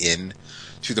tied in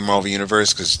to the Marvel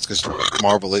universe, because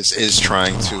Marvel is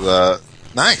trying to.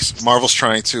 Marvel's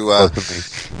trying to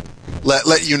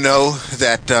let you know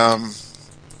that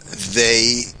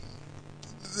they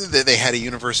had a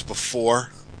universe before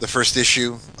the first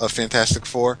issue of Fantastic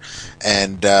Four,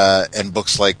 and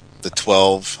books like the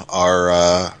 12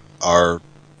 are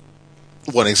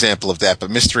one example of that.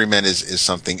 But Mystery Men is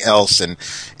something else, and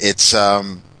it's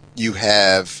you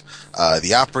have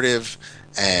the Operative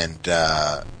and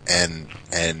the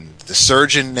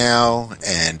Surgeon now,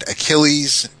 and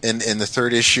Achilles in the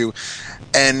 3rd issue,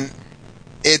 and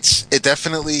it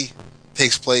definitely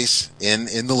takes place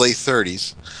in the late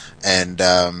 30s, and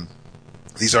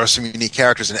these are some unique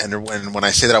characters, and when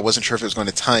I say that, I wasn't sure if it was going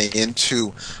to tie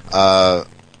into the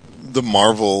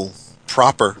Marvel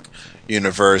proper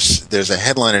universe. There's a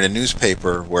headline in a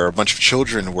newspaper where a bunch of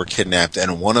children were kidnapped,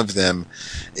 and one of them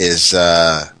is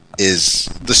the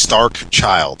Stark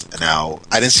child. Now,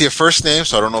 I didn't see a first name,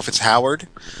 so I don't know if it's Howard.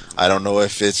 I don't know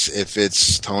if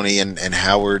it's Tony and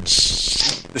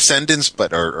Howard's descendants,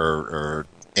 but or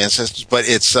ancestors. But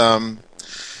it's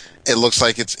it looks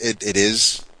like it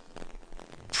is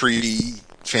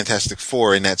pre-Fantastic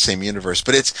Four in that same universe.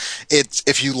 But it's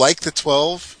if you like the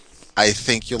 12, I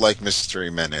think you'll like Mystery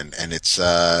Men, and it's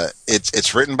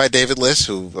written by David Liss,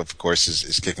 who of course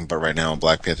is kicking butt right now in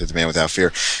Black Panther: The Man Without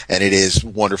Fear, and it is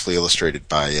wonderfully illustrated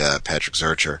by Patrick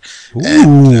Zurcher.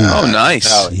 Ooh.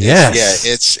 Nice!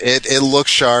 Yes. It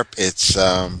looks sharp. It's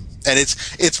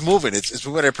it's moving. It's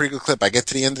moving at a pretty good clip. I get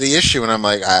to the end of the issue and I'm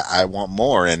like, I want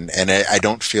more, and I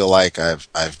don't feel like I've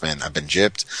been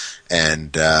gypped,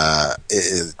 and the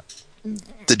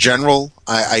General.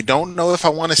 I don't know if I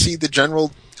want to see the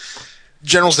General.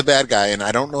 General's the bad guy, and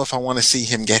I don't know if I want to see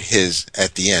him get his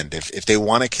at the end. If they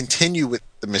want to continue with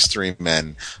the Mystery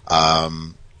Men, I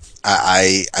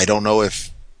don't know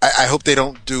if I hope they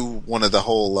don't do one of the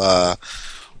whole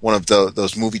one of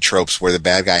those movie tropes where the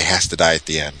bad guy has to die at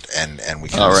the end, and we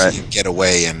can see him get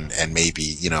away, and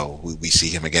maybe we see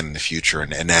him again in the future,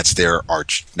 and that's their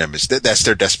arch nemesis. That's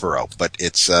their Despero. But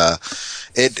it's a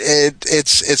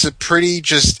pretty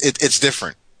it's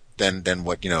different than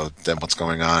what's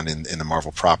going on in the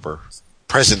Marvel proper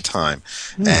present time,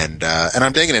 and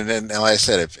I'm digging it. And like I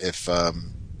said, if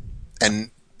and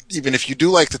even if you do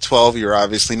like the 12, you're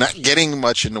obviously not getting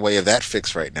much in the way of that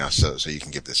fix right now, so you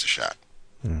can give this a shot.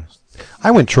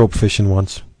 I went trope fishing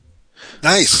once.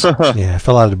 Nice. Yeah, I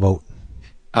fell out of the boat.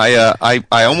 I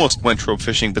almost went trope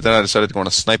fishing, but then I decided to go on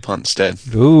a snipe hunt instead.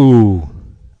 Ooh.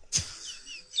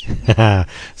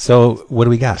 So, what do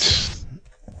we got?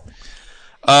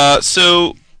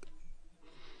 So,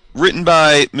 written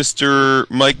by Mr.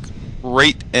 Mike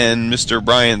Wright and Mr.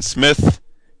 Brian Smith,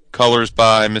 colors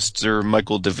by Mr.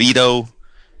 Michael DeVito,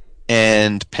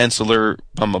 and penciler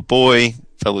by my boy,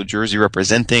 fellow Jersey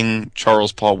representing,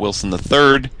 Charles Paul Wilson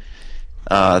III.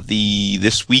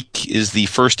 This week is the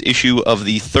first issue of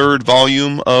the third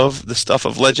volume of The Stuff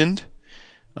of Legend.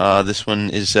 This one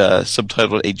is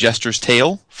subtitled A Jester's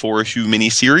Tale, 4-issue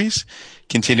miniseries,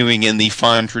 continuing in the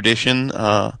fine tradition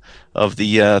of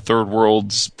the Third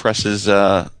World's Press's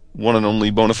one and only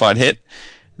bona fide hit.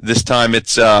 This time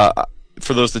it's,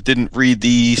 for those that didn't read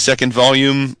the second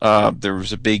volume, there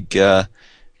was a big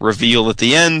reveal at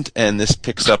the end, and this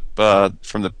picks up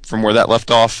from where that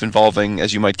left off, involving,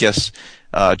 as you might guess,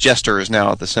 Jester is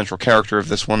now the central character of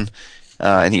this one,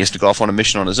 and he has to go off on a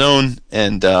mission on his own.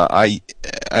 And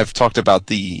I've talked about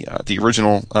the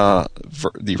original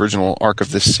arc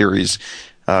of this series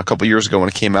a couple years ago when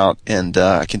it came out, and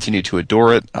I continue to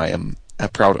adore it. I am a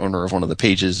proud owner of one of the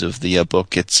pages of the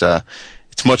book. It's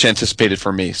much anticipated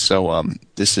for me. So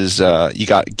this is you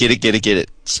got get it.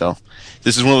 So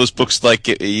this is one of those books like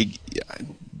you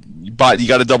got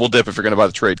to double dip if you're going to buy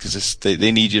the trade, because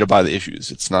they need you to buy the issues.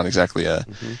 It's not exactly a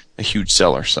huge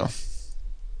seller. So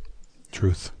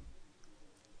truth.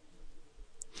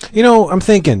 You know, I'm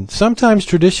thinking sometimes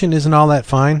tradition isn't all that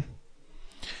fine.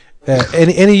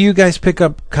 Any of you guys pick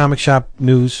up comic shop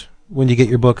news when you get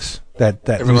your books? That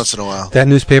every once in a while. That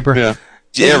newspaper. Yeah.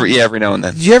 Every now and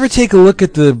then. Did you ever take a look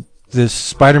at the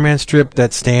Spider-Man strip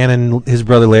that Stan and his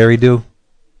brother Larry do?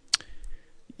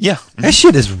 Yeah. That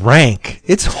shit is rank.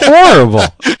 It's horrible.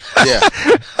 Yeah.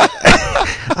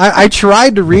 I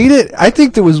tried to read it. I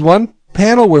think there was one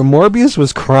panel where Morbius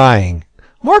was crying.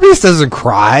 Morbius doesn't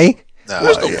cry. No,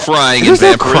 There's no crying. There's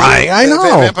no crying. I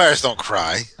know. Vampires don't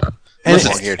cry. And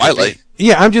it's Twilight.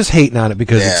 Yeah, I'm just hating on it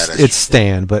because it's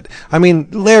Stan. But I mean,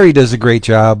 Larry does a great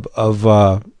job of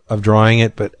drawing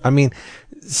it. But I mean,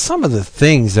 some of the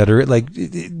things that are like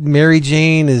Mary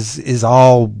Jane is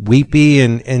all weepy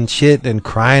and shit and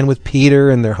crying with Peter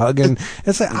and they're hugging.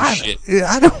 It's like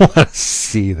I don't want to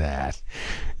see that.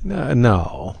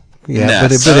 No. Yeah, nah,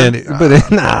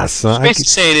 but nah, son. Basically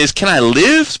saying is, can I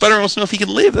live? Spider-Man wants to know if he can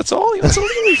live. That's all. He wants to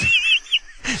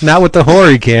live. Not with the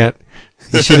whore, he can't.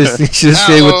 He should have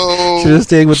stayed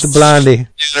with the blondie.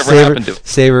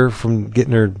 Save her from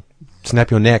getting her snap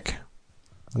your neck.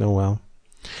 Oh well.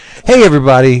 Hey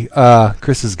everybody,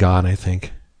 Chris is gone, I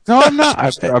think. No, I'm not.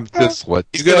 I'm just let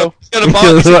you go.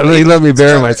 He let me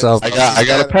bury myself. I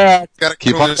got a pack.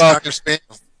 Keep on talking.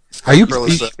 Are you?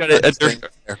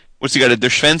 What's he got? A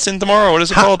Dershvensen tomorrow? What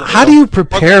is it called? How do you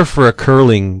prepare for a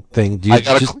curling thing? Do you I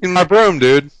gotta clean my broom,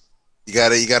 dude. You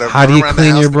gotta. How do you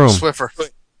clean your broom? Swiffer.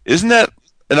 Isn't that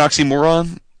an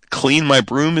oxymoron? Clean my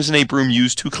broom? Isn't a broom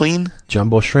used to clean?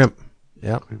 Jumbo shrimp.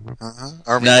 Yep.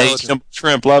 Nice jumbo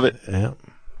shrimp. Love it. Yeah.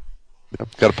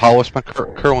 Yep. Got to polish my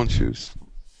curling shoes.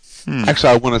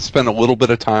 Actually, I want to spend a little bit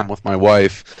of time with my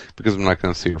wife because I'm not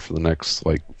going to see her for the next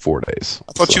 4 days.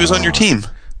 I thought she was on your team.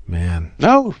 Man.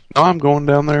 No, I'm going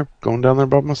down there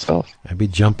by myself. I'd be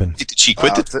jumping. Did she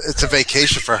quit? It's a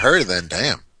vacation for her then.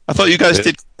 Damn. I thought you guys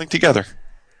did something together.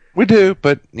 We do,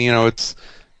 but it's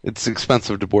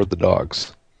expensive to board the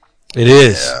dogs. It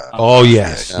is. Yeah. Oh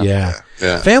yes, yeah.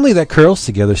 Family that curls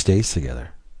together stays together.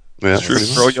 Yeah, true.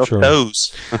 Throw your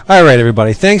toes. All right,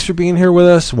 everybody. Thanks for being here with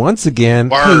us once again.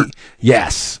 Word. Hey,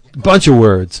 yes, bunch of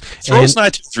words. Throw us an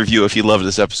iTunes review if you loved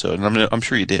this episode, and I'm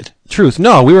sure you did. Truth.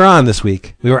 No, we were on this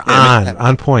week. We were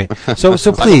on point. So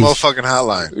please, motherfucking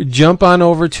hotline. Jump on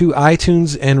over to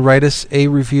iTunes and write us a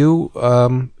review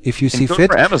if you see go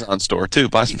fit. To our Amazon store too.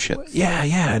 Buy some shit.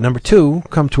 Yeah. Number 2,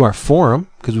 come to our forum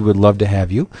because we would love to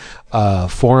have you.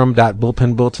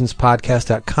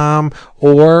 Forum.bullpenbulletinspodcast.com,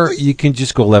 or you can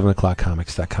just go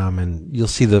 11o'clockcomics.com and you'll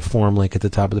see the forum link at the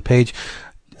top of the page.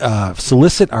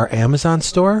 Solicit our Amazon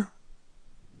store.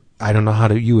 I don't know how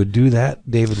you would do that.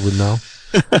 David would know.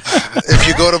 If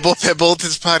you go to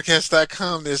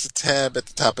bullpenbulletinspodcast.com, there's a tab at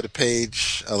the top of the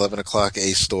page, 11 o'clock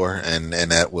A store, and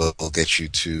that will get you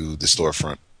to the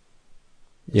storefront.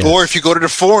 Yes. Or if you go to the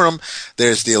forum,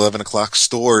 there's the 11 o'clock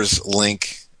stores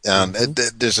link.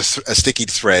 There's a sticky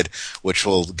thread which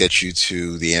will get you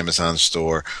to the Amazon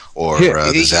store or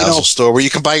the Zazzle store where you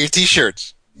can buy your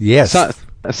T-shirts. Yes.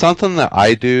 something that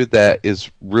I do that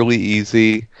is really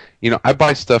easy. I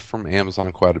buy stuff from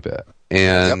Amazon quite a bit,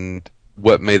 and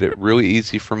what made it really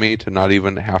easy for me to not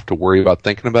even have to worry about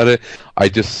thinking about it, I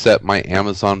just set my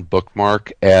Amazon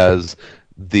bookmark as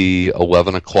the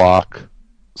 11 o'clock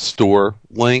store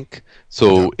link,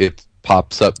 so it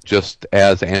pops up just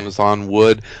as Amazon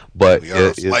would, but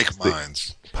it's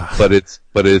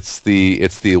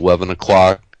the 11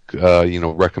 o'clock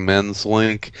recommends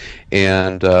link,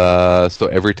 and so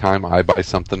every time I buy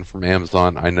something from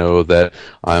Amazon, I know that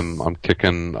I'm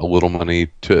kicking a little money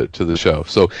to the show.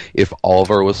 So if all of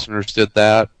our listeners did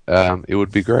that, it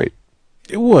would be great.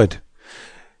 It would.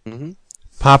 Mm-hmm.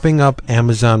 Popping up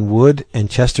Amazon Wood and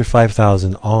Chester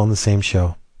 5000 all on the same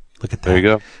show. Look at that. There you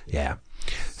go. Yeah.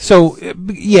 So,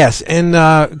 yes, and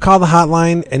call the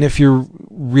hotline, and if you're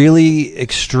really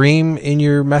extreme in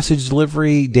your message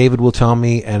delivery, David will tell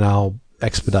me, and I'll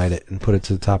expedite it and put it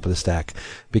to the top of the stack,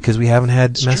 because we haven't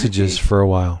had messages for a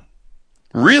while.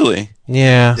 Really?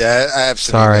 Yeah. Yeah, I have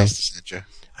some Sorry. emails to send you.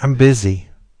 I'm busy.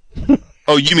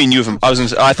 Oh, you mean you have?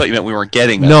 I thought you meant we weren't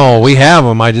getting them. No, we have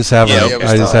them. I just haven't. Yeah, okay.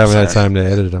 I just haven't had time to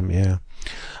edit them. Yeah.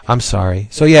 I'm sorry.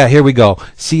 So yeah, here we go.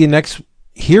 See you next.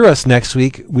 Hear us next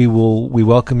week. We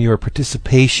welcome your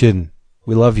participation.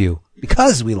 We love you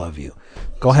because we love you.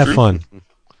 Go have fun.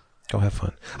 Go have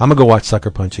fun. I'm gonna go watch Sucker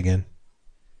Punch again.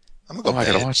 I'm gonna go. I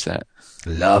gotta watch that.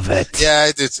 Love it. Yeah,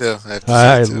 I do too.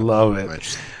 I love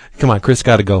it. Come on, Chris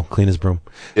got to go clean his broom.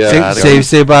 Yeah.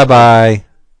 Say bye bye.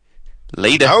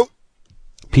 Later. Out.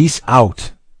 Peace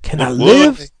out. Can I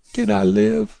live? Can I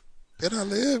live? Can I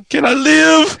live? Can I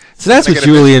live? So that's what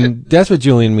Julian. That's what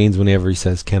Julian means whenever he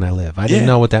says "Can I live?" I didn't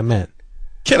know what that meant.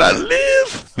 Can I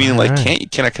live? Meaning, like, right.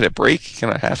 can I get a break? Can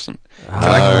I have some? Can All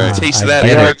I right. taste I that?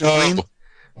 get air it. cream?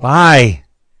 Bye.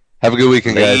 Have a good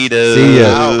weekend, guys. Later. See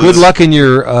ya. Good luck in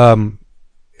your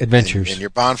adventures. In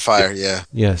your bonfire, yeah.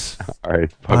 Yes. All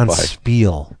right. Bye-bye.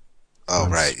 Bonspiel. Oh,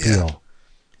 right, yeah. Bonspiel.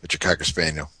 With your Cocker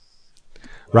Spaniel.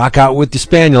 Rock out with the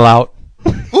spaniel out.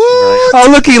 Oh,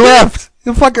 look, he left.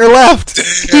 The fucker left.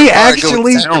 He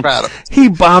actually he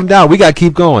bombed out. We got to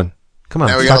keep going. Come on.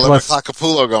 Now we got 11 o'clock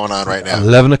Capullo going on right now.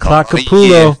 11 o'clock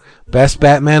Capullo. Best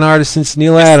Batman artist since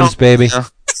Neil Adams, baby.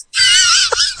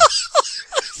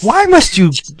 Why must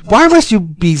you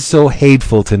be so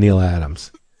hateful to Neil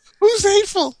Adams? Who's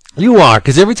hateful? You are,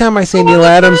 because every time I say Neil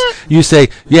Adams, you say,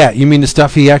 yeah, you mean the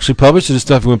stuff he actually published or the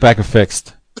stuff he went back and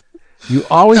fixed? You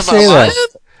always say that.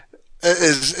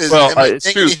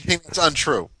 It's true. Anything that's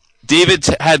untrue? David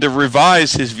had to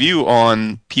revise his view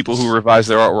on people who revise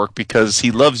their artwork because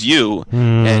he loves you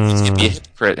and he's going to be a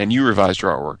hypocrite, and you revised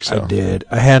your artwork. So. I did.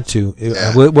 I had to.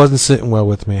 It wasn't sitting well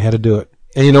with me. I had to do it.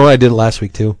 And you know what? I did it last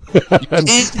week, too.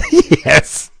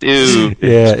 Yes. Dude.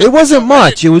 Yeah. It wasn't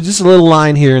much. It was just a little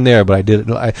line here and there, but I did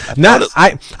it.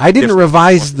 I didn't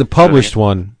revise the published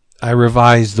one. I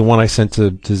revised the one I sent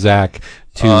to Zach.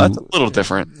 That's a little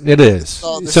different. It is.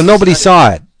 So nobody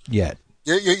saw it yet.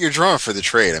 You're drawing for the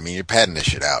trade. I mean, you're padding this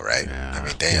shit out, right? Yeah, I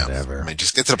mean, damn. Whatever. I mean,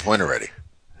 just get to the point already.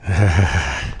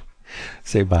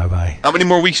 Say bye-bye. How many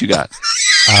more weeks you got?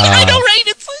 I know, right?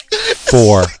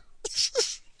 4.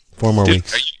 4 more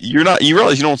weeks. You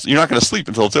realize you're not going to sleep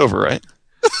until it's over, right?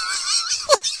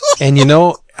 And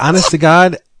honest to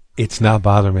God, it's not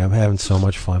bothering me. I'm having so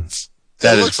much fun.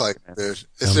 That looks like it, dude.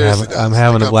 I'm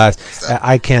having a blast.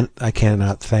 I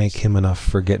cannot thank him enough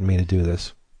for getting me to do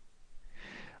this.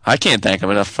 I can't thank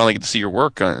him enough. I finally get to see your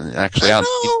work actually out.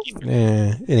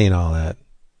 It ain't all that.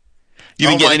 You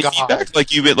been getting any feedback?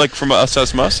 Like you been like from us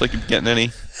Like you getting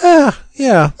any? Yeah.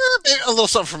 A little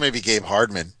something from maybe Gabe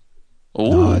Hardman.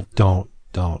 No, don't.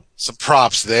 Some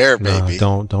props there, baby.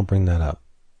 No, don't bring that up.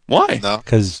 Why? No.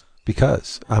 Because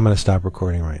I'm gonna stop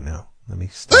recording right now. Let me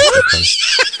stop recording.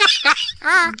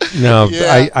 No,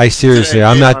 yeah. I seriously,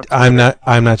 I'm not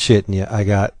shitting you.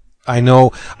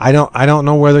 I don't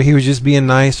know whether he was just being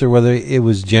nice or whether it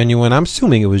was genuine. I'm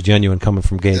assuming it was genuine coming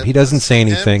from Gabe. He doesn't say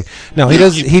anything. No, he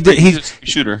doesn't. He's a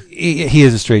shooter. He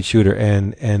is a straight shooter,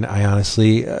 and I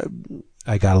honestly,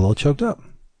 I got a little choked up.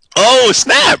 Oh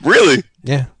snap! Really?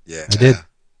 Yeah, I did.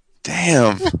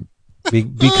 Damn.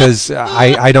 Because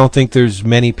I don't think there's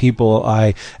many people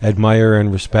I admire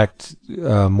and respect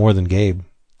more than Gabe.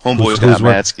 Homeboy's got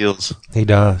mad skills. He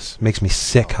does. Makes me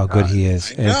sick how good he is.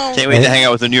 Can't wait to hang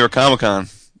out with the New York Comic Con.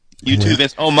 You too,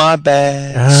 Vince. Oh, my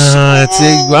bad. That's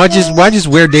it. Why just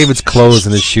wear David's clothes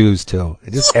and his shoes, too?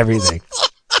 Just everything.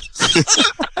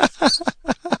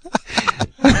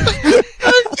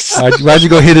 Why'd you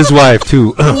go hit his wife,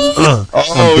 too?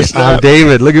 I'm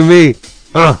David. Look at me.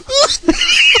 Oh,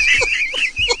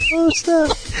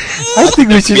 snap. I think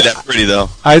we should. Be that pretty though.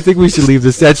 I think we should leave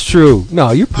this. That's true.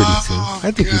 No, you're pretty too.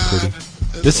 I think you're pretty.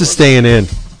 This is staying in.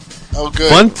 Oh,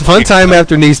 good. Fun time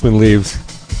after Niesman leaves.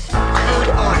 Code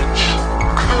orange.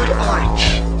 Code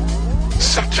orange.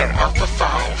 Sector Alpha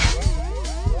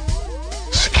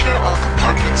 5. Secure all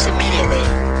compartments immediately.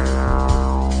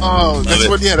 Oh, that's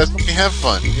when we have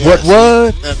fun. Yes.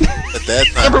 What? But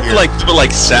that's not Remember here.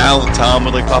 like Sal and Tom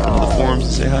would like pop into the forums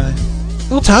and say hi?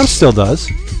 Well, Tom still does.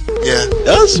 Yeah.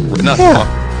 Does? Not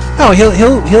Yeah. No,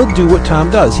 he'll do what Tom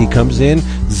does. He comes in,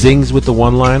 zings with the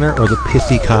one-liner or the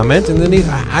pithy comment, and then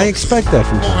I expect that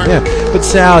from Tom. Yeah, but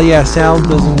Sal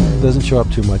doesn't show up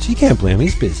too much. You can't blame him.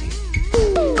 He's busy.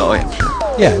 Oh, yeah, sure.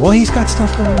 Yeah, well, he's got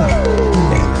stuff going on.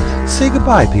 Yeah. Say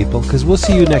goodbye, people, because we'll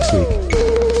see you next week.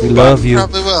 We love you.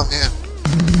 Probably will, yeah.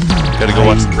 Gotta go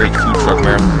watch the great food truck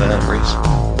marathon race.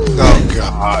 Oh,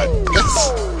 God.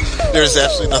 There's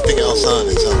absolutely nothing else on.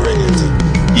 It's on radio, too.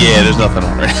 Yeah, there's nothing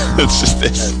on right now. It's just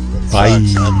this. Bye.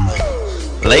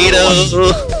 Later.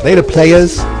 Later,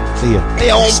 players. See ya. Hey,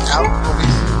 Out over here.